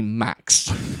wanted the name Max.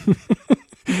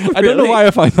 I don't know why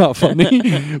I find that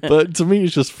funny, but to me,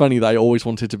 it's just funny that I always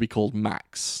wanted to be called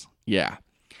Max. Yeah.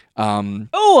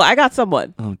 I got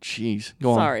someone. Oh, jeez.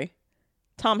 Go on. Sorry.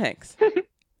 Tom Hanks.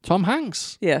 Tom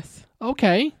Hanks? Yes.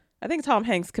 Okay. I think Tom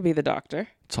Hanks could be the Doctor.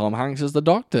 Tom Hanks is the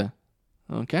Doctor.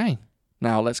 Okay.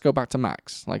 Now, let's go back to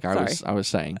Max, like I was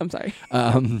saying. I'm sorry.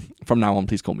 From now on,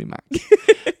 please call me Max.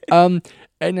 And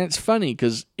it's funny,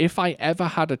 because if I ever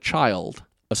had a child,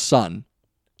 a son,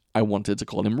 I wanted to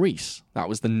call him Rhys. That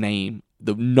was the name,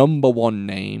 the number one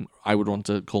name I would want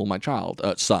to call my child,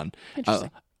 son. Interesting.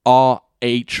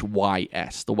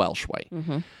 Rhys, the Welsh way.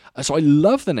 Mm-hmm. So I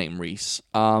love the name Rhys.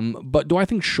 But do I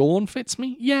think Sean fits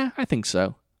me? Yeah, I think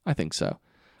so.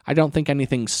 I don't think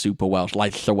anything super Welsh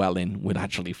like Llewellyn would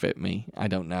actually fit me. I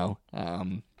don't know.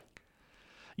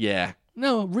 Yeah.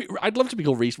 No, I'd love to be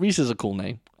called Rhys. Rhys is a cool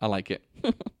name. I like it.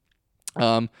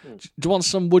 Do you want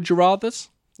some would you rathers?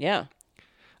 Yeah.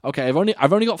 Okay, I've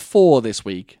only got 4 this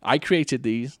week. I created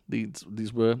these.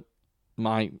 These were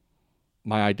my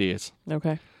ideas.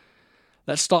 Okay.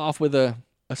 Let's start off with a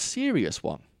serious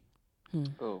one.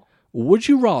 Oh. Would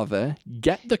you rather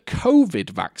get the COVID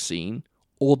vaccine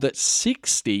or that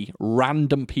 60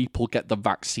 random people get the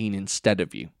vaccine instead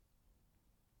of you?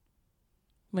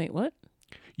 Wait, what?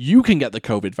 You can get the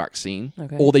COVID vaccine,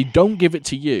 Okay. or they don't give it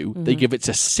to you, they give it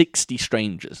to 60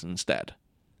 strangers instead.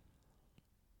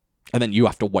 And then you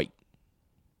have to wait.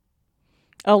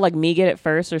 Oh, like me get it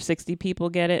first, or 60 people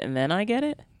get it and then I get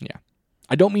it? Yeah.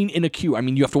 I don't mean in a queue. I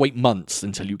mean you have to wait months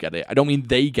until you get it. I don't mean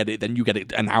they get it, then you get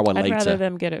it an hour I'd later. rather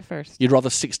them get it first. You'd rather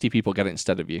 60 people get it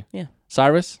instead of you. Yeah.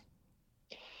 Cyrus?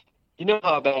 You know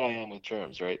how bad I am with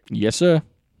germs, right? Yes, sir.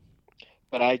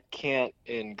 But I can't,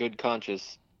 in good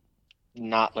conscience,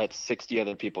 not let 60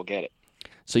 other people get it.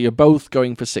 So you're both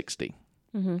going for 60.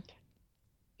 Mm-hmm.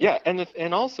 Yeah,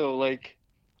 and also, like,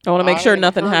 I want to make sure I'm a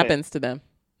nothing hermit. happens to them.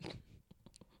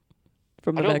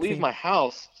 From the I don't vaccine. leave my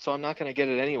house, so I'm not going to get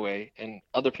it anyway. And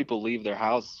other people leave their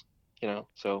house,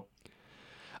 so.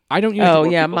 I don't usually... Oh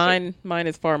what yeah, people say. mine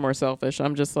is far more selfish.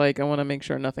 I'm just like, I want to make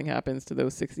sure nothing happens to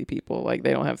those 60 people. Like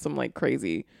they don't have some like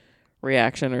crazy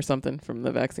reaction or something from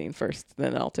the vaccine first.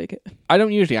 Then I'll take it. I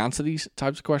don't usually answer these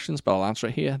types of questions, but I'll answer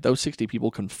it here. Those 60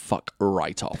 people can fuck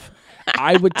right off.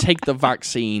 I would take the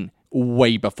vaccine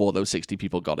way before those 60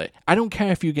 people got it. I don't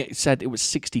care if you said it was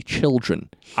 60 children.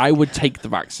 I would take the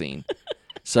vaccine.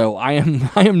 So I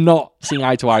am not seeing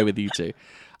eye to eye with you two.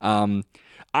 I'm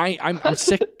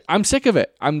sick. I'm sick of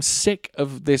it. I'm sick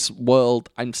of this world.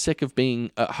 I'm sick of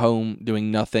being at home doing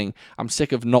nothing. I'm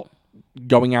sick of not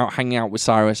going out, hanging out with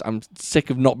Cyrus. I'm sick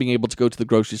of not being able to go to the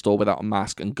grocery store without a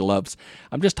mask and gloves.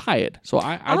 I'm just tired. So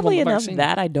I want Oddly the enough, vaccine.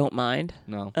 that I don't mind.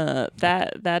 No.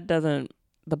 That doesn't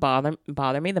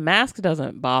bother me. The mask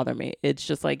doesn't bother me. It's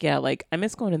just like, yeah, like I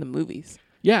miss going to the movies.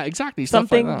 Yeah, exactly. Stuff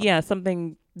Something, like that. yeah,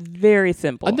 something very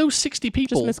simple. And those 60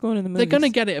 people, Just miss going to the they're going to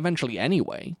movies. get it eventually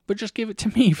anyway, but just give it to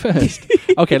me first.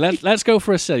 Okay, let's go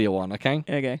for a sillier one, okay?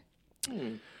 Okay.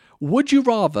 Would you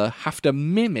rather have to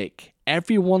mimic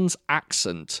everyone's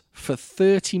accent for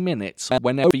 30 minutes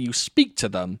whenever you speak to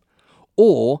them,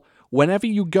 or whenever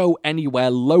you go anywhere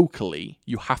locally,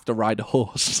 you have to ride a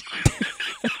horse?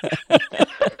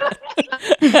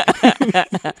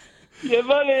 Yeah,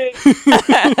 buddy.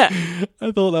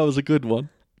 I thought that was a good one.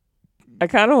 I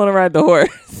kind of want to ride the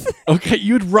horse. Okay,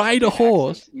 you'd ride a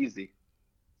horse. Accent's easy.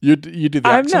 You do the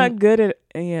I'm accent? not good at.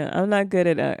 Yeah, I'm not good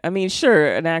at. I mean, sure,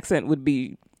 an accent would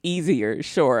be easier.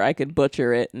 Sure, I could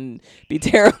butcher it and be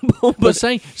terrible. But But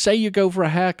say you go for a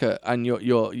haircut and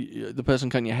the person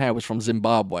cutting your hair was from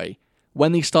Zimbabwe.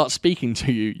 When they start speaking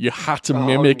to you, you had to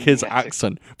mimic his yeah.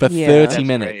 accent for Yeah. 30 That's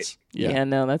minutes. yeah. Yeah.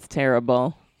 No, that's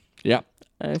terrible. Yeah.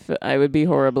 I would be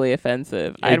horribly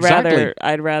offensive. Exactly.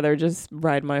 I'd rather just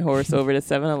ride my horse over to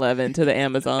 7-Eleven to the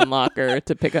Amazon locker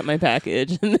to pick up my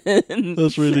package and then,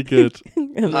 That's really good.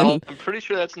 and then I'm pretty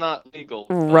sure that's not legal.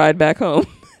 ride back home.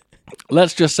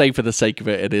 Let's just say for the sake of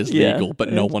it, it is Yeah. legal,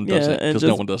 but no one does Yeah, it and because no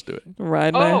just- one does do it.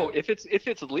 Ride my Oh, if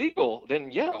it's legal,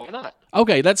 then yeah, why not?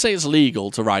 Okay, let's say it's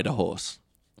legal to ride a horse.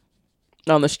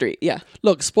 on the street. Yeah.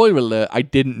 Look, spoiler alert, I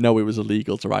didn't know it was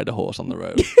illegal to ride a horse on the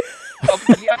road.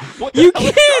 Yeah, what You the hell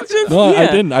are can't talking just- No, I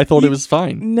Yeah. didn't. I thought it was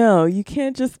fine. No, you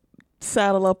can't just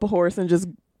saddle up a horse and just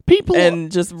People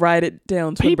just ride it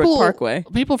down Twinbrook Parkway.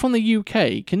 People from the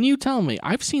UK, can you tell me?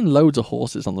 I've seen loads of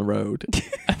horses on the road.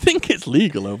 I think it's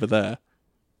legal over there.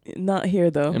 Not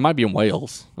here though. It might be in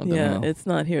Wales. I don't Yeah, know. it's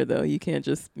not here though. You can't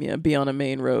just be on a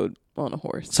main road on a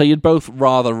horse. So you'd both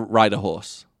rather ride a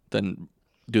horse than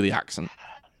do the accent?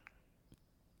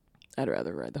 I'd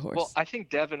rather ride the horse. Well, I think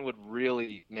Devin would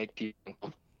really make people.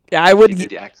 yeah, I would. He did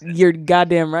the accent. You're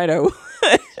goddamn right. I would.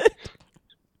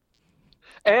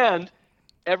 And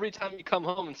every time you come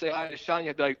home and say hi to Sean, you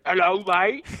have to be like, "Hello,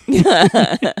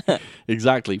 mate."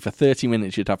 Exactly. For 30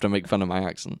 minutes, you'd have to make fun of my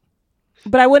accent.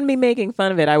 But I wouldn't be making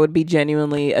fun of it. I would be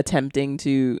genuinely attempting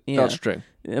to, That's true.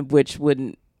 which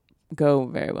wouldn't go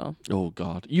very well. Oh,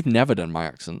 God. You've never done my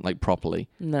accent, like, properly.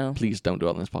 No. Please don't do it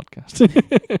on this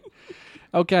podcast.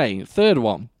 Okay, third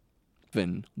one.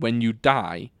 Then, when you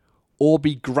die or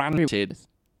be granted...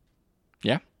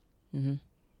 Yeah? 3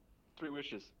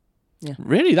 wishes.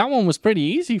 Really? That one was pretty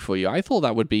easy for you. I thought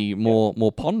that would be more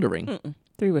pondering. Mm-mm.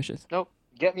 3 wishes. Nope.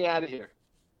 Get me out of here.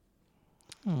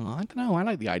 Oh, I don't know. I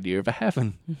like the idea of a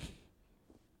heaven.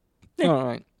 All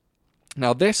right.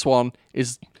 Now, this one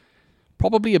is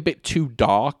probably a bit too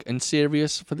dark and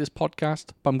serious for this podcast,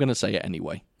 but I'm going to say it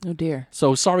anyway. Oh dear.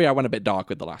 So, sorry I went a bit dark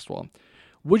with the last one.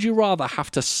 Would you rather have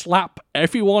to slap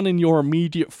everyone in your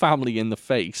immediate family in the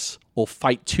face or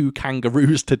fight 2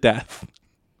 kangaroos to death?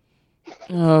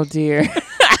 Oh dear.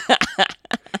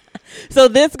 So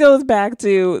this goes back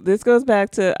to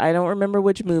I don't remember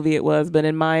which movie it was, but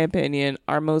in my opinion,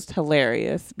 our most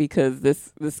hilarious, because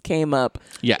this came up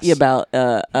Yes. about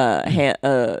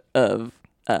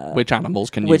Which animals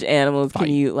can which you animals fight?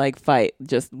 can you like fight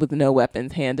just with no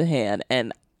weapons, hand to hand,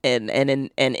 and in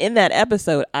that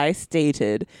episode I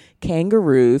stated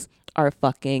kangaroos are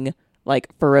fucking like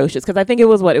ferocious, because I think it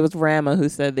was Rama who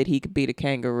said that he could beat a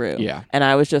kangaroo. Yeah. And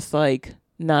I was just like,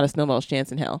 not a snowball's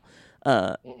chance in hell.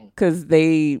 Because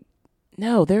they're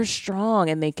strong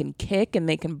and they can kick and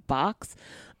they can box.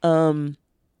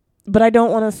 But I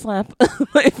don't want to slap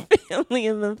my family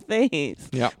in the face.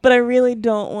 Yeah. But I really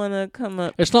don't want to come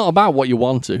up. It's not about what you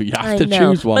want to. You have I to know.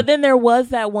 choose one. But then there was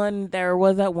that one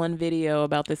video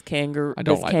about this kangaroo. I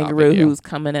don't This like that kangaroo video. who's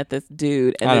coming at this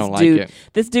dude, and I this don't like dude, it.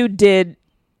 this dude did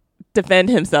defend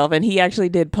himself, and he actually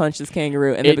did punch this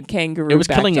kangaroo, and then the kangaroo. It was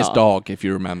killing backed his off. dog, if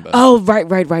you remember. Oh, right.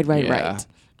 Yeah.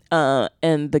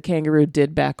 And the kangaroo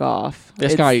did back off.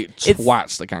 This guy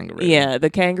twats the kangaroo. Yeah, the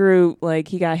kangaroo, like,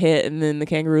 he got hit, and then the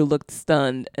kangaroo looked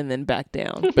stunned and then backed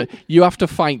down. But you have to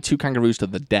fight 2 kangaroos to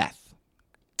the death.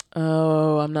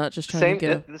 Oh, I'm not just trying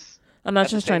to get. I'm not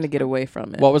just trying to get away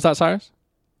from it. What was that, Cyrus?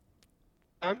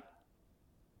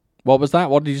 What was that?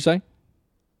 What did you say?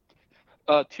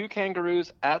 2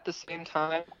 kangaroos at the same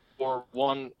time, or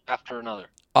one after another.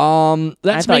 I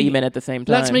thought you meant at the same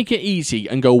time. Let's make it easy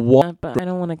and go one. But I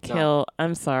don't want to kill.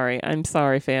 I'm sorry,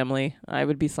 family. I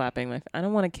would be slapping I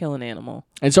don't want to kill an animal.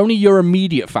 It's only your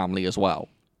immediate family as well,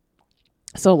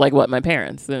 So, like, what? My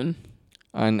parents and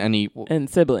and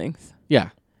siblings. yeah,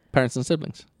 parents and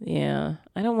siblings. Yeah,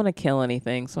 I don't want to kill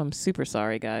anything, so I'm super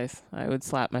sorry, guys. I would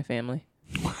slap my family.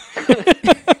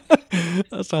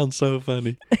 That sounds so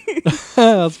funny.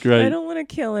 That's great. I don't want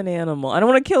to kill an animal. I don't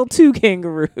want to kill 2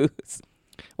 kangaroos.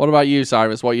 What about you,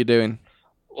 Cyrus? What are you doing?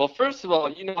 Well, first of all,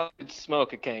 I could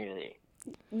smoke a kangaroo.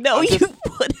 No, I'm you just-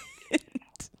 wouldn't.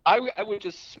 I would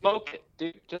just smoke it,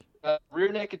 dude. Just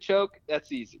rear naked choke.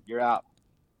 That's easy. You're out.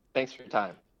 Thanks for your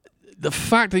time. The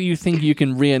fact that you think you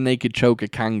can rear naked choke a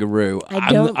kangaroo,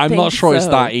 don't I'm not think sure it's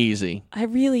so. that easy. I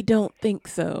really don't think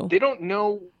so. They don't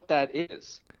know what that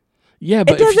is. Yeah,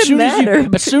 but doesn't as soon matter.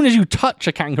 as soon as you touch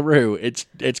a kangaroo, it's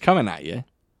coming at you.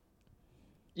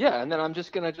 Yeah, and then I'm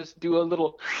just gonna do a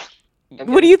little.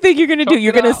 and What do you think you're gonna do? choke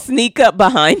You're it gonna out. sneak up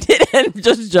behind it and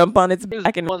just jump on its Here's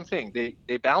back and one thing: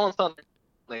 they balance on,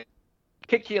 they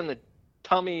kick you in the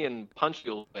tummy and punch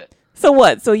you a little bit. So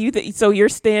what? So you're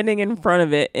standing in front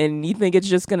of it and you think it's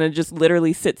just gonna just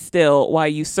literally sit still while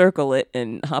you circle it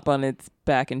and hop on its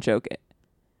back and choke it?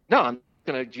 No, I'm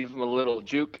gonna give him a little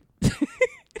juke. He's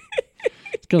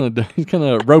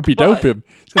gonna ropey dope him.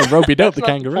 He's gonna ropey dope That's the not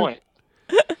kangaroo. The point.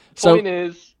 So Point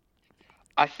is,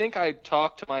 I think I'd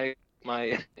talk to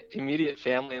my immediate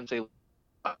family and say,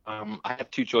 I have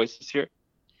 2 choices here.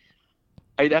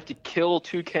 I'd have to kill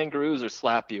 2 kangaroos or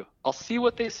slap you. I'll see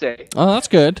what they say, oh, that's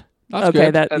good. That's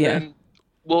Okay, good. and then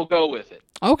we'll go with it.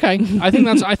 Okay, I think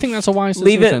that's a wise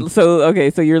leave decision.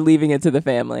 it. So you're leaving it to the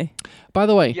family. By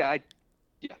the way, Yeah,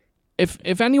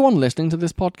 if anyone listening to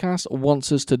this podcast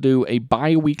wants us to do a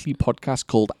bi-weekly podcast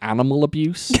called Animal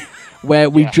Abuse, where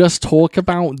we just talk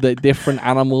about the different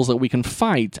animals that we can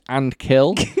fight and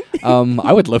kill,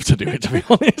 I would love to do it, to be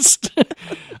honest.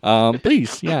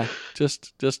 Please, yeah,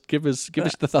 just give us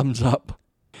the thumbs up.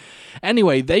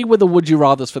 Anyway, they were the Would You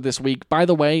Rathers for this week. By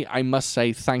the way, I must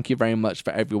say thank you very much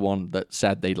for everyone that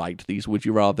said they liked these Would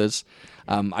You Rathers.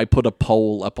 I put a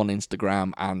poll up on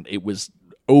Instagram, and it was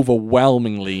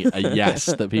overwhelmingly a yes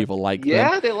that people liked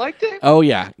them. they liked it. Oh,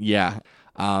 yeah.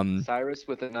 Cyrus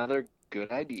with another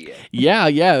good idea. Yeah,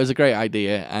 it was a great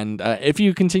idea. And if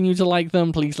you continue to like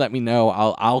them, please let me know.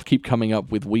 I'll keep coming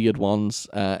up with weird ones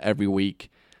every week.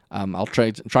 I'll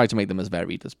try to make them as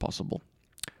varied as possible.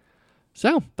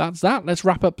 So, that's that. Let's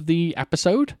wrap up the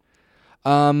episode.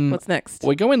 What's next?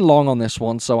 We're going long on this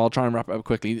one, so I'll try and wrap it up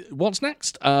quickly. What's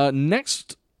next?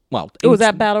 Well, Was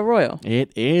that Battle Royal?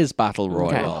 It is Battle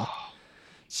Royale.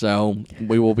 So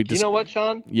we will be. You know what,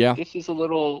 Sean? Yeah. This is a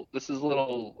little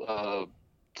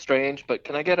strange, but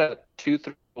can I get a 2,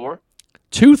 3, 4?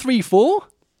 2, 3, 4.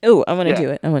 Oh, I want to Yeah. do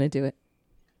it. I want to do it.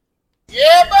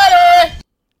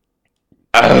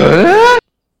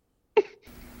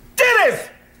 Did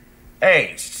it!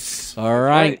 Hey, All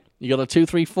right, you got a 2,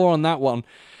 3, 4 on that one.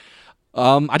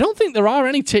 I don't think there are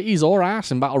any titties or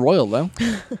ass in Battle Royale though.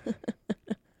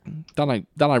 that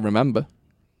I remember.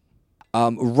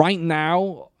 Right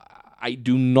now, I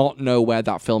do not know where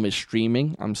that film is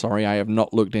streaming. I'm sorry, I have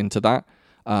not looked into that.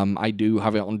 I do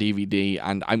have it on DVD,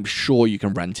 and I'm sure you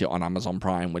can rent it on Amazon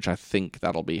Prime, which I think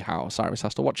that'll be how Cyrus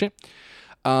has to watch it.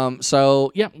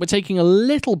 So, yeah, we're taking a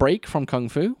little break from Kung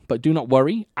Fu, but do not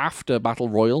worry. After Battle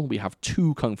Royal, we have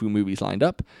 2 Kung Fu movies lined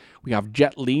up. We have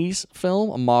Jet Li's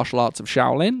film, Martial Arts of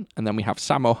Shaolin, and then we have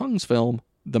Sammo Hung's film,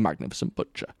 The Magnificent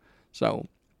Butcher. So,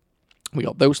 we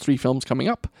got those 3 films coming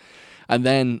up. And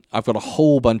then I've got a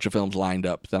whole bunch of films lined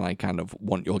up that I kind of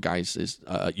want you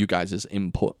guys'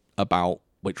 input about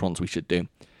which ones we should do.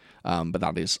 But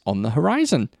that is on the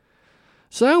horizon.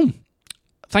 So,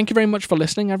 thank you very much for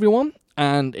listening, everyone.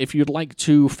 And if you'd like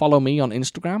to follow me on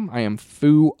Instagram, I am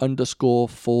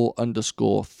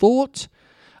foo_for_thought.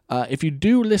 If you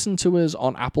do listen to us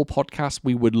on Apple Podcasts,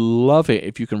 we would love it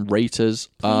if you can rate us.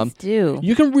 Please do.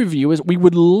 You can review us. We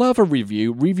would love a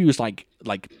review. Reviews like.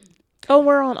 Oh,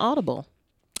 we're on Audible.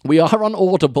 We are on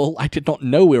Audible. I did not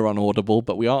know we were on Audible,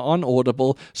 but we are on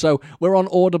Audible. So we're on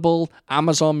Audible,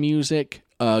 Amazon Music,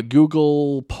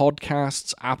 Google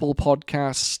Podcasts, Apple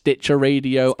Podcasts, Stitcher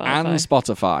Radio, and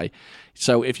Spotify.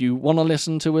 So if you want to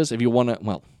listen to us, if you want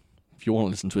to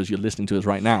listen to us, you're listening to us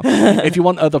right now. If you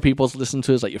want other people to listen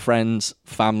to us, like your friends,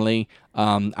 family,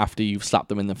 after you've slapped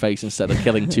them in the face instead of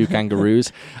killing 2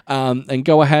 kangaroos, and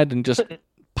go ahead and just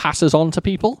pass us on to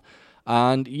people.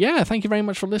 And yeah, thank you very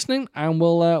much for listening, and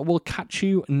we'll catch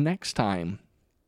you next time.